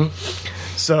 Mm-hmm.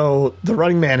 So The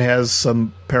Running Man has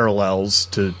some parallels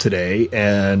to today,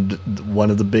 and one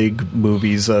of the big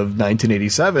movies of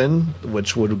 1987,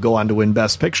 which would go on to win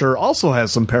Best Picture, also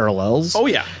has some parallels. Oh,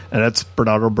 yeah. And that's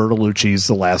Bernardo Bertolucci's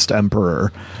The Last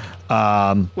Emperor.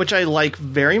 Which I like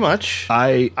very much.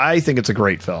 I think it's a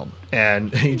great film.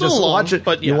 And you just watch it.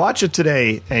 But yeah. You watch it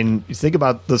today, and you think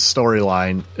about the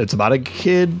storyline. It's about a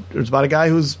kid. It's about a guy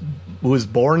who was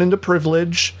born into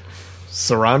privilege,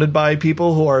 surrounded by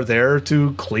people who are there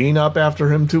to clean up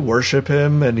after him, to worship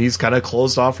him, and he's kind of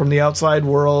closed off from the outside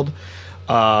world.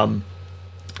 And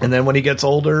then when he gets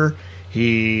older,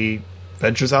 he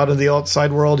ventures out into the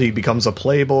outside world. He becomes a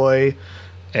playboy,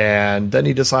 and then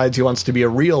he decides he wants to be a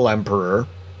real emperor.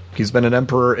 He's been an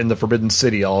emperor in the Forbidden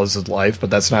City all his life, but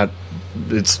that's not...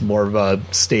 It's more of a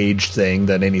stage thing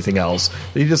than anything else.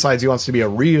 He decides he wants to be a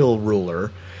real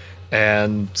ruler,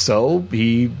 and so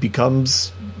he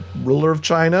becomes ruler of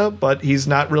China, but he's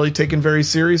not really taken very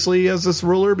seriously as this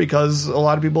ruler because a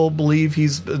lot of people believe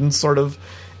he's been sort of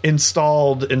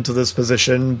installed into this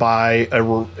position by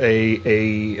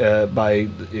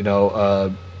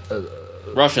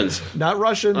Russians. Not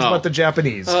Russians, but the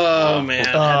Japanese. Oh, man.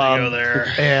 I had to go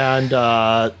there. And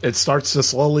it starts to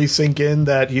slowly sink in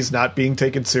that he's not being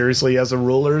taken seriously as a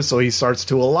ruler, so he starts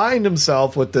to align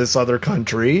himself with this other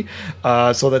country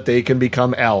so that they can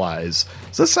become allies.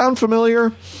 Does this sound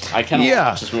familiar? I kind of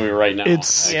watch this movie right now. You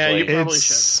probably should.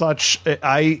 Such...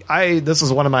 This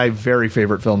is one of my very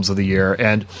favorite films of the year,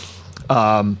 and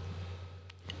I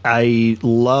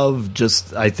love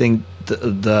just... I think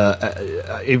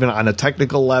the even on a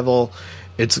technical level,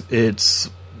 it's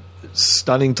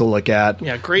stunning to look at.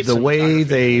 Yeah, great. The way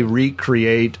they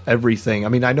recreate everything. I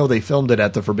mean, I know they filmed it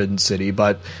at the Forbidden City,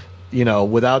 but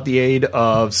without the aid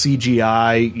of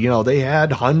CGI, they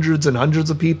had hundreds and hundreds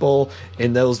of people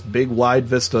in those big wide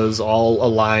vistas, all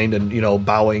aligned and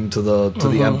bowing to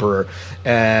the emperor.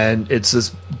 And it's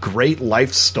this great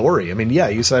life story. I mean, yeah,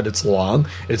 you said it's long.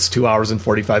 It's 2 hours and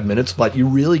 45 minutes, but you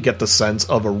really get the sense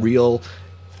of a real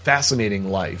fascinating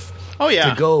life. Oh,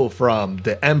 yeah. To go from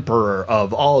the emperor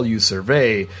of all you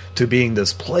survey to being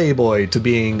this playboy, to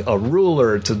being a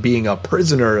ruler, to being a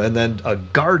prisoner, and then a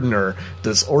gardener,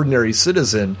 this ordinary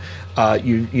citizen,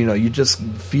 you just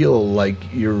feel like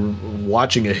you're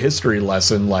watching a history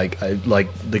lesson, like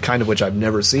the kind of which I've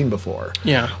never seen before.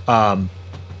 Yeah.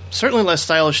 Certainly less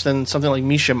stylish than something like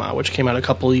Mishima, which came out a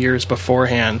couple of years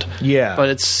beforehand. Yeah. But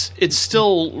it's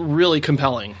still really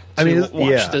compelling to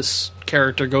watch this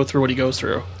character go through what he goes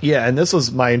through. Yeah, and this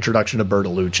was my introduction to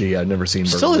Bertolucci. I'd never seen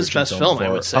Bertolucci. Still his best film, before. I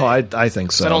would say. Oh, I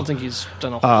think so. I don't think he's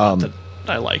done a whole lot that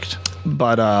I liked.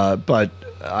 But and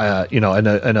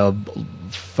a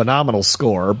phenomenal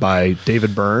score by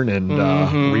David Byrne and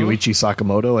Ryuichi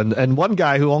Sakamoto, and one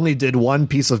guy who only did one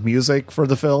piece of music for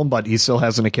the film, but he still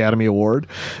has an Academy Award.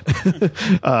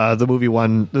 The movie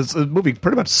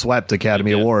pretty much swept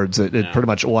Academy Awards. It pretty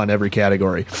much won every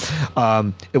category.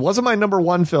 It wasn't my number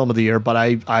one film of the year, but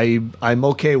I'm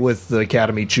okay with the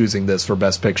Academy choosing this for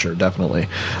Best Picture, definitely.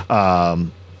 I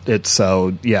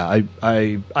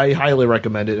highly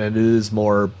recommend it, and it is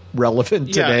more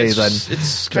relevant today than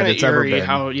it's kind of eerie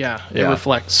how it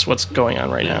reflects what's going on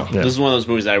right now. This is one of those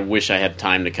movies I wish I had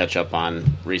time to catch up on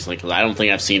recently, because I don't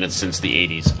think I've seen it since the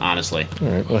 80s, honestly. All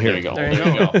right, well, here we go. There you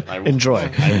go. Enjoy.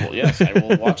 I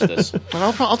will watch this. And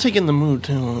I'll take in the mood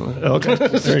too. Okay,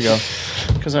 there you go.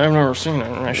 Because I've never seen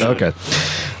it. Okay.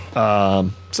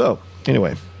 So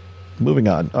anyway, moving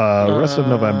on. Rest of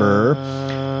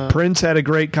November. Prince had a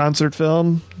great concert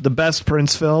film. The best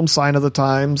Prince film, Sign of the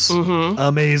Times.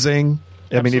 Amazing.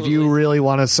 Absolutely. I mean, if you really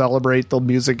want to celebrate the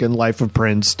music and life of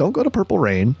Prince, don't go to Purple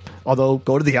Rain. Although,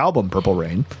 go to the album Purple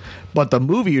Rain. But the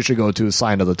movie you should go to is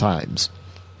Sign of the Times.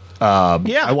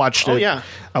 I watched it.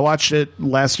 I watched it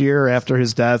last year after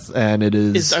his death, and it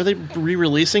is. Are they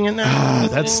re-releasing it now?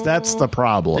 That's the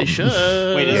problem. They should.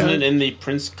 Wait, isn't it in the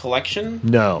Prince collection?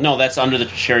 No, that's Under the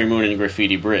Cherry Moon and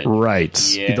Graffiti Bridge.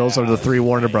 Right. Yeah, those are the three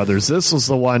Warner Brothers. This was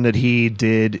the one that he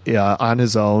did on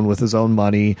his own with his own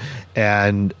money,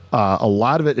 and a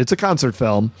lot of it. It's a concert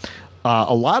film.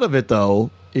 A lot of it,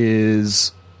 though,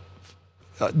 is.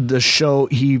 The show,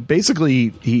 he basically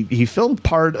he filmed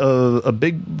part of a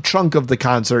big chunk of the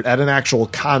concert at an actual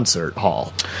concert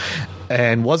hall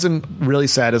and wasn't really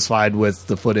satisfied with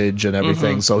the footage and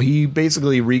everything. So he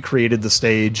basically recreated the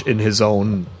stage in his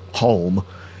own home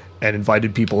and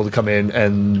invited people to come in,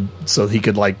 and so he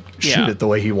could shoot it the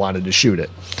way he wanted to shoot it.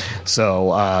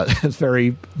 So it's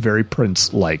very, very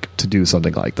Prince-like to do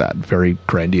something like that. Very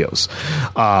grandiose.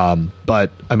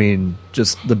 But I mean,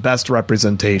 just the best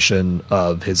representation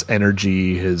of his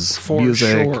energy, his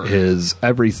music, his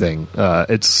everything.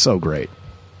 It's so great.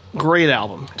 Great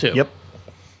album, too. Yep.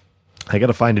 I got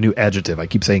to find a new adjective. I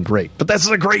keep saying great, but this is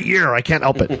a great year. I can't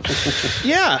help it.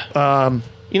 Yeah.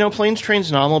 Planes, Trains,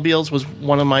 and Automobiles was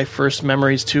one of my first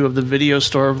memories, too, of the video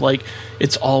store of, like,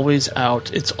 it's always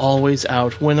out. It's always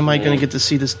out. When am I going to get to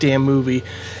see this damn movie?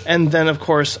 And then, of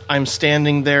course, I'm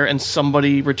standing there and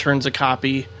somebody returns a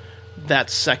copy that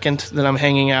second that I'm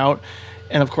hanging out.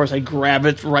 And, of course, I grab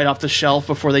it right off the shelf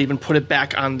before they even put it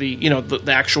back on the,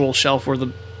 the actual shelf where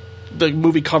the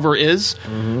movie cover is,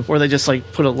 where they just,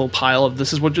 like, put a little pile of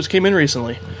this is what just came in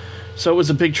recently. So it was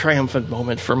a big triumphant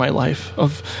moment for my life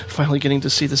of finally getting to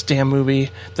see this damn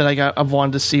movie that I've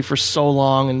wanted to see for so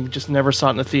long and just never saw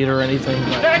it in a theater or anything.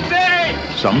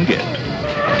 Some get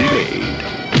delayed,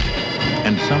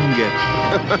 and some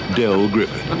get Del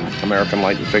Griffin. American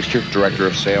Light and Fixture, Director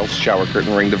of Sales, Shower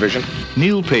Curtain Ring Division.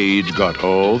 Neil Page got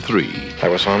all three. I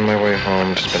was on my way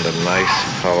home to spend a nice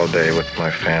holiday with my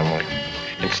family.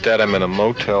 Instead, I'm in a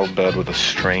motel bed with a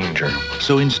stranger.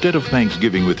 So instead of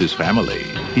Thanksgiving with his family,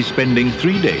 he's spending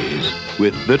 3 days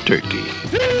with the turkey.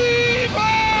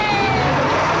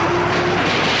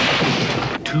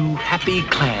 Two happy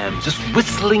clams just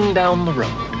whistling down the road.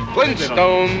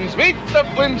 Flintstones, meet the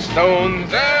Flintstones,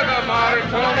 they're the modern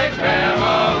Tony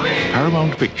family.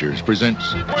 Paramount Pictures presents...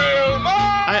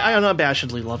 I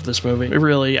unabashedly love this movie.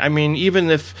 Really. I mean,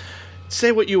 even if...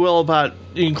 Say what you will about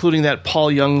including that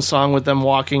Paul Young song with them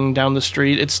walking down the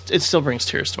street, it still brings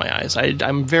tears to my eyes.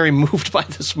 I'm very moved by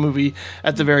this movie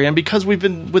at the very end because we've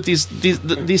been with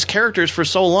these characters for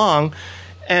so long,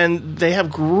 and they have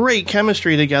great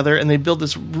chemistry together, and they build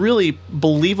this really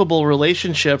believable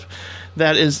relationship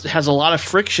that has a lot of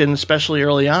friction, especially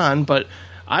early on. But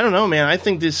I don't know, man. I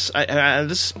think this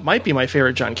might be my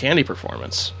favorite John Candy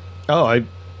performance. Oh, I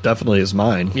definitely is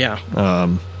mine. Yeah.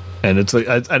 And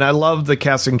and I love the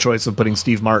casting choice of putting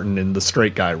Steve Martin in the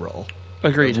straight guy role.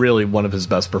 Agreed. Really, one of his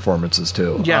best performances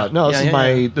too. Yeah.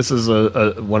 This is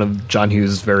one of John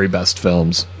Hughes' very best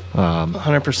films.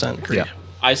 100% agreed. Yeah.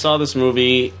 I saw this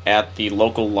movie at the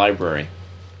local library.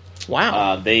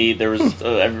 Wow. There was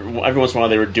every once in a while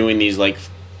they were doing these like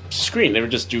they would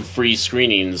just do free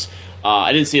screenings.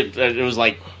 I didn't see it. It was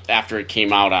like after it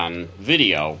came out on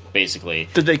video, basically.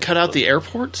 Did they cut out the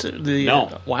airports?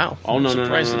 No. Wow. Oh, no. At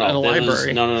a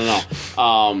library. No.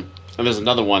 And there's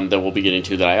another one that we'll be getting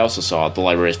to that I also saw at the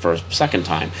library for a second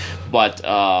time. But,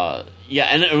 yeah,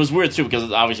 and it was weird, too, because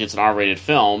obviously it's an R-rated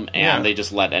film, and they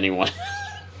just let anyone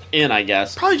in, I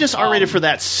guess. Probably just R-rated for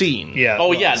that scene. Yeah.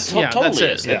 Oh, yeah, totally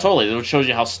is. Yeah. Totally. It shows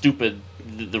you how stupid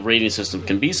the rating system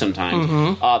can be sometimes.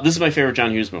 Mm-hmm. This is my favorite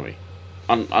John Hughes movie.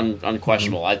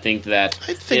 Unquestionable. I think that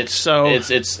it's so. It's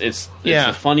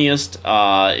the funniest.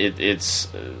 It's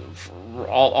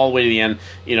all the way to the end.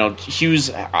 Hughes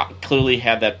clearly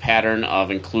had that pattern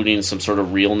of including some sort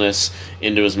of realness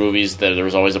into his movies. That there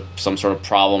was always some sort of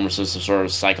problem or some sort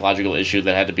of psychological issue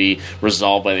that had to be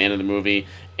resolved by the end of the movie.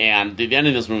 And the end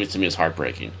of this movie to me is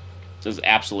heartbreaking. It's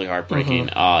absolutely heartbreaking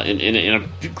in a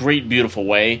great, beautiful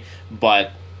way,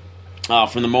 but.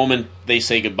 From the moment they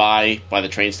say goodbye by the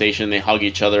train station, they hug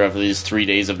each other after these 3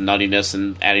 days of nuttiness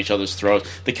and at each other's throats.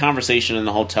 The conversation in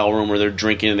the hotel room where they're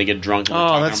drinking and they get drunk and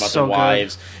they're talking about their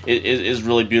wives is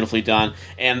really beautifully done.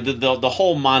 And the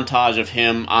whole montage of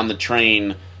him on the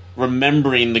train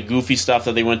remembering the goofy stuff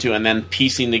that they went to and then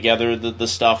piecing together the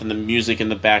stuff and the music in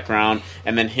the background,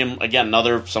 and then him, again,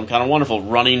 some kind of wonderful,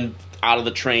 running out of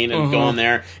the train and going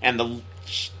there, and the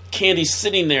Candy's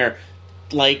sitting there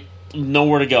like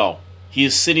nowhere to go. He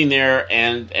is sitting there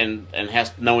and he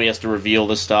has to reveal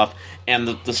this stuff. And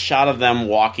the shot of them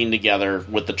walking together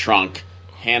with the trunk,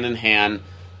 hand in hand,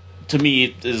 to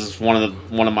me is one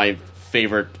of my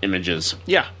favorite images.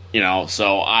 Yeah.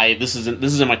 So this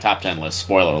is in my top 10 list.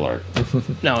 Spoiler alert.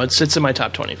 No, it's in my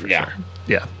top 20 for sure.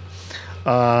 Yeah.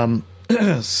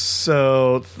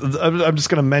 So I'm just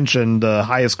going to mention the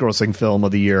highest grossing film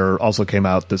of the year also came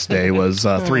out this day was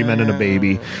 3 Men and a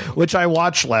Baby, which I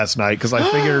watched last night because I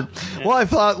figured, I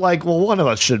thought one of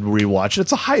us should rewatch it.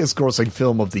 It's the highest grossing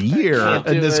film of the year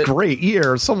in this great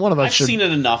year. So one of us should. I've seen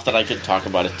it enough that I could talk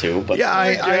about it too. But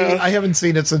I haven't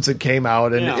seen it since it came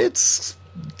out, and it's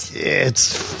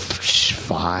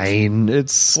fine.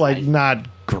 It's like not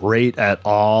great at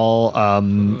all.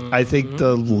 I think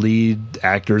the lead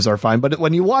actors are fine, but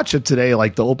when you watch it today,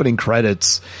 like the opening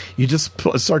credits, you just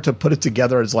start to put it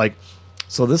together as like,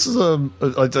 so this is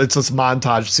it's this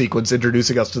montage sequence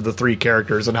introducing us to the three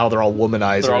characters and how they're all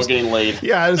womanizers. They're all getting laid.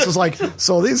 Yeah, it's just like,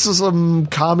 so this is some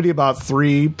comedy about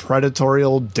three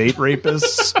predatorial date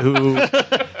rapists who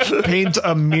paint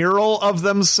a mural of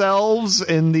themselves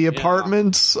in the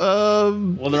apartment.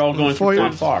 Well, they're all going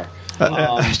from far.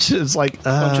 It's like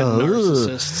bunch of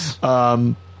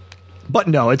narcissists. But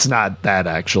no, it's not that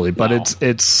actually. But No.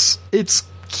 it's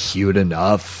cute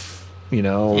enough. You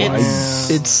know,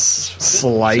 it's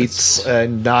slight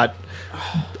and not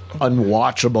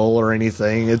unwatchable or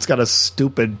anything. It's got a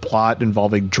stupid plot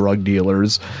involving drug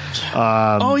dealers.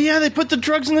 Oh yeah, they put the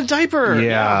drugs in the diaper.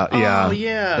 Yeah. Oh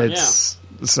yeah. It's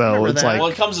so it's like well,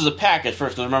 it comes as a package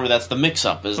first. Because remember, that's the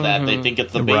mix-up is that they think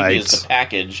it's the baby Right. is the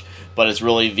package, but it's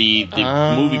really the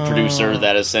movie producer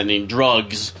that is sending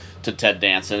drugs to Ted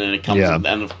Danson, and it comes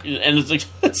and it's like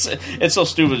it's so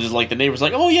stupid. It's like the neighbor's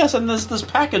like, oh yes, and this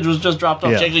package was just dropped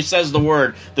off. Yeah. She actually says the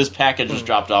word, this package was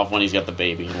dropped off when he's got the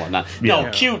baby and whatnot. Yeah.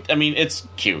 No, cute. I mean, it's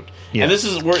cute. Yeah. And this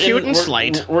is Cute and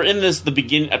slight. We're in this the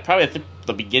beginning. Probably I think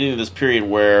the beginning of this period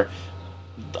where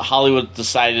Hollywood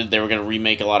decided they were going to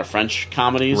remake a lot of French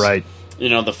comedies. Right. You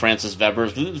know, the Francis Weber.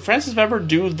 Did Francis Weber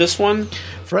do this one?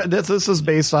 this is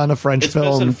based on a French It's based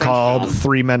on film a French called film.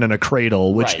 3 Men in a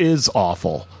Cradle, which Right. is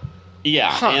awful.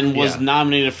 Yeah, and was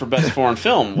nominated for Best Foreign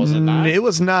Film, was it not? It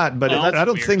was not, but No? I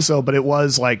don't think so. But it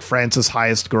was like France's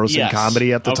highest grossing Yes.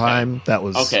 comedy at the Okay. time. That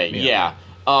was Okay, yeah.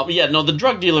 No, the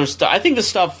drug dealer stuff, I think the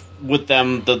stuff with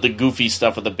them, the goofy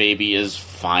stuff with the baby is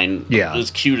fine. Yeah. It's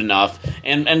cute enough,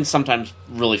 and sometimes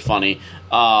really funny.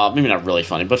 Maybe not really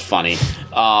funny, but funny.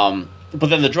 But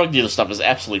then the drug dealer stuff is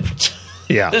absolutely...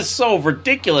 Yeah. It's so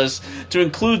ridiculous to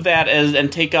include that and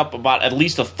take up about at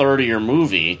least a third of your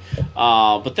movie.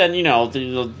 But then,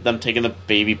 them taking the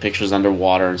baby pictures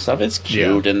underwater and stuff, it's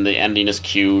cute, and the ending is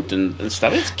cute and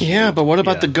stuff. It's cute. Yeah, but what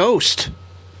about the ghost?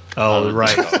 Oh,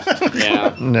 right.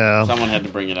 Yeah. No. Someone had to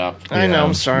bring it up. I know,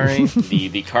 I'm sorry.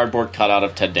 The cardboard cutout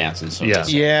of Ted Danson. So to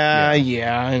say.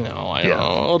 Yeah, I know. I know.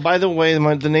 Oh, by the way,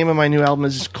 the name of my new album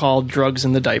is called Drugs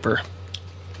in the Diaper.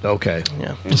 Okay.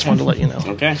 Yeah, just wanted to let you know.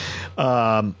 Okay.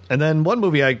 And then one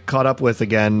movie I caught up with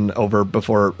again on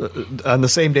the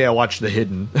same day I watched The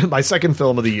Hidden, my second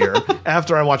film of the year.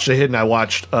 After I watched The Hidden, I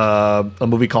watched a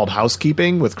movie called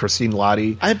Housekeeping with Christine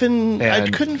Lottie. I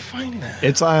couldn't find that.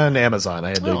 It's on Amazon. I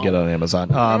had to get it on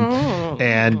Amazon.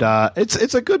 And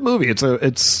it's a good movie.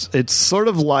 It's sort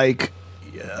of like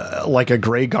a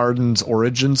Grey Gardens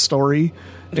origin story.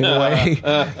 In a way,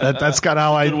 that's kind of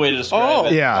how Good way to describe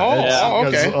it. Yeah,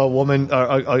 okay. A woman,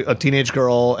 a teenage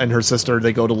girl, and her sister,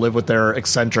 they go to live with their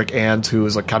eccentric aunt, who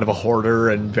is kind of a hoarder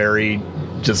and very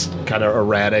just kind of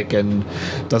erratic and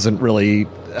doesn't really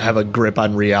have a grip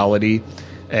on reality.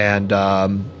 And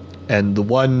the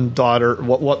one daughter,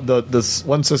 this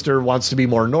one sister wants to be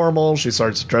more normal. She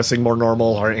starts dressing more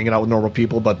normal, hanging out with normal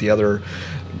people, but the other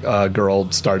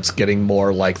girl starts getting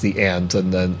more like the aunt,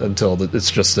 and then until it's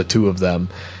just the two of them.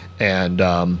 And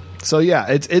so yeah,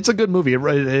 it's a good movie.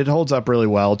 It holds up really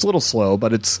well. It's a little slow,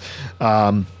 but it's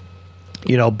Bill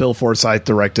Forsythe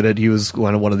directed it. He was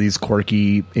one of these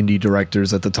quirky indie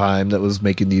directors at the time that was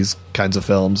making these kinds of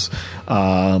films,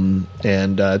 and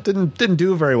didn't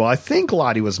do very well. I think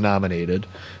Lottie was nominated.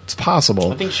 It's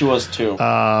possible. I think she was too.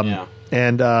 Yeah.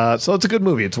 And so it's a good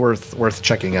movie. It's worth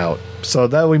checking out. So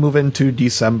then we move into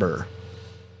December.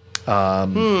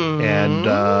 And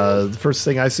the first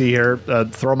thing I see here,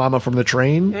 Throw Mama from the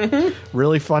Train. Mm-hmm.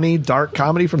 Really funny, dark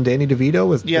comedy from Danny DeVito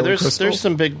with Billy Crystal.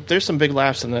 there's some big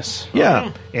laughs in this.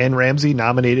 Yeah. Anne Ramsey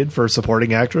nominated for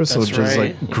supporting actress, That's which is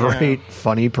right. great,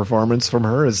 funny performance from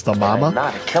her as the mama. I'm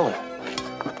not a killer.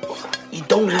 You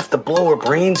don't have to blow her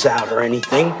brains out or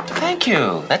anything. Thank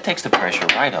you. That takes the pressure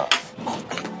right off.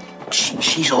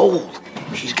 She's old.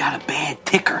 She's got a bad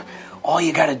ticker. All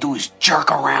you gotta do is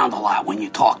jerk around a lot when you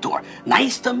talk to her.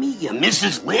 Nice to meet you,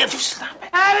 Mrs. Lift. Stop it.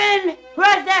 Evan,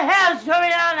 what the hell's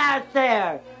going on out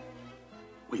there?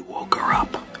 We woke her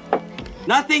up.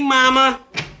 Nothing, Mama.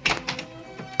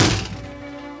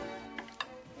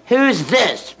 Who's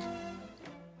this?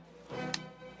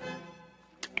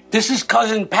 This is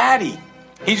Cousin Patty.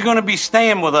 He's gonna be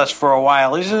staying with us for a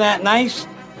while. Isn't that nice?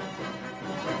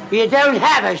 You don't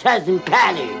have a cousin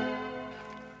Patty.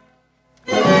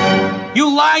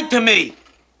 You lied to me.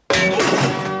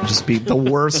 Just be the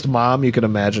worst mom you could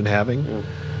imagine having.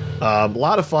 A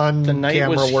lot of fun. The night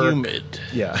camera was work. humid.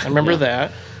 Yeah, I remember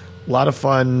that. A lot of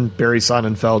fun Barry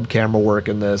Sonnenfeld camera work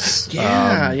in this.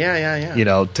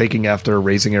 Yeah. Taking after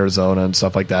Raising Arizona and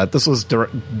stuff like that. This was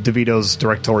DeVito's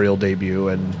directorial debut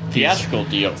and Theatrical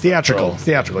deal. Theatrical.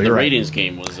 The You're right. Ratings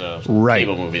Game was a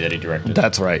cable movie that he directed.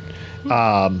 That's right.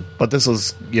 But this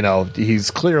was,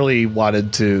 he's clearly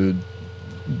wanted to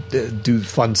do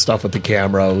fun stuff with the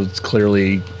camera. It's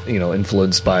clearly,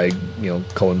 influenced by,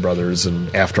 Coen Brothers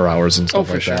and After Hours and stuff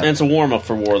like that. And it's a warm up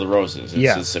for War of the Roses.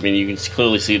 Yeah. You can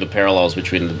clearly see the parallels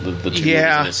between the two movies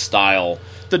and his style.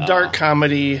 The dark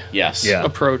comedy Mm-hmm.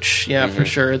 approach. Yeah, for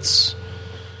sure. It's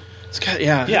got,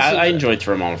 I enjoyed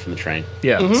Throw Mama from the Train.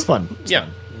 Yeah, it's fun. Yeah.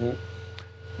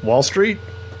 Wall Street.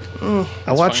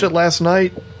 I watched it last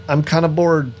night. I'm kind of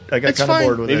bored. I got kind of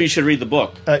bored with it. Maybe you should read the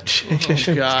book. It's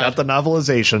got the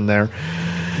novelization there.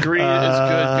 Greed is good,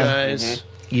 guys.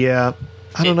 Yeah,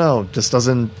 I don't know.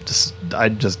 I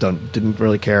just didn't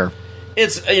really care.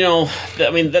 It's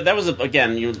I mean that was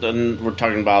again. We're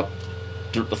talking about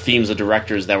the themes of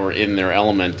directors that were in their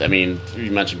element. I mean,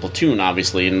 you mentioned Platoon,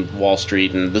 obviously, and Wall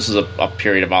Street, and this is a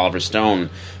period of Oliver Stone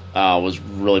was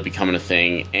really becoming a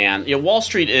thing. And Wall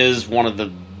Street is one of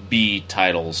the B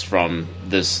titles from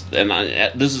this, and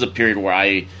this is a period where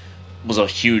I was a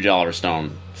huge Oliver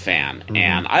Stone fan,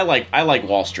 and I like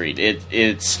Wall Street.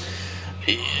 It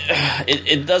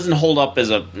doesn't hold up as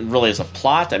a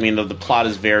plot. I mean, the plot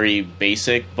is very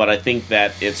basic, but I think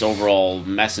that its overall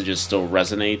messages still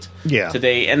resonate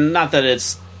today. And not that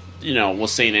it's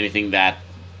was saying anything that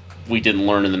we didn't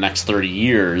learn in the next 30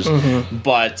 years,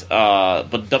 but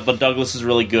Douglas is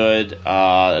really good.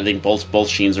 I think both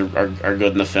Sheens are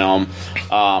good in the film.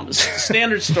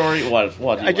 Standard story.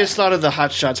 What? I just thought of the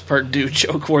Hot Shots Part 2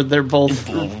 joke where they're both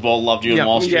loved you in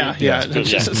Wall Street. Yeah,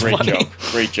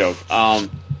 great joke.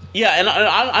 And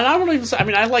I don't even say. I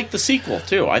mean, I like the sequel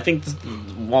too. I think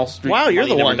Wall Street. Wow, you're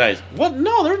the one. Dies. What?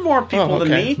 No, there are more people than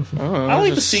me. I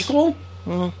like the sequel.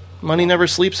 Money never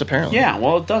sleeps, apparently. Yeah,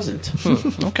 well, it doesn't.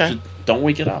 Okay. Don't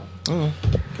wake it up. Because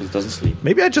it doesn't sleep.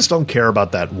 Maybe I just don't care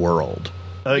about that world.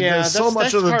 So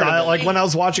much of the dialogue. Like when I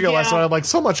was watching it last night, I'm like,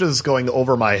 so much is going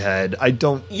over my head. I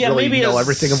don't really know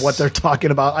everything of what they're talking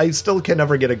about. I still can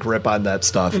never get a grip on that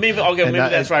stuff. Maybe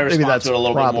that's why I respond to it a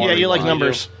little bit more. Yeah, you like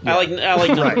numbers. I like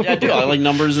numbers. I do. I like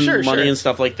numbers and money and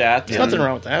stuff like that. There's nothing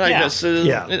wrong with that. I guess.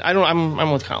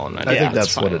 I'm with Colin. I think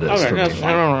that's what it is.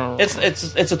 Okay,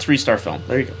 it's a 3-star film.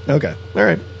 There you go. Okay. All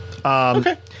right.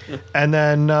 Okay. And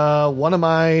then one of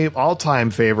my all-time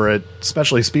favorite,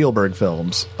 especially Spielberg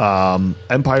films,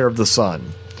 Empire of the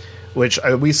Sun, which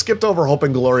we skipped over Hope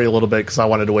and Glory a little bit because I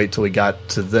wanted to wait till we got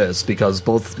to this because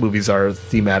both movies are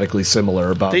thematically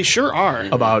similar. They sure are.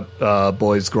 About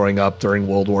boys growing up during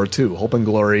World War II. Hope and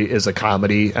Glory is a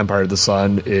comedy. Empire of the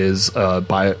Sun is a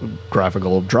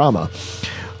biographical drama.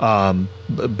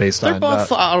 Based They're on...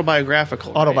 both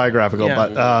autobiographical. Autobiographical,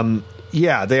 right? But...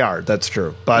 yeah, they are. That's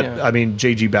true. But, I mean,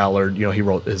 J.G. Ballard, he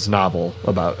wrote his novel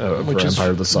about for Empire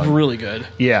of the Sun. Really good.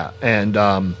 Yeah, and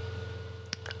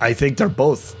I think they're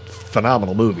both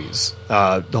phenomenal movies.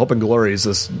 Hope and Glory is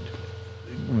this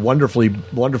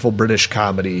wonderful British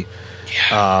comedy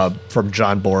from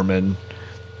John Borman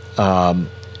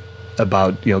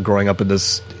about, growing up in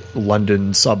this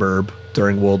London suburb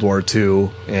during World War II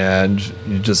and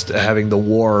just having the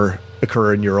war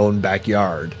occur in your own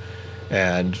backyard.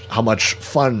 And how much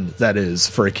fun that is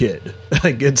for a kid.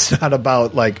 Like, it's not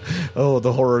about,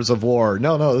 the horrors of war.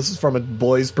 No, this is from a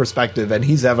boy's perspective, and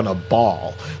he's having a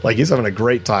ball. Like, he's having a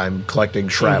great time collecting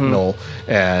shrapnel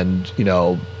and,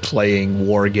 playing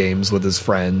war games with his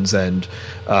friends and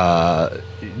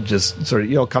just sort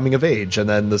of, coming of age. And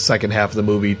then the second half of the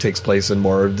movie takes place in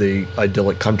more of the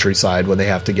idyllic countryside when they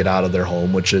have to get out of their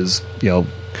home, which is, been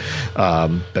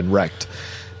wrecked.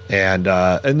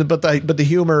 But the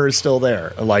humor is still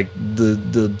there, like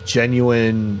the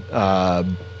genuine, the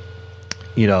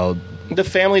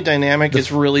family dynamic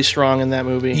is really strong in that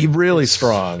movie. Really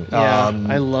strong. Yeah,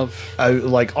 I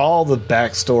like all the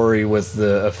backstory with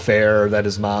the affair that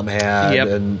his mom had,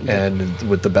 and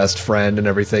with the best friend and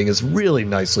everything is really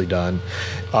nicely done.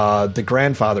 The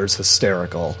grandfather's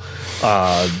hysterical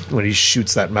when he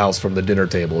shoots that mouse from the dinner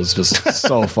table is just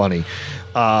so funny.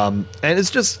 And it's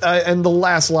just and the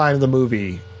last line of the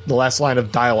movie, the last line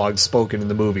of dialogue spoken in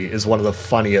the movie is one of the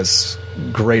funniest,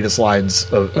 greatest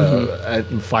lines of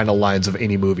final lines of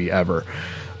any movie ever.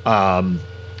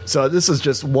 So this is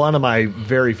just one of my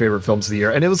very favorite films of the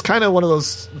year, and it was kind of one of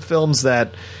those films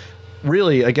that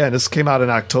really, again, this came out in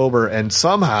October, and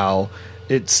somehow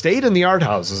it stayed in the art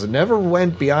houses. It never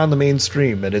went beyond the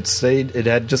mainstream, and it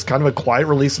had just kind of a quiet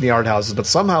release in the art houses, but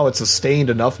somehow it sustained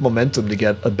enough momentum to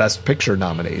get a Best Picture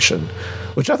nomination,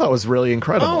 which I thought was really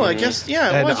incredible. Oh, I guess, yeah.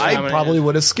 And I probably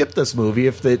would have skipped this movie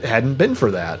if it hadn't been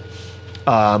for that.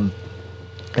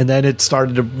 And then it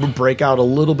started to break out a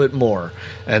little bit more,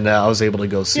 and I was able to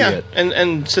go see it.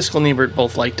 And Siskel and Ebert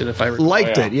both liked it, if I recall.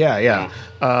 Liked it, yeah.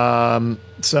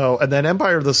 So, and then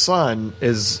Empire of the Sun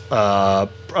is a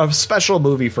special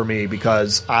movie for me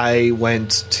because I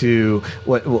went to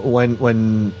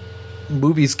when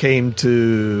movies came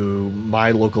to my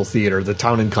local theater, the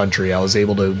Town and Country. I was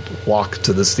able to walk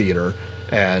to this theater,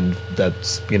 and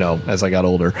that's as I got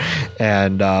older.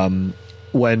 And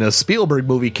when a Spielberg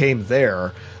movie came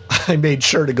there, I made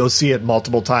sure to go see it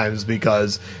multiple times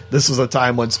because this was a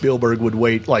time when Spielberg would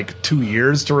wait like 2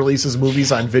 years to release his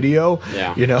movies on video.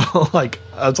 Yeah. You know, like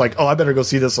I was like, oh, I better go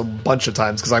see this a bunch of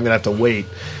times because I'm going to have to wait.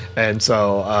 And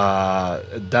so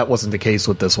that wasn't the case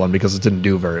with this one because it didn't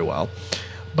do very well.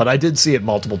 But I did see it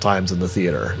multiple times in the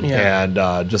theater. Yeah.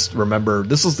 And just remember,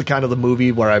 this was the kind of the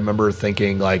movie where I remember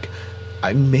thinking, like,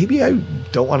 maybe I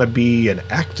don't want to be an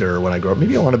actor when I grow up.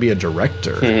 Maybe I want to be a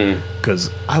director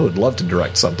because I would love to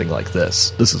direct something like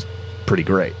this. This is pretty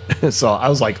great. So I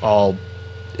was like all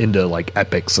into like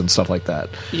epics and stuff like that.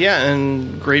 Yeah,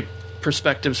 and great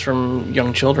perspectives from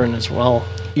young children as well.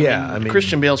 Yeah, I mean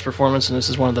Christian Bale's performance in this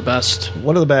is one of the best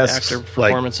actor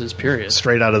performances, like, period.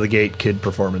 Straight out of the gate kid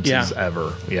performances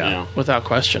ever. Yeah, without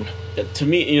question. To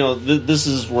me, you know, this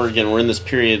is where, again, we're in this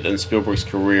period in Spielberg's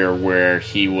career where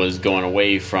he was going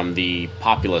away from the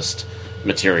populist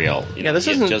material. You know, this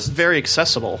isn't just very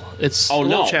accessible. It's a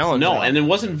little challenging. No, and it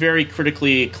wasn't very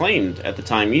critically acclaimed at the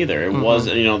time either. It was,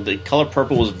 you know, The Color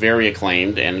Purple was very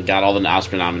acclaimed and got all the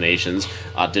Oscar nominations.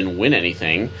 Didn't win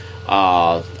anything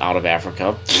out of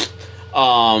Africa.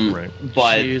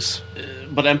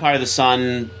 But Empire of the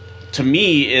Sun, to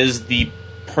me, is the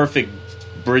perfect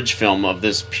bridge film of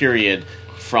this period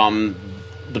from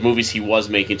the movies he was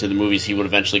making to the movies he would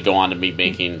eventually go on to be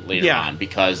making later on,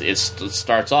 because it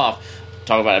starts off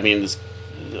talk about, I mean, this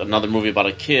another movie about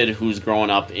a kid who's growing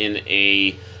up in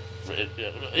an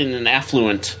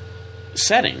affluent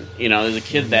setting. You know, there's a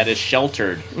kid that is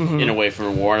sheltered in a way from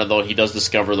the war, although he does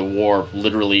discover the war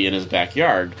literally in his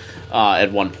backyard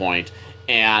at one point.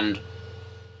 And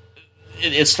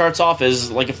it starts off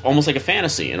as like almost like a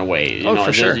fantasy in a way. You know,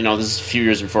 for sure. You know, this is a few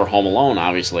years before Home Alone,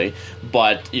 obviously,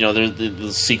 but you know, there's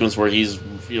the sequence where he's,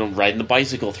 you know, riding the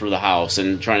bicycle through the house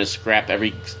and trying to scrap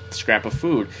every scrap of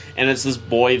food, and it's this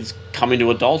boy coming to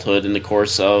adulthood in the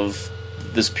course of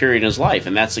this period in his life,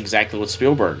 and that's exactly what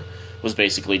Spielberg was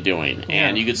basically doing. Yeah.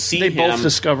 And you could see they both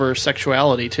discover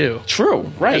sexuality too.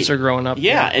 True, right? As they're growing up.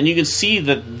 Yeah, and you can see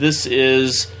that this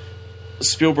is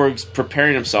Spielberg's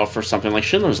preparing himself for something like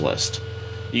Schindler's List.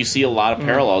 You see a lot of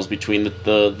parallels between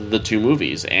the two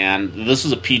movies, and this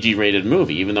is a PG-rated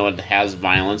movie, even though it has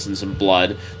violence and some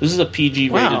blood. This is a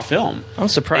PG-rated film. I'm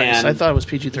surprised. And, I thought it was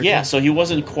PG-13. Yeah, so he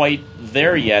wasn't quite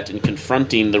there yet in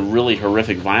confronting the really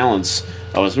horrific violence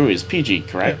of his movies. PG,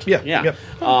 correct? Yeah. Yep.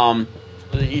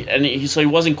 So he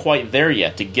wasn't quite there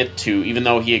yet to get to, even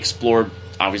though he explored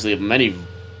obviously many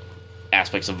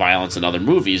aspects of violence in other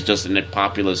movies, just in a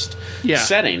populist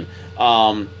setting.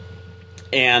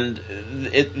 And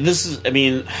this is, I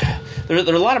mean, there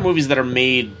are a lot of movies that are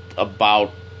made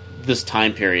about this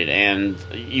time period, and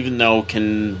even though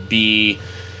can be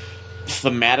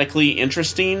thematically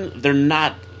interesting, they're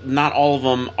not all of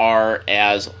them are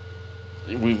as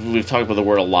we've talked about the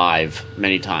word alive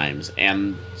many times.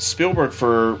 And Spielberg,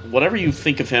 for whatever you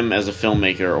think of him as a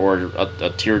filmmaker or a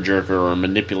tearjerker or a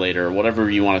manipulator or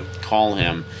whatever you want to call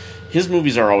him, his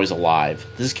movies are always alive.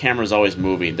 His camera is always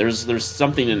moving. There's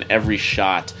something in every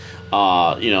shot.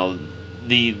 You know,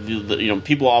 the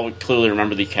people all clearly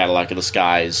remember the Cadillac of the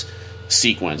Skies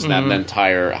sequence, that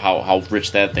entire how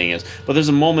rich that thing is. But there's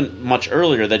a moment much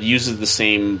earlier that uses the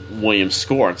same Williams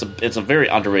score. It's a very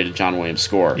underrated John Williams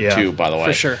score too, by the way,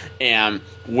 for sure. And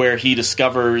where he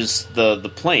discovers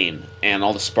the plane and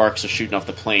all the sparks are shooting off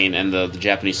the plane, and the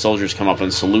Japanese soldiers come up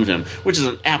and salute him, which is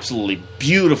an absolutely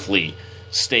beautifully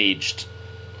staged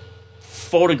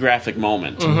photographic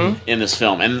moment in this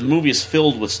film, and the movie is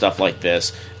filled with stuff like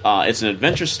this. It's an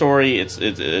adventure story. It's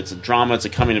a drama. It's a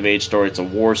coming of age story. It's a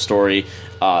war story.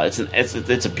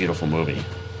 It's a beautiful movie.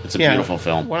 It's a beautiful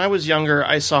film. When I was younger,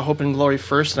 I saw Hope and Glory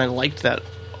first, and I liked that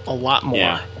a lot more.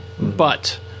 Yeah.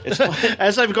 But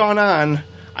as I've gone on,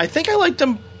 I think I liked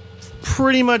them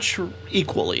pretty much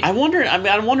equally. I wonder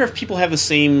if people have the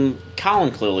same.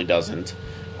 Colin clearly doesn't.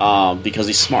 Because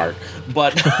he's smart.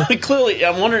 But clearly,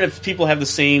 I'm wondering if people have the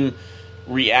same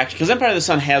reaction. Because Empire of the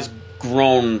Sun has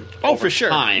grown over for sure.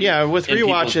 time. Yeah, with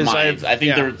rewatches, I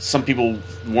think some people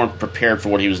weren't prepared for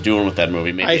what he was doing with that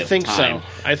movie, maybe I think so.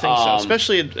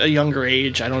 Especially at a younger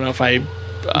age. I don't know if I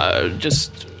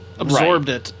just absorbed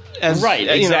it.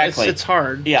 Exactly. You know, it's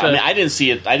hard. Yeah, I mean, I didn't see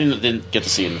it. I didn't get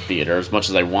to see it in the theater as much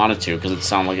as I wanted to, because it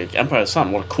sounded like Empire of the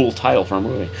Sun. What a cool title for a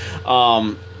movie.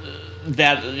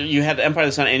 That you had Empire of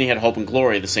the Sun and you had Hope and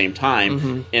Glory at the same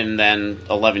time, and then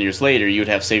 11 years later you would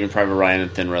have Saving Private Ryan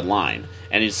and Thin Red Line,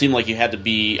 and it seemed like you had to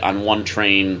be on one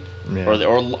train, or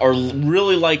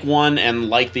really like one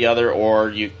and like the other, or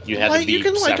you had to be. You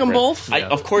can separate. Like them both.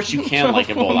 Of course you can like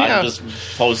them both. I'm just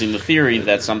posing the theory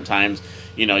that sometimes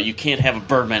you can't have a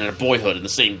Birdman and a Boyhood in the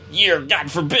same year.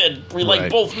 God forbid we like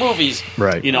Right. both movies.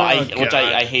 Right.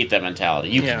 I hate that mentality.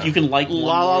 You can like one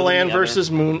La La more than Land the other.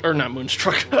 versus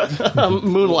Moonstruck,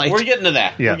 Moonlight. We're getting to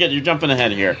that. Yeah. You're jumping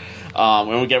ahead here. And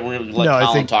we're going to let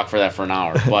Colin talk for that for an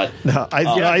hour. But No,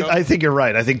 I think you're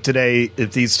right. I think today,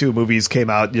 if these two movies came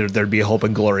out, there'd be a Hope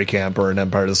and Glory camp or an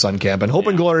Empire of the Sun camp, and Hope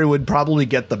and Glory would probably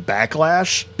get the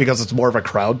backlash because it's more of a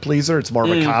crowd pleaser. It's more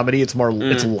of a comedy. It's more,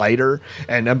 it's lighter,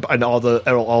 and all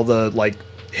the like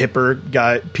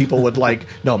hipper people would like.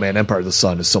 No, man, Empire of the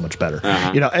Sun is so much better.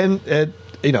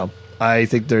 I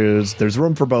think there's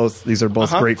room for both. These are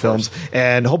both great films,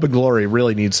 and Hope and Glory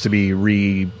really needs to be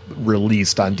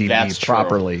re-released on DVD That's true.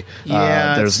 properly.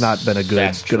 Yeah, there's not been a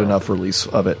good enough release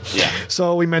of it. Yeah.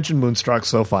 So we mentioned Moonstruck,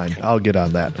 so fine, I'll get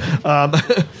on that.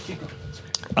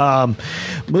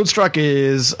 Moonstruck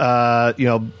was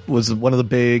one of the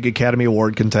big Academy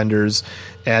Award contenders,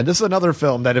 and this is another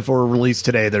film that if it were released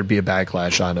today, there'd be a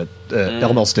backlash on it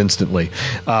almost instantly,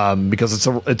 because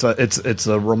it's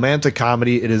a romantic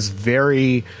comedy. It is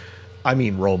very,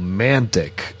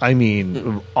 romantic.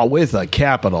 With a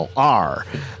capital R.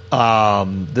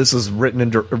 This is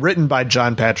written by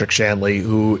John Patrick Shanley,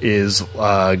 who is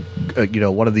one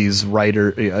of these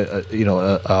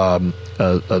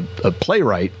a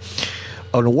playwright,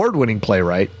 an award-winning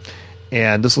playwright,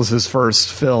 and this was his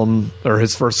first film or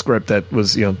his first script that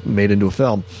was made into a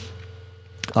film.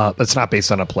 It's not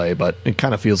based on a play, but it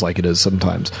kind of feels like it is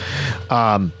sometimes.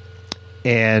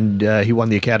 And he won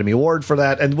the Academy Award for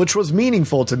that, and which was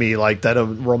meaningful to me, like that a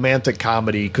romantic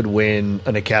comedy could win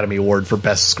an Academy Award for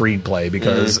Best Screenplay,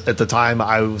 because at the time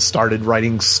I started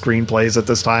writing screenplays at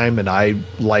this time, and I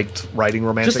liked writing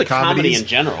romantic just the comedies. Comedy in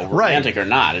general, romantic or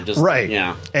not. It just,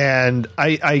 yeah. And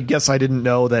I guess I didn't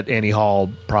know that Annie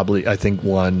Hall I think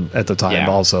won at the time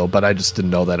also, but I just didn't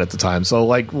know that at the time. So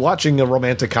like watching a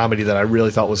romantic comedy that I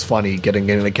really thought was funny getting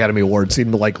an Academy Award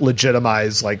seemed to like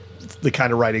legitimize like the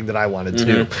kind of writing that I wanted to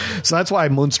do. So that's why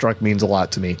Moonstruck means a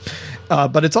lot to me.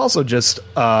 But it's also just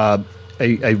a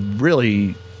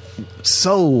really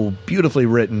so beautifully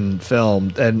written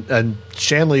film. And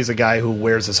Shanley's a guy who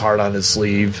wears his heart on his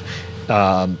sleeve.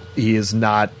 He is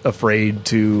not afraid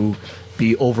to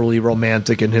be overly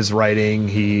romantic in his writing.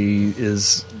 He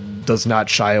does not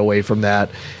shy away from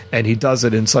that. And he does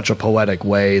it in such a poetic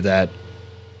way that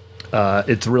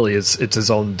it's his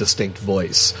own distinct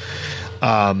voice.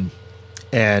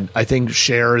 And I think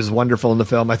Cher is wonderful in the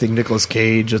film. I think Nicolas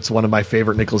Cage, it's one of my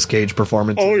favorite Nicolas Cage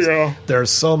performances. Oh, yeah. There's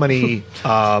so many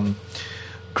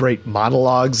great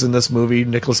monologues in this movie.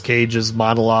 Nicolas Cage's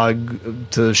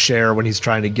monologue to Cher when he's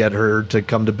trying to get her to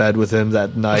come to bed with him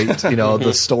that night.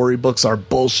 The storybooks are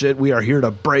bullshit. We are here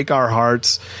to break our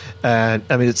hearts. And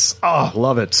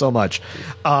love it so much.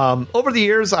 Over the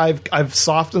years, I've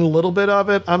softened a little bit of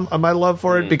it on my love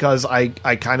for it, because I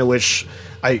kind of wish...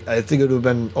 I think it would have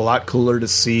been a lot cooler to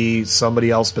see somebody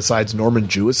else besides Norman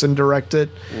Jewison direct it,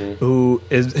 who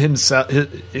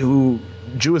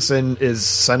Jewison is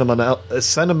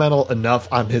sentimental enough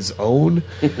on his own.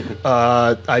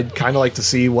 I'd kind of like to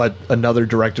see what another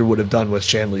director would have done with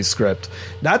Shanley's script.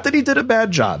 Not that he did a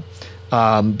bad job,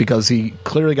 because he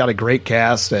clearly got a great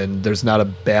cast and there's not a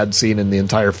bad scene in the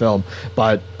entire film,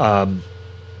 but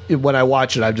when I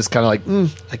watch it, I'm just kind of like,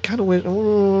 I kind of wish.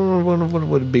 What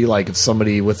would it be like if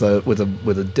somebody with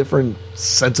a different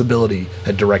sensibility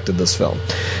had directed this film?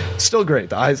 Still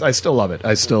great. I still love it.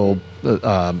 I still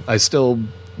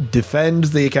defend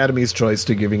the Academy's choice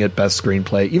to giving it Best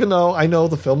Screenplay, even though I know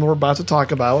the film we're about to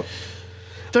talk about.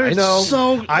 I know,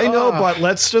 but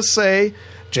let's just say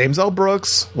James L.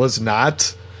 Brooks was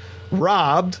not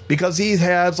robbed because he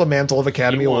has a mantle of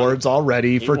Academy Awards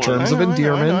already for Terms of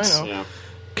Endearment. I know. Yeah.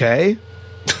 Okay,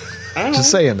 just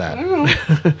saying that.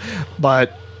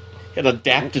 But an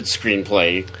adapted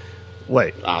screenplay.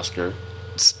 Wait, Oscar.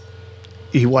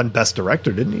 He won Best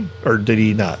Director, didn't he? Or did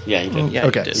he not? Yeah, he did. Yeah,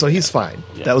 okay, he did. so he's fine.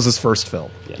 Yeah. That was his first film.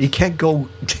 Yeah. He can't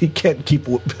keep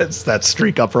that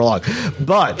streak up for long.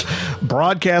 But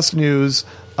broadcast news.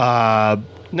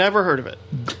 Never heard of it.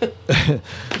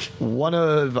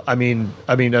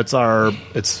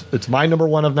 It's my number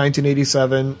one of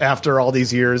 1987. After all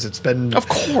these years, it's been, of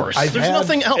course. There's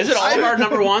nothing else. Is it all of our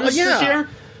number ones this year?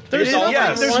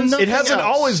 It hasn't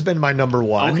always been my number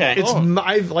one. Okay.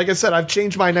 Like I said, I've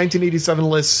changed my 1987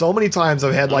 list so many times.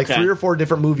 I've had like 3 or 4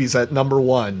 different movies at number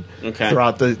one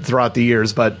throughout the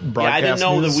years. But broadcast I didn't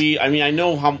know news, that I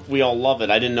know how we all love it.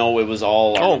 I didn't know it was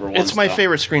all our number one. It's my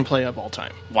favorite screenplay of all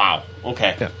time. Wow.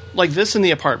 Okay. Yeah. Like this and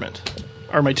The Apartment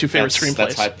are my 2 favorite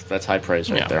screenplays. That's high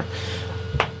praise right there.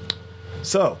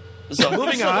 So, So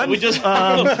moving on. We just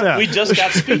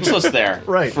got speechless there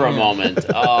for a moment.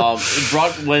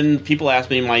 When people ask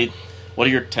me what are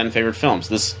your 10 favorite films,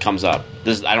 this comes up.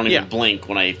 I don't even blink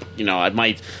when I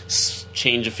might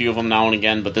change a few of them now and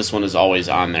again, but this one is always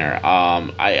on there.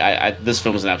 This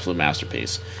film is an absolute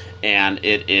masterpiece, and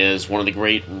it is one of the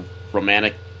great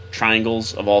romantic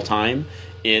triangles of all time.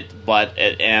 Which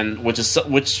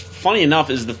funny enough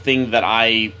is the thing that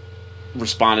I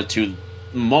responded to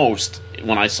most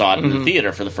when I saw it in the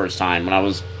theater for the first time when I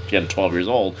was 12 years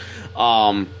old.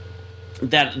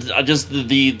 That just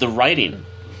the writing.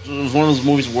 It was one of those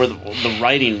movies where the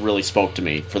writing really spoke to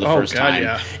me for the first time.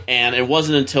 Yeah. And it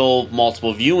wasn't until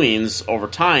multiple viewings over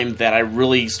time that I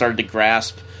really started to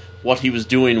grasp what he was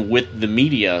doing with the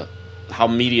media, how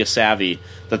media savvy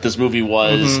that this movie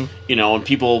was, and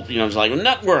people, just like,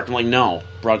 network. I'm like, no,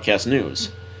 broadcast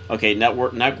news. Okay,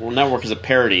 network is a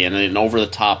parody and an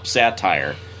over-the-top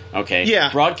satire. Okay, yeah.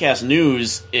 Broadcast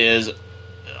news is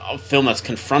a film that's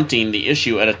confronting the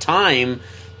issue at a time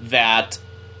that,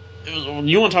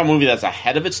 you want to talk about a movie that's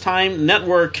ahead of its time?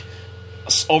 Network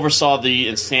oversaw the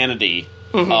insanity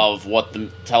of what the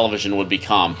television would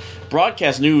become.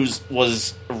 Broadcast news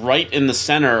was right in the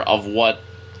center of what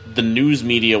the news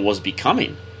media was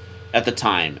becoming at the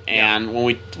time, and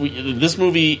when this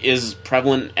movie is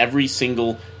prevalent every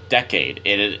single decade,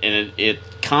 and it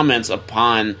comments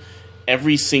upon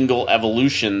every single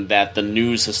evolution that the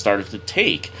news has started to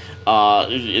take,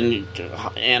 and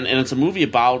it's a movie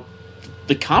about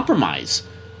the compromise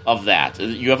of that.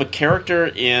 You have a character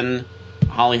in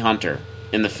Holly Hunter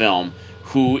in the film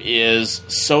who is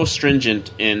so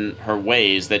stringent in her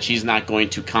ways that she's not going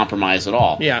to compromise at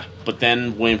all. Yeah. But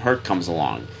then William Hurt comes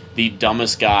along, the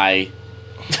dumbest guy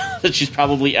that she's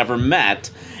probably ever met,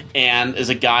 and is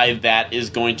a guy that is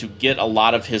going to get a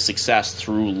lot of his success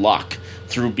through luck,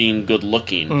 through being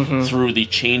good-looking, through the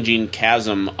changing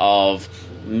chasm of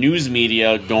news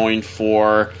media going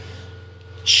for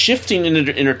shifting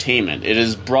into entertainment. It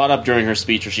is brought up during her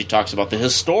speech where she talks about the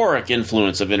historic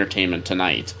influence of Entertainment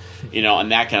Tonight,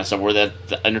 and that kind of stuff, where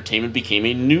the entertainment became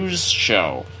a news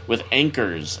show with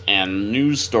anchors and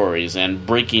news stories and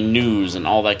breaking news and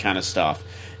all that kind of stuff.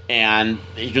 And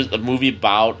it's a movie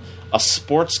about a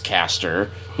sportscaster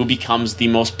who becomes the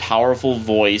most powerful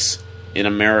voice in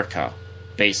America,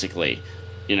 basically,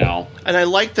 And I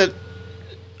like that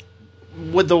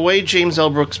with the way James L.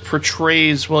 Brooks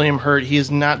portrays William Hurt, he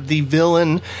is not the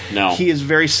villain. No. He is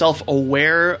very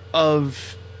self-aware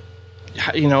of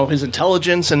his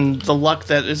intelligence and the luck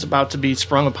that is about to be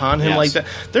sprung upon him. Yes. Like that.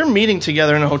 Their meeting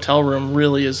together in a hotel room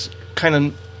really is kind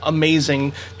of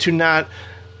amazing, to not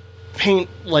paint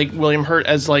like William Hurt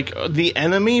as like the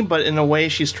enemy, but in a way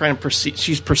she's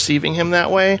perceiving him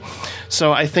that way.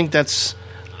 So I think that's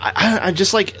I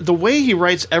just like the way he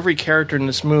writes every character in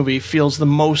this movie feels the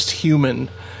most human,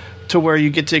 to where you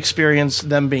get to experience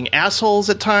them being assholes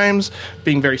at times,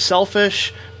 being very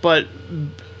selfish, but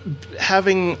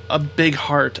having a big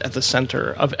heart at the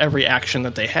center of every action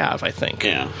that they have, I think.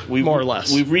 Yeah. More or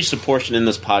less. We've reached a portion in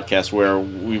this podcast where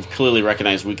we've clearly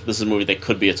recognized this is a movie that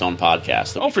could be its own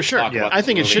podcast. Oh, for sure. Yeah. I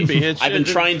think it should be. I've been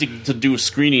trying to do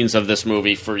screenings of this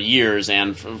movie for years,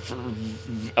 and for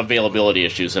availability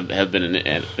issues have been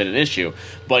an issue.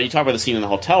 But you talk about the scene in the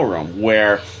hotel room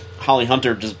where Holly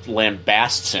Hunter just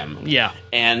lambasts him. Yeah.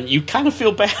 And you kind of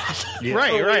feel bad. Yeah.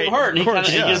 Right. Hurt, and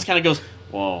he just kind of goes,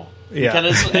 whoa. Yeah,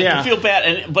 you feel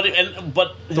bad, but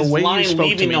his the way line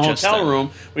leaving the hotel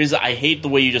room, where he's like, "I hate the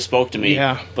way you just spoke to me,"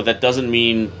 but that doesn't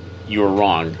mean you were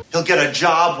wrong. He'll get a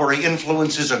job where he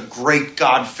influences a great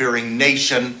God-fearing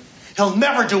nation. He'll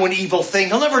never do an evil thing.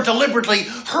 He'll never deliberately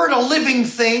hurt a living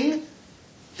thing.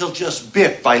 He'll just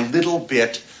bit by little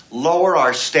bit lower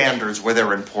our standards where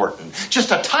they're important.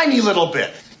 Just a tiny little bit.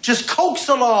 Just coax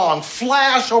along,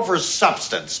 flash over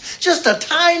substance. Just a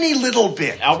tiny little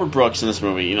bit. Albert Brooks in this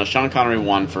movie, Sean Connery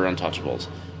won for Untouchables.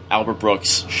 Albert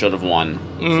Brooks should have won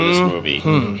for this movie.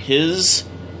 His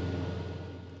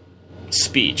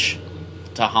speech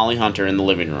to Holly Hunter in the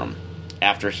living room,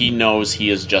 after he knows he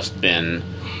has just been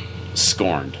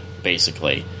scorned,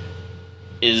 basically,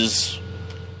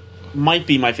 might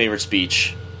be my favorite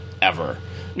speech ever.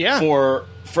 Yeah.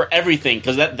 For everything,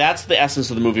 because that's the essence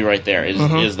of the movie right there.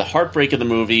 Is the heartbreak of the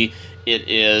movie. It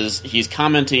is he's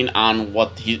commenting on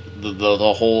what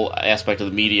the whole aspect of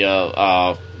the media,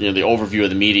 the overview of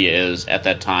the media is at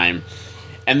that time,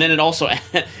 and then it also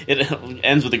it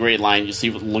ends with a great line. You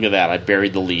see, look at that, I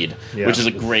buried the lead, which is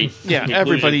a great conclusion.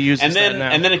 Everybody uses that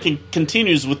now. And then it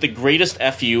continues with the greatest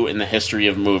FU in the history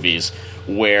of movies,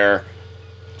 where,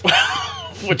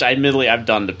 which admittedly I've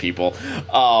done to people,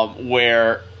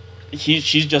 where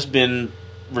she's just been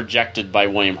rejected by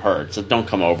William Hurt. So don't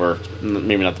come over.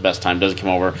 Maybe not the best time. Doesn't come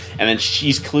over. And then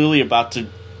she's clearly about to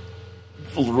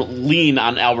lean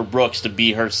on Albert Brooks to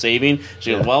be her saving.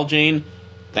 She goes, well, Jane,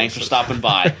 thanks for stopping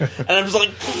by. And I'm just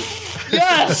like,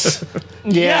 yes!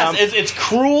 Yeah. Yes, it's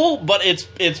cruel, but it's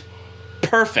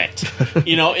perfect.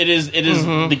 It is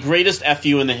the greatest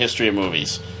FU in the history of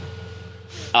movies.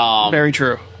 Very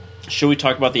true. Should we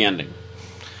talk about the ending?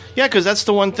 Yeah, because that's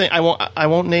the one thing I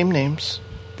won't name names,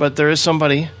 but there is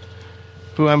somebody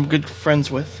who I'm good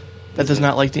friends with that does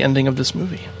not like the ending of this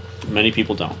movie. Many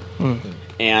people don't,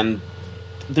 and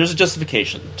there's a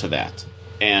justification to that.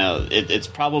 And it's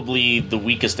probably the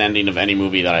weakest ending of any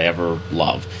movie that I ever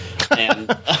love. And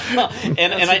but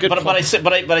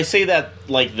I say that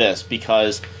like this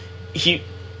because here's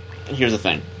the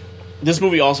thing. This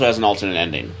movie also has an alternate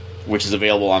ending, which is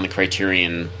available on the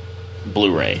Criterion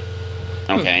Blu-ray.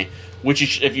 Okay,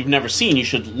 which if you've never seen, you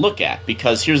should look at,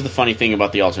 because here's the funny thing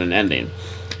about the alternate ending.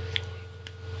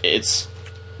 It's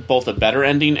both a better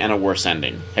ending and a worse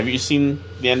ending. Have you seen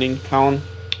the ending, Colin?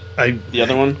 The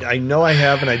other one? I know I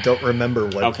have, and I don't remember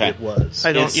what it was.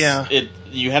 I don't.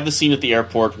 You have the scene at the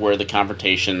airport where the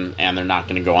confrontation, and they're not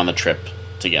going to go on the trip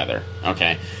together.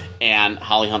 Okay, and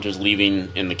Holly Hunter's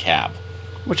leaving in the cab,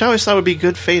 which I always thought would be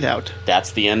good fade out.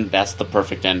 That's the end. That's the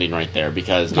perfect ending right there,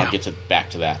 because I'll get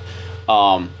back to that.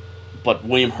 But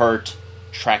William Hurt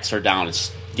tracks her down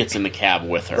and gets in the cab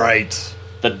with her. Right.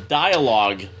 The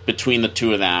dialogue between the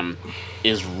two of them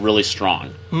is really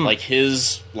strong.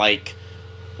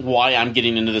 Why I'm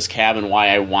getting into this cab and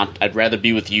why I'd rather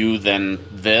be with you than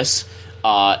this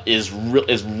is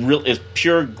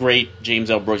pure great James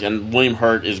L. Brooks, and William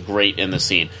Hurt is great in the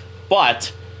scene.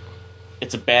 But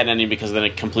it's a bad ending because then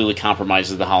it completely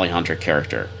compromises the Holly Hunter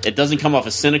character. It doesn't come off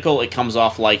as cynical. It comes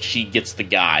off like she gets the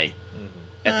guy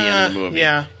at the end of the movie.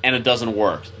 Yeah. And it doesn't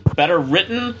work. Better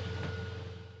written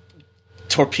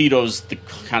torpedoes the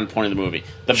kind of point of the movie.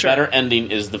 The better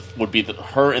ending would be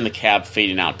her in the cab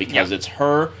fading out, because it's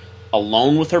her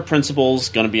alone with her principles,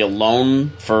 going to be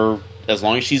alone for as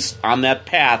long as she's on that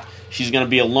path. She's going to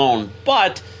be alone,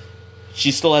 but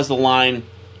she still has the line.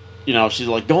 She's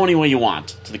like, go any way you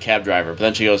want to the cab driver. But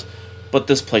then she goes, but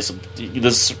this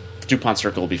DuPont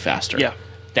Circle will be faster. Yeah.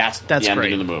 That's the ending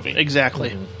great. of the movie.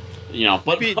 Exactly.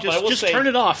 But just turn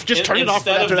it off. Just turn it off.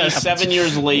 Instead of 7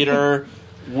 years later,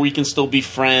 we can still be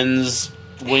friends.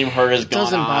 William Hurt has gone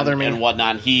doesn't bother me and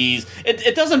whatnot.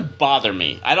 It doesn't bother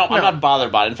me. I'm not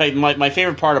bothered by it. In fact, my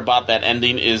favorite part about that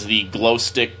ending is the glow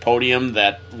stick podium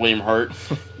that William Hurt,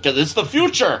 because it's the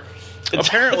future.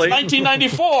 Apparently, it's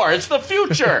 1994. It's the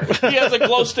future. He has a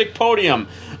glow stick podium.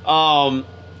 I'm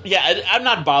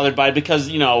not bothered by it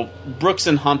because Brooks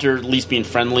and Hunter at least being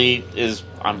friendly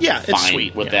I'm fine it's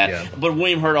sweet. with that. Yeah. But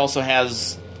William Hurt also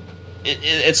has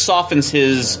it softens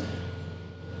his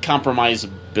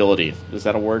compromisability. Is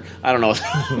that a word? I don't know.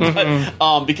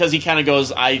 But, because he kind of goes,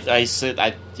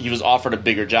 he was offered a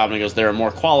bigger job, and he goes, there are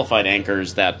more qualified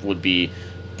anchors that would be,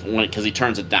 because he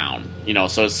turns it down,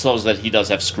 so it shows that he does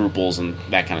have scruples and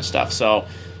that kind of stuff. So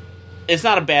it's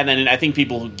not a bad ending. I think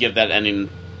people give that ending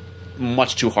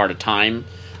much too hard a time,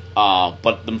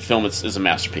 but the film is a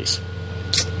masterpiece.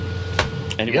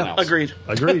 Anyone else? Agreed.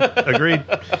 I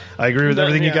agree with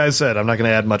everything you guys said. I'm not going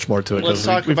to add much more to it. Let's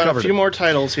talk about a few more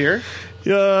titles here.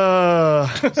 Yeah.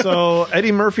 So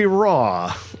Eddie Murphy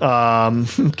Raw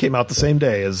came out the same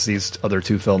day as these other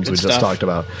two films we just talked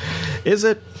about. Is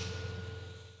it?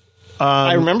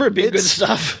 I remember it being good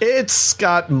stuff. It's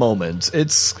got moments.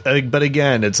 But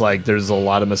again, it's like there's a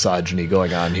lot of misogyny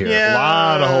going on here. Yeah. A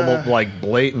lot of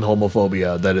blatant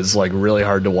homophobia that is really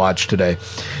hard to watch today.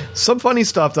 Some funny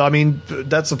stuff though. I mean,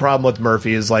 that's the problem with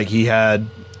Murphy, is he had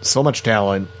so much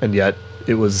talent, and yet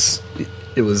it was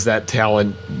that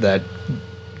talent that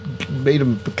made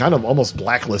him kind of almost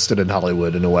blacklisted in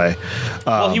Hollywood in a way.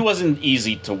 He wasn't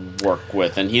easy to work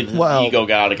with, and his ego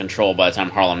got out of control by the time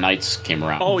Harlem Nights came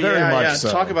around. Oh, very much so.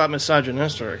 Talk about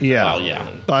misogynistic. Yeah, well, yeah.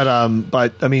 But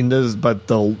I mean,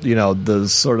 the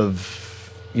sort of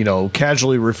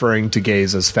casually referring to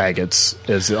gays as faggots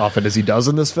as often as he does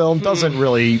in this film doesn't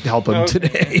really help him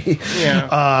today.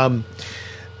 Yeah.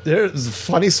 There's a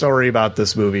funny story about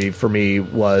this movie for me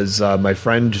was my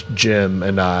friend Jim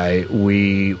and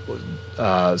we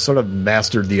sort of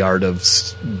mastered the art of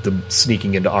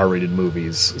sneaking into R-rated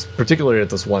movies, particularly at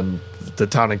this one, the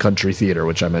Town and Country Theater,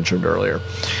 which I mentioned earlier.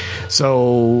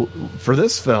 So for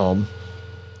this film,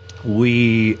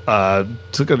 we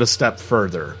took it a step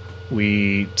further.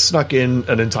 We snuck in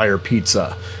an entire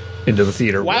pizza into the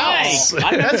theater. Wow,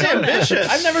 that's ambitious.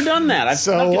 I've never done that. I've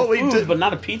snuck in food, but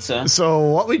not a pizza. So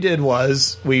what we did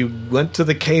was we went to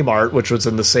the Kmart, which was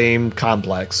in the same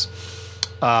complex,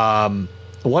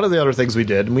 One of the other things we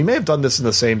did, and we may have done this in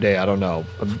the same day, I don't know,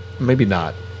 maybe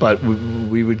not, but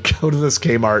we would go to this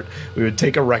Kmart, we would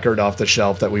take a record off the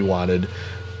shelf that we wanted,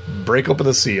 break open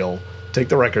the seal, take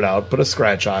the record out, put a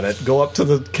scratch on it, go up to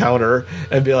the counter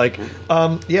and be like,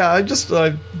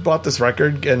 I bought this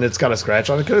record and it's got a scratch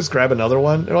on it. Could I just grab another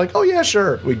one? They're like, oh yeah,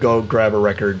 sure. We'd go grab a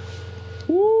record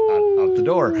out the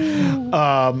door.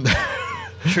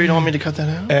 Sure you don't want me to cut that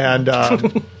out?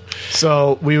 And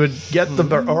so we would get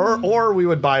or we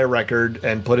would buy a record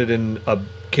and put it in a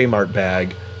Kmart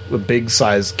bag, a big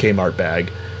size Kmart bag.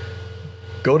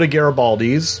 Go to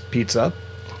Garibaldi's Pizza,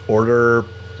 order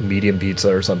medium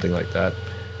pizza or something like that,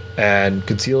 and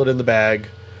conceal it in the bag.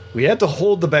 We had to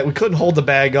hold the bag. We couldn't hold the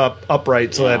bag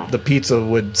upright so that the pizza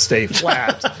would stay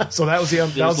flat. So that was a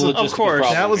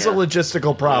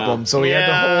logistical problem. Yeah. So we had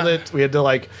to hold it. We had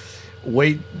to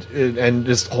wait and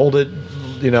just hold it,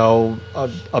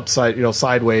 upside,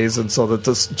 sideways, and so that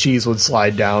the cheese would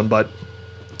slide down. But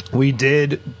we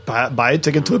did buy a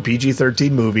ticket to a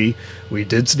PG-13 movie. We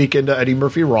did sneak into Eddie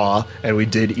Murphy Raw, and we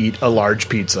did eat a large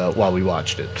pizza while we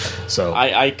watched it. So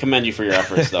I commend you for your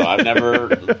efforts, though. I've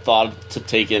never thought to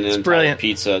take in an entire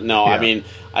pizza. No, yeah. I mean,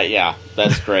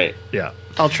 that's great. Yeah,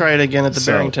 I'll try it again at the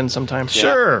Barrington sometime.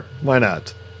 Sure, why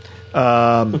not?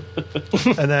 And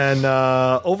then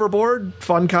Overboard,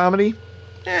 fun comedy.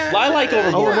 Yeah, I like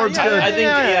Overboard. Overboard's good. I think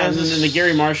in the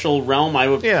Gary Marshall realm,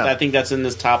 I think that's in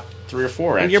this top 3 or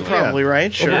 4. Actually. You're probably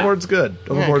right. Sure. Overboard's good.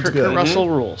 Overboard's good. Kurt Russell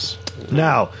rules.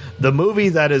 Now, the movie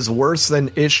that is worse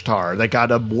than Ishtar, that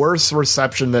got a worse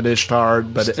reception than Ishtar,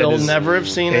 but still never have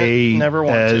seen it. Never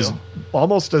want to.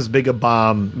 Almost as big a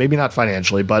bomb, maybe not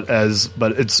financially, but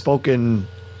it's spoken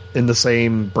in the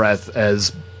same breath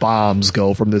as bombs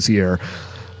go from this year.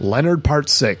 Leonard Part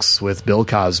 6 with Bill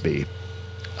Cosby.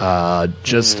 I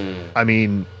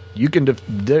mean, you can,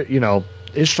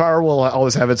 Ishtar will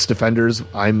always have its defenders.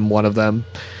 I'm one of them.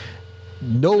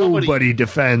 Nobody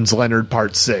defends Leonard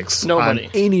Part 6 on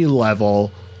any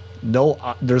level.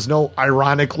 No, there's no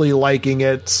ironically liking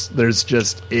it. There's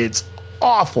just, it's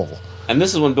awful. And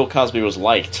this is when Bill Cosby was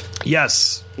liked.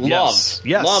 Yes. Loved.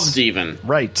 Yes. Loved even.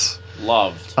 Right.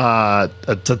 Loved.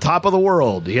 At the top of the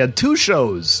world. He had 2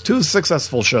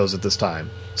 successful shows at this time.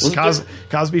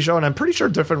 Cosby Show, and I'm pretty sure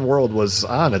Different World was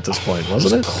on at this point,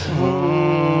 wasn't it?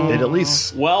 It at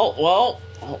least... Well,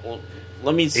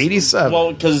 let me see. 87.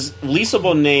 Well, because Lisa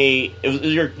Bonet,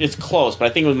 it's close, but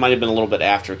I think it might have been a little bit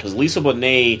after, because Lisa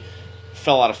Bonet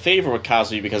fell out of favor with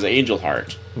Cosby because of Angel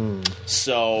Heart.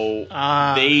 So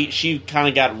she kind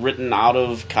of got written out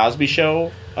of Cosby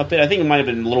Show a bit. I think it might have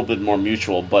been a little bit more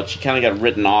mutual, but she kind of got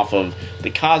written off of the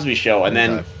Cosby Show, and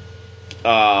then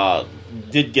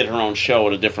did get her own show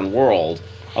at A Different World.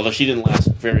 Although she didn't last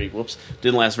very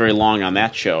long on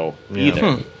that show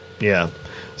either. Yeah.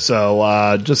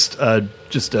 So just a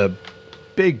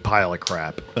big pile of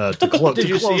crap to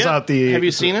close out the. Have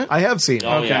you seen it? I have seen it.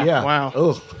 Oh, okay. Yeah. Wow.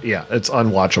 Oh, yeah. It's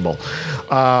unwatchable.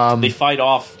 They fight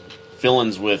off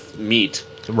villains with meat.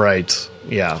 Right.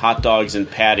 Yeah. Hot dogs and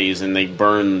patties, and they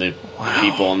burn the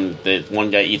people, and one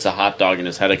guy eats a hot dog and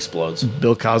his head explodes.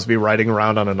 Bill Cosby riding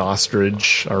around on an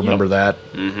ostrich. I remember that.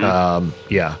 Mm-hmm.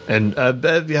 Yeah, and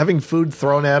having food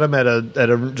thrown at him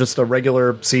at just a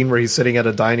regular scene where he's sitting at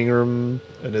a dining room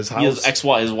in his house. His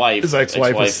ex-wife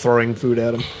is throwing food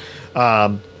at him.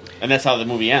 And that's how the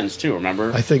movie ends too.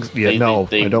 Remember? I think. Yeah. I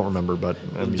don't remember. But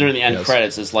during the end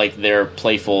credits, it's like they're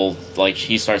playful. Like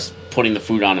he starts putting the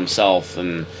food on himself,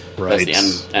 and that's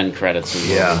the end credits.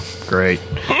 Yeah, great.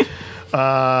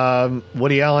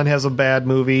 Woody Allen has a bad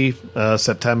movie,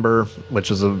 September, which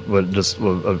is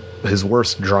his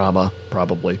worst drama,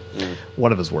 probably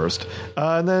one of his worst.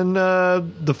 And then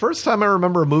the first time I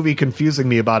remember a movie confusing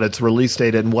me about its release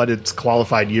date and what its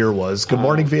qualified year was, Good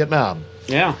Morning Vietnam.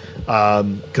 Yeah,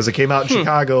 because it came out in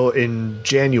Chicago in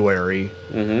January,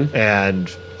 and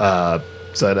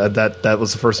so that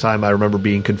was the first time I remember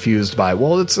being confused by.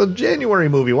 Well, it's a January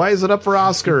movie. Why is it up for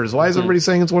Oscars? Why is everybody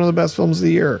saying it's one of the best films of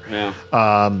the year?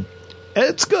 Yeah,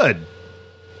 it's good.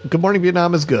 Good Morning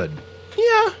Vietnam is good. Yeah,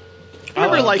 I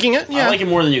remember liking it. Yeah, I like it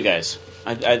more than you guys.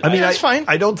 I mean, that's fine.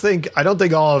 I don't think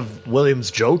all of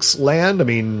Williams' jokes land. I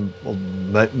mean,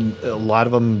 a lot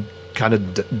of them kind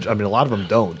of. I mean, a lot of them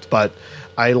don't. But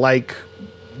I like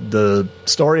the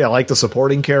story. I like the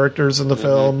supporting characters in the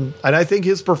film, and I think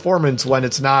his performance when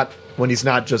he's not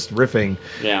just riffing,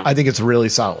 I think it's really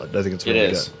solid. I think it's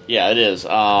really good. Yeah, it is.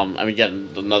 I mean, again,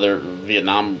 another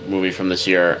Vietnam movie from this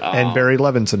year, and Barry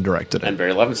Levinson directed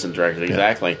it.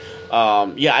 Exactly.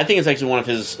 I think it's actually one of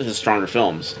his stronger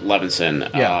films, Levinson.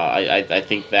 I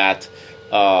think that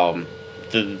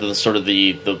the sort of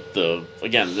the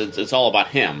again, it's all about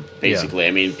him basically.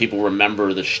 I mean, people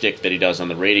remember the shtick that he does on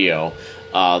the radio.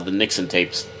 The Nixon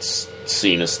tape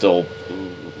scene is still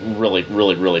really,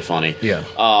 really, really funny. Yeah.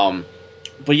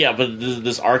 But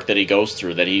this arc that he goes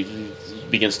through, that he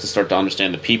begins to start to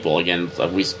understand the people. Again,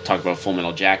 we talked about Full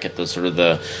Metal Jacket, the sort of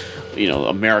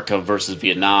America versus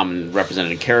Vietnam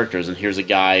represented characters, and here's a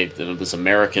guy,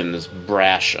 this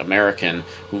brash American,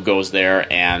 who goes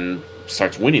there and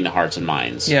starts winning the hearts and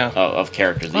minds of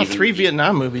characters. Well, 3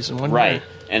 Vietnam movies in one right. year.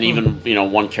 And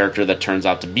even one character that turns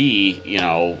out to be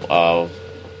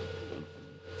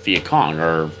Viet Cong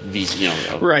or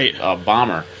a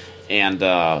bomber, and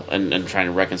trying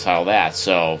to reconcile that.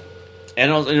 So,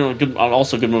 and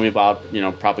also a good movie about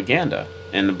propaganda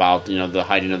and about the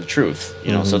hiding of the truth.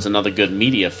 So it's another good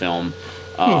media film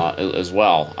as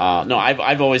well. No,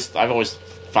 I've always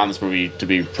found this movie to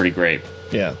be pretty great.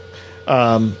 Yeah,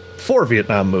 4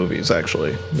 Vietnam movies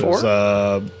actually.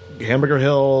 4. Hamburger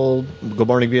Hill, Good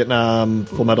Morning Vietnam,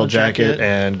 Full Metal Jacket,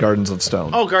 and Gardens of Stone.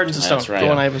 Oh, Gardens of Stone, That's right. the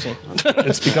one I haven't seen.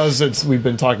 It's because we've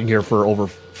been talking here for over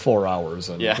 4 hours,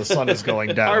 and the sun is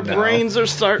going down. Our brains are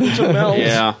starting to melt.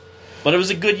 Yeah. But it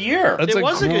was a good year. It's a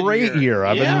great year.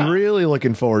 I've been really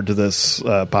looking forward to this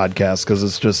podcast because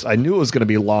it's just, I knew it was going to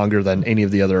be longer than any of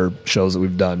the other shows that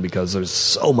we've done because there's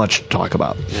so much to talk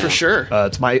about. Yeah. For sure.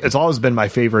 It's always been my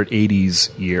favorite 80s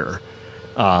year.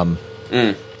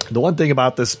 The one thing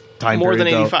about this time more period,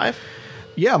 than 85?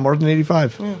 Yeah, more than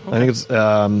 85. Yeah, okay. I think it's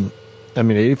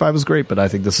 85 was great, but I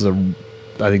think this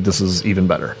is even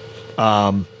better.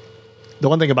 The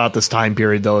one thing about this time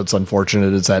period, though, it's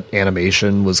unfortunate, is that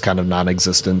animation was kind of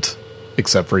non-existent,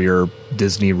 except for your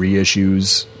Disney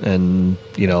reissues, and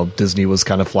Disney was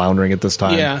kind of floundering at this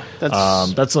time. Yeah,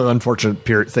 that's an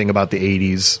unfortunate thing about the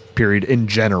 '80s period in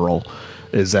general,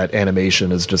 is that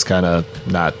animation is just kind of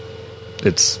not.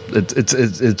 It's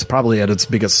probably at its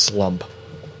biggest slump.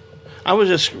 I was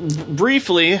just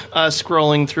briefly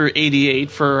scrolling through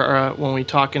 88 for when we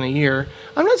talk in a year.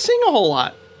 I'm not seeing a whole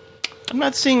lot. I'm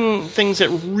not seeing things that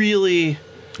really...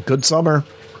 Good summer.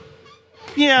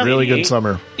 Yeah. Really good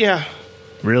summer. Yeah.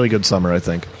 Really good summer, I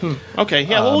think. Okay,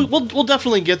 yeah, we'll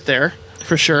definitely get there,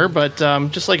 for sure, but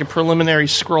just like a preliminary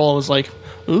scroll, I was like,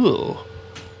 ooh.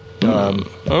 You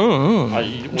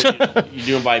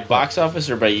doing by box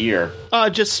office or by year?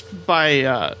 Just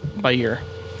by year.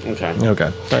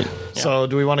 Okay. But, so,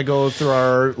 do we want to go through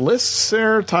our lists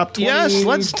there? Top 20? Yes,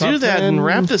 let's do that 10? and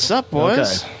wrap this up,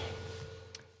 boys. Okay.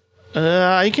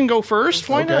 You can go first.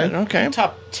 Why not? Okay.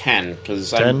 Top 10,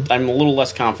 because I'm a little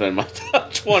less confident in my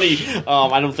top 20.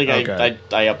 I don't think I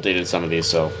updated some of these,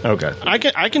 so. Okay.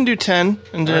 I can do 10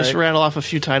 and just rattle off a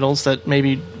few titles that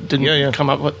maybe didn't come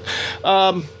up with.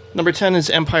 Number 10 is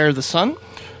Empire of the Sun.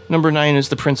 Number 9 is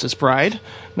The Princess Bride.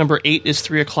 Number 8 is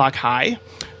 3 O'Clock High.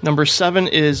 Number 7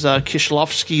 is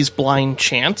Kieślowski's Blind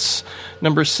Chance.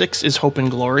 Number 6 is Hope and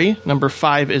Glory. Number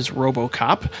 5 is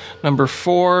RoboCop. Number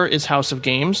 4 is House of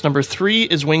Games. Number 3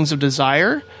 is Wings of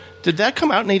Desire. Did that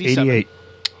come out in 87? 88.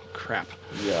 Crap.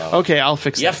 Yeah. Okay, I'll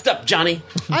fix it. You effed up, Johnny.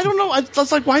 I don't know. I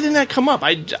was like, why didn't that come up?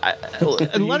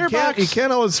 Letterboxd. You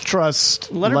can't always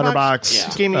trust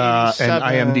Letterboxd gave me and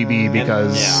IMDb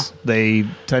because they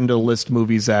tend to list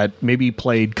movies that maybe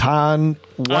played Cannes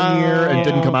one year and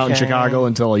didn't come out in Chicago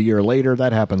until a year later.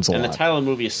 That happens a lot. And the title of the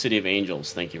movie is City of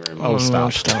Angels. Thank you very much. Oh,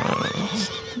 stop.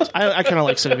 I kind of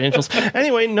like City of Angels.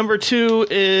 Anyway, number 2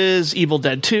 is Evil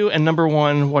Dead 2, and number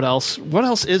 1, what else? What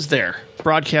else is there?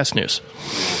 Broadcast news.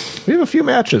 We have a few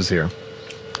matches here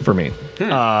for me.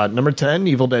 Number 10,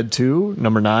 Evil Dead 2.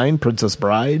 Number 9, Princess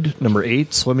Bride. Number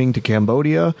 8, Swimming to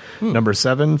Cambodia. Number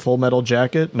 7, Full Metal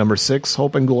Jacket. Number 6,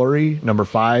 Hope and Glory. Number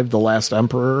 5, The Last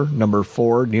Emperor. Number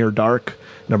 4, Near Dark.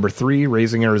 Number 3,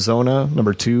 Raising Arizona.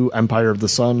 Number 2, Empire of the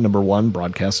Sun. Number 1,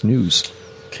 Broadcast News.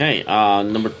 Okay,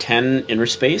 number 10, Inner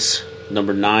Space.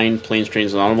 Number 9, Planes,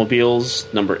 Trains, and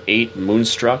Automobiles. Number 8,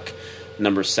 Moonstruck.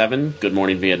 Number 7, Good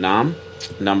Morning Vietnam.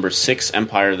 Number 6,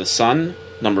 Empire of the Sun.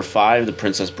 Number 5, The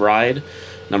Princess Bride.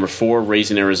 Number 4,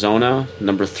 Raising Arizona.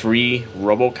 Number 3,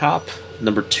 RoboCop.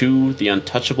 Number 2, The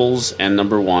Untouchables. And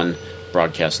number 1,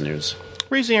 Broadcast News.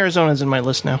 Raising Arizona is in my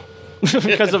list now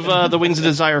because of the Wings of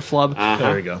Desire flub.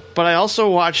 There you go. But I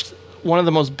also watched one of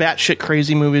the most batshit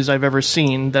crazy movies I've ever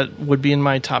seen that would be in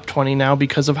my top 20 now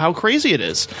because of how crazy it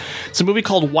is. It's a movie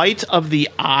called White of the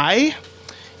Eye,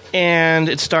 and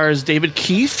it stars David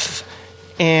Keith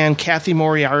and Kathy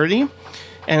Moriarty,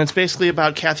 and it's basically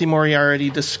about Kathy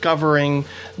Moriarty discovering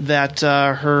that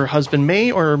her husband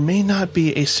may or may not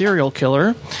be a serial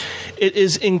killer. It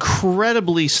is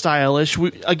incredibly stylish.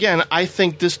 Again, I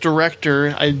think this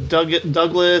director,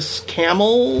 Douglas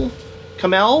Camel,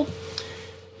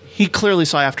 he clearly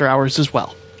saw After Hours as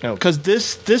well. Because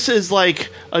this is like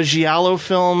a giallo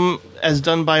film as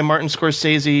done by Martin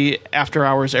Scorsese After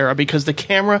Hours era, because the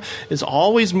camera is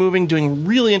always moving, doing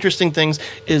really interesting things.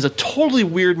 It is a totally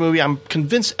weird movie. I'm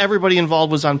convinced everybody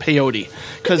involved was on peyote,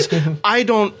 because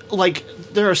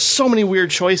there are so many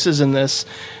weird choices in this.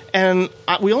 And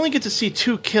we only get to see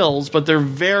 2 kills, but they're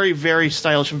very, very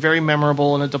stylish and very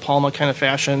memorable in a De Palma kind of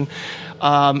fashion.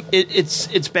 It's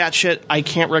batshit. I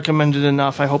can't recommend it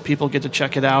enough. I hope people get to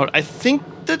check it out. I think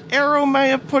that Arrow may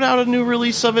have put out a new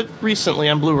release of it recently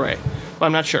on Blu-ray, but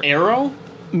I'm not sure. Arrow?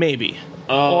 Maybe.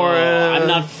 I'm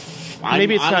not.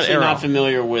 Maybe it's not Arrow. Not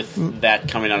familiar with that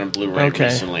coming out on Blu-ray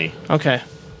recently. Okay.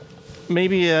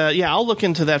 Maybe. I'll look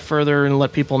into that further and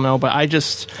let people know. But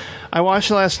I watched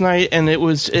it last night, and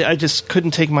I just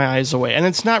couldn't take my eyes away. And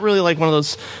it's not really like one of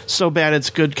those so bad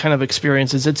it's good kind of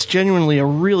experiences. It's genuinely a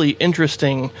really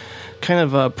interesting kind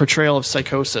of a portrayal of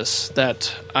psychosis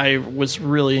that I was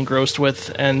really engrossed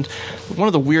with, and one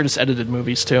of the weirdest edited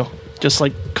movies, too. Just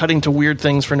like cutting to weird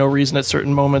things for no reason at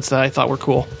certain moments that I thought were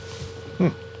cool.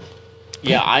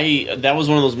 Yeah, that was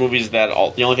one of those movies that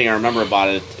the only thing I remember about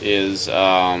it is...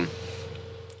 no,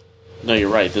 you're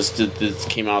right. This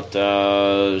came out,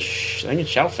 I think it's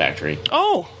Shout Factory.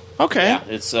 Oh, okay. Yeah,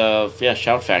 it's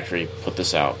Shout Factory put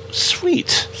this out.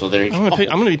 Sweet. So there you go. I'm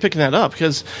going to be picking that up,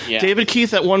 because David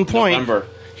Keith at one point... November.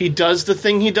 He does the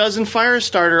thing he does in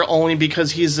Firestarter only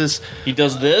because he's this... He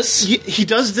does this? He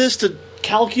does this to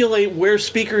calculate where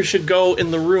speakers should go in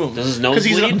the room. Does his nose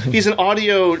bleed? He's an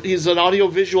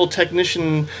audio-visual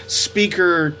technician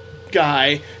speaker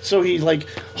guy, so he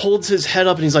holds his head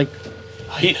up and he's like...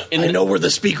 I know where the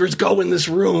speakers go in this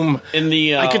room.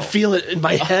 I could feel it in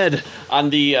my head. On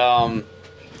the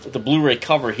Blu-ray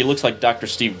cover, he looks like Dr.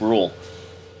 Steve Brule.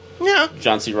 Yeah.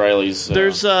 John C. Reilly's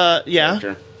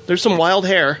character. There's some wild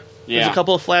hair. Yeah. There's a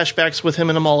couple of flashbacks with him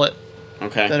in a mullet.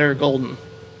 Okay. That are golden.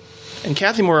 And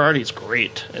Kathy Moriarty's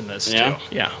great in this, too.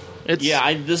 Yeah.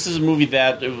 This is a movie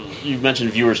that you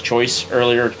mentioned Viewer's Choice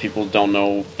earlier. People don't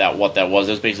know what that was.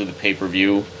 It was basically the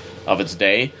pay-per-view of its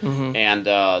day. Mm-hmm. And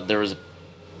there was a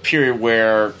period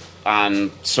where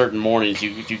on certain mornings,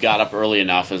 if you got up early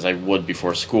enough, as I would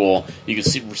before school, you could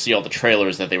see all the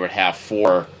trailers that they would have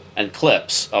and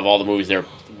clips of all the movies that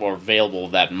were available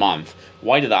that month.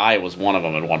 White of the Eye was one of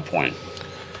them at one point.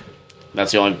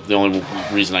 That's the only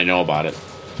reason I know about it.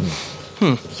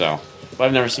 So, but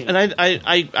I've never seen it. And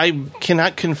I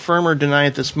cannot confirm or deny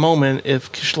at this moment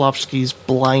if Kieślowski's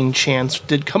Blind Chance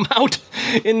did come out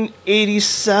in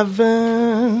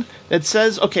 87. It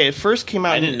says, it first came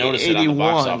out in 81. I didn't notice it on the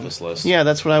box office list. Yeah,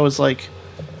 that's what I was like,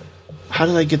 how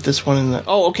did I get this one in the...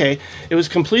 Oh, okay. It was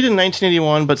completed in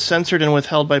 1981, but censored and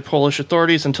withheld by Polish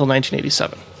authorities until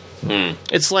 1987.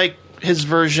 It's like his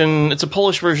version... It's a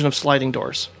Polish version of Sliding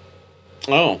Doors.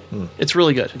 Oh. It's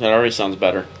really good. That already sounds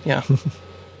better. Yeah.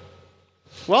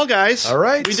 Well, guys. All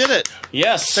right. We did it.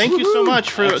 Yes. Thank you so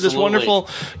much for this wonderful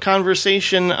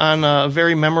conversation on a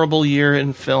very memorable year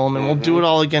in film, and we'll do it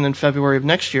all again in February of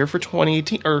next year for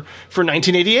 2018 or for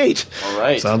 1988. All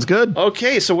right. Sounds good.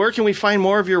 Okay, so where can we find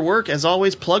more of your work? As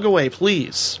always, plug away,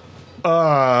 please.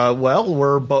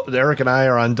 Well, Eric and I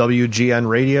are on WGN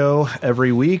Radio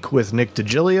every week with Nick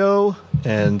DiGilio,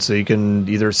 and so you can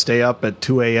either stay up at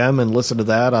 2 a.m. and listen to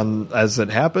that as it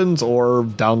happens, or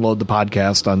download the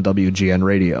podcast on WGN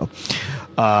Radio.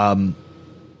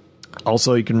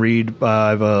 Also, you can read, I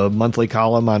have a monthly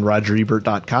column on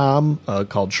RogerEbert.com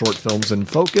called Short Films in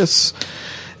Focus,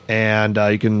 and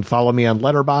you can follow me on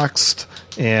Letterboxd,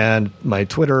 and my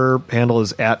Twitter handle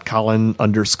is @Colin_Suter.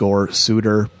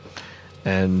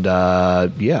 And,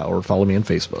 or follow me on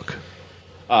Facebook.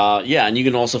 And you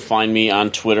can also find me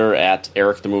on Twitter at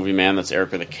Eric the Movie Man. That's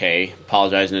Eric with a K.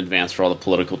 Apologize in advance for all the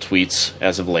political tweets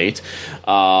as of late.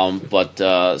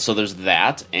 So there's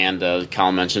that. And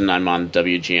Colin mentioned I'm on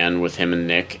WGN with him and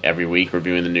Nick every week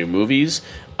reviewing the new movies.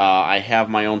 I have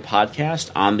my own podcast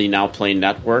on the Now Play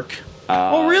Network.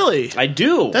 Oh, really? I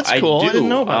do. That's cool. I didn't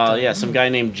know about that. Yeah, some guy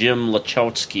named Jim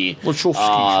Lachowski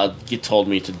he told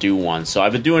me to do one. So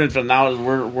I've been doing it for now.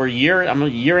 I'm a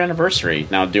year anniversary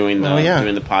now doing the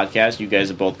podcast. You guys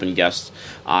have both been guests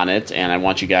on it, and I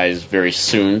want you guys very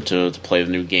soon to play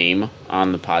the new game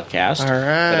on the podcast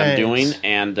that I'm doing.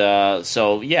 And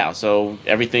so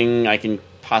everything I can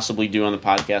possibly do on the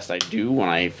podcast I do when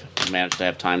I managed to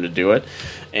have time to do it.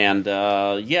 And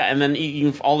and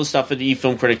then all the stuff at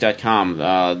efilmcritic.com,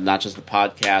 not just the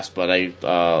podcast, but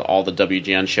all the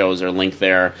WGN shows are linked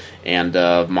there, and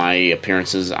my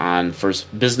appearances on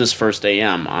Business First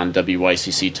AM on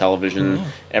WYCC television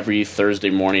every Thursday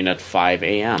morning at 5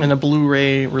 a.m. And a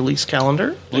Blu-ray release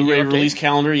calendar? Blu-ray release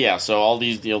calendar, yeah. So all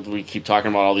these, we keep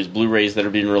talking about all these Blu-rays that are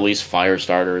being released.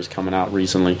 Firestarter is coming out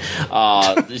recently.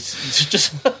 It's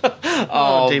just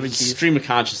David Keith. Stream of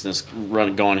consciousness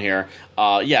going here.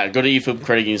 Go to eFilm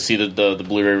Critic. You can see the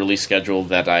Blu-ray release schedule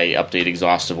that I update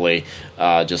exhaustively,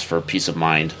 just for peace of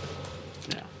mind.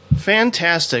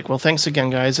 Fantastic. Well, thanks again,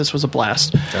 guys. This was a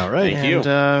blast. All right. Thank you.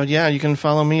 And, you can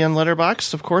follow me on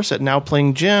Letterboxd, of course, at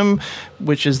NowPlayingJim,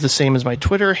 which is the same as my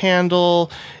Twitter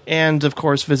handle. And, of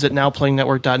course, visit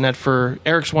NowPlayingNetwork.net for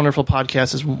Eric's wonderful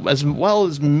podcast, as well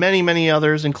as many, many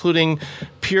others, including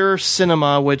Pure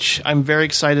Cinema, which I'm very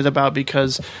excited about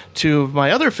because two of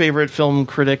my other favorite film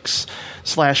critics /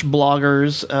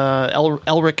 bloggers,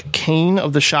 Elric Kane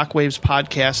of the Shockwaves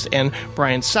podcast and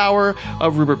Brian Sauer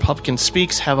of Rupert Pupkin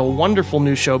Speaks, have a wonderful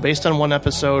new show based on one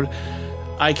episode.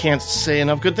 I can't say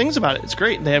enough good things about it. It's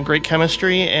great. They have great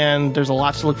chemistry, and there's a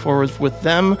lot to look forward with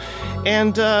them.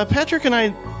 And Patrick and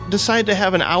I decided to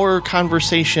have an hour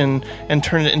conversation and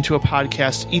turn it into a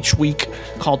podcast each week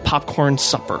called Popcorn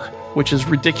Supper, which is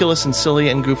ridiculous and silly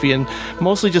and goofy and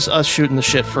mostly just us shooting the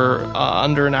shit for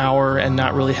under an hour and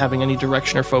not really having any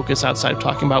direction or focus outside of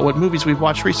talking about what movies we've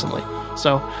watched recently.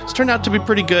 So it's turned out to be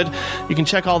pretty good. You can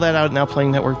check all that out at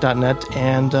NowPlayingNetwork.net,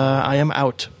 and I am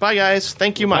out. Bye, guys.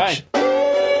 Thank you much. Bye.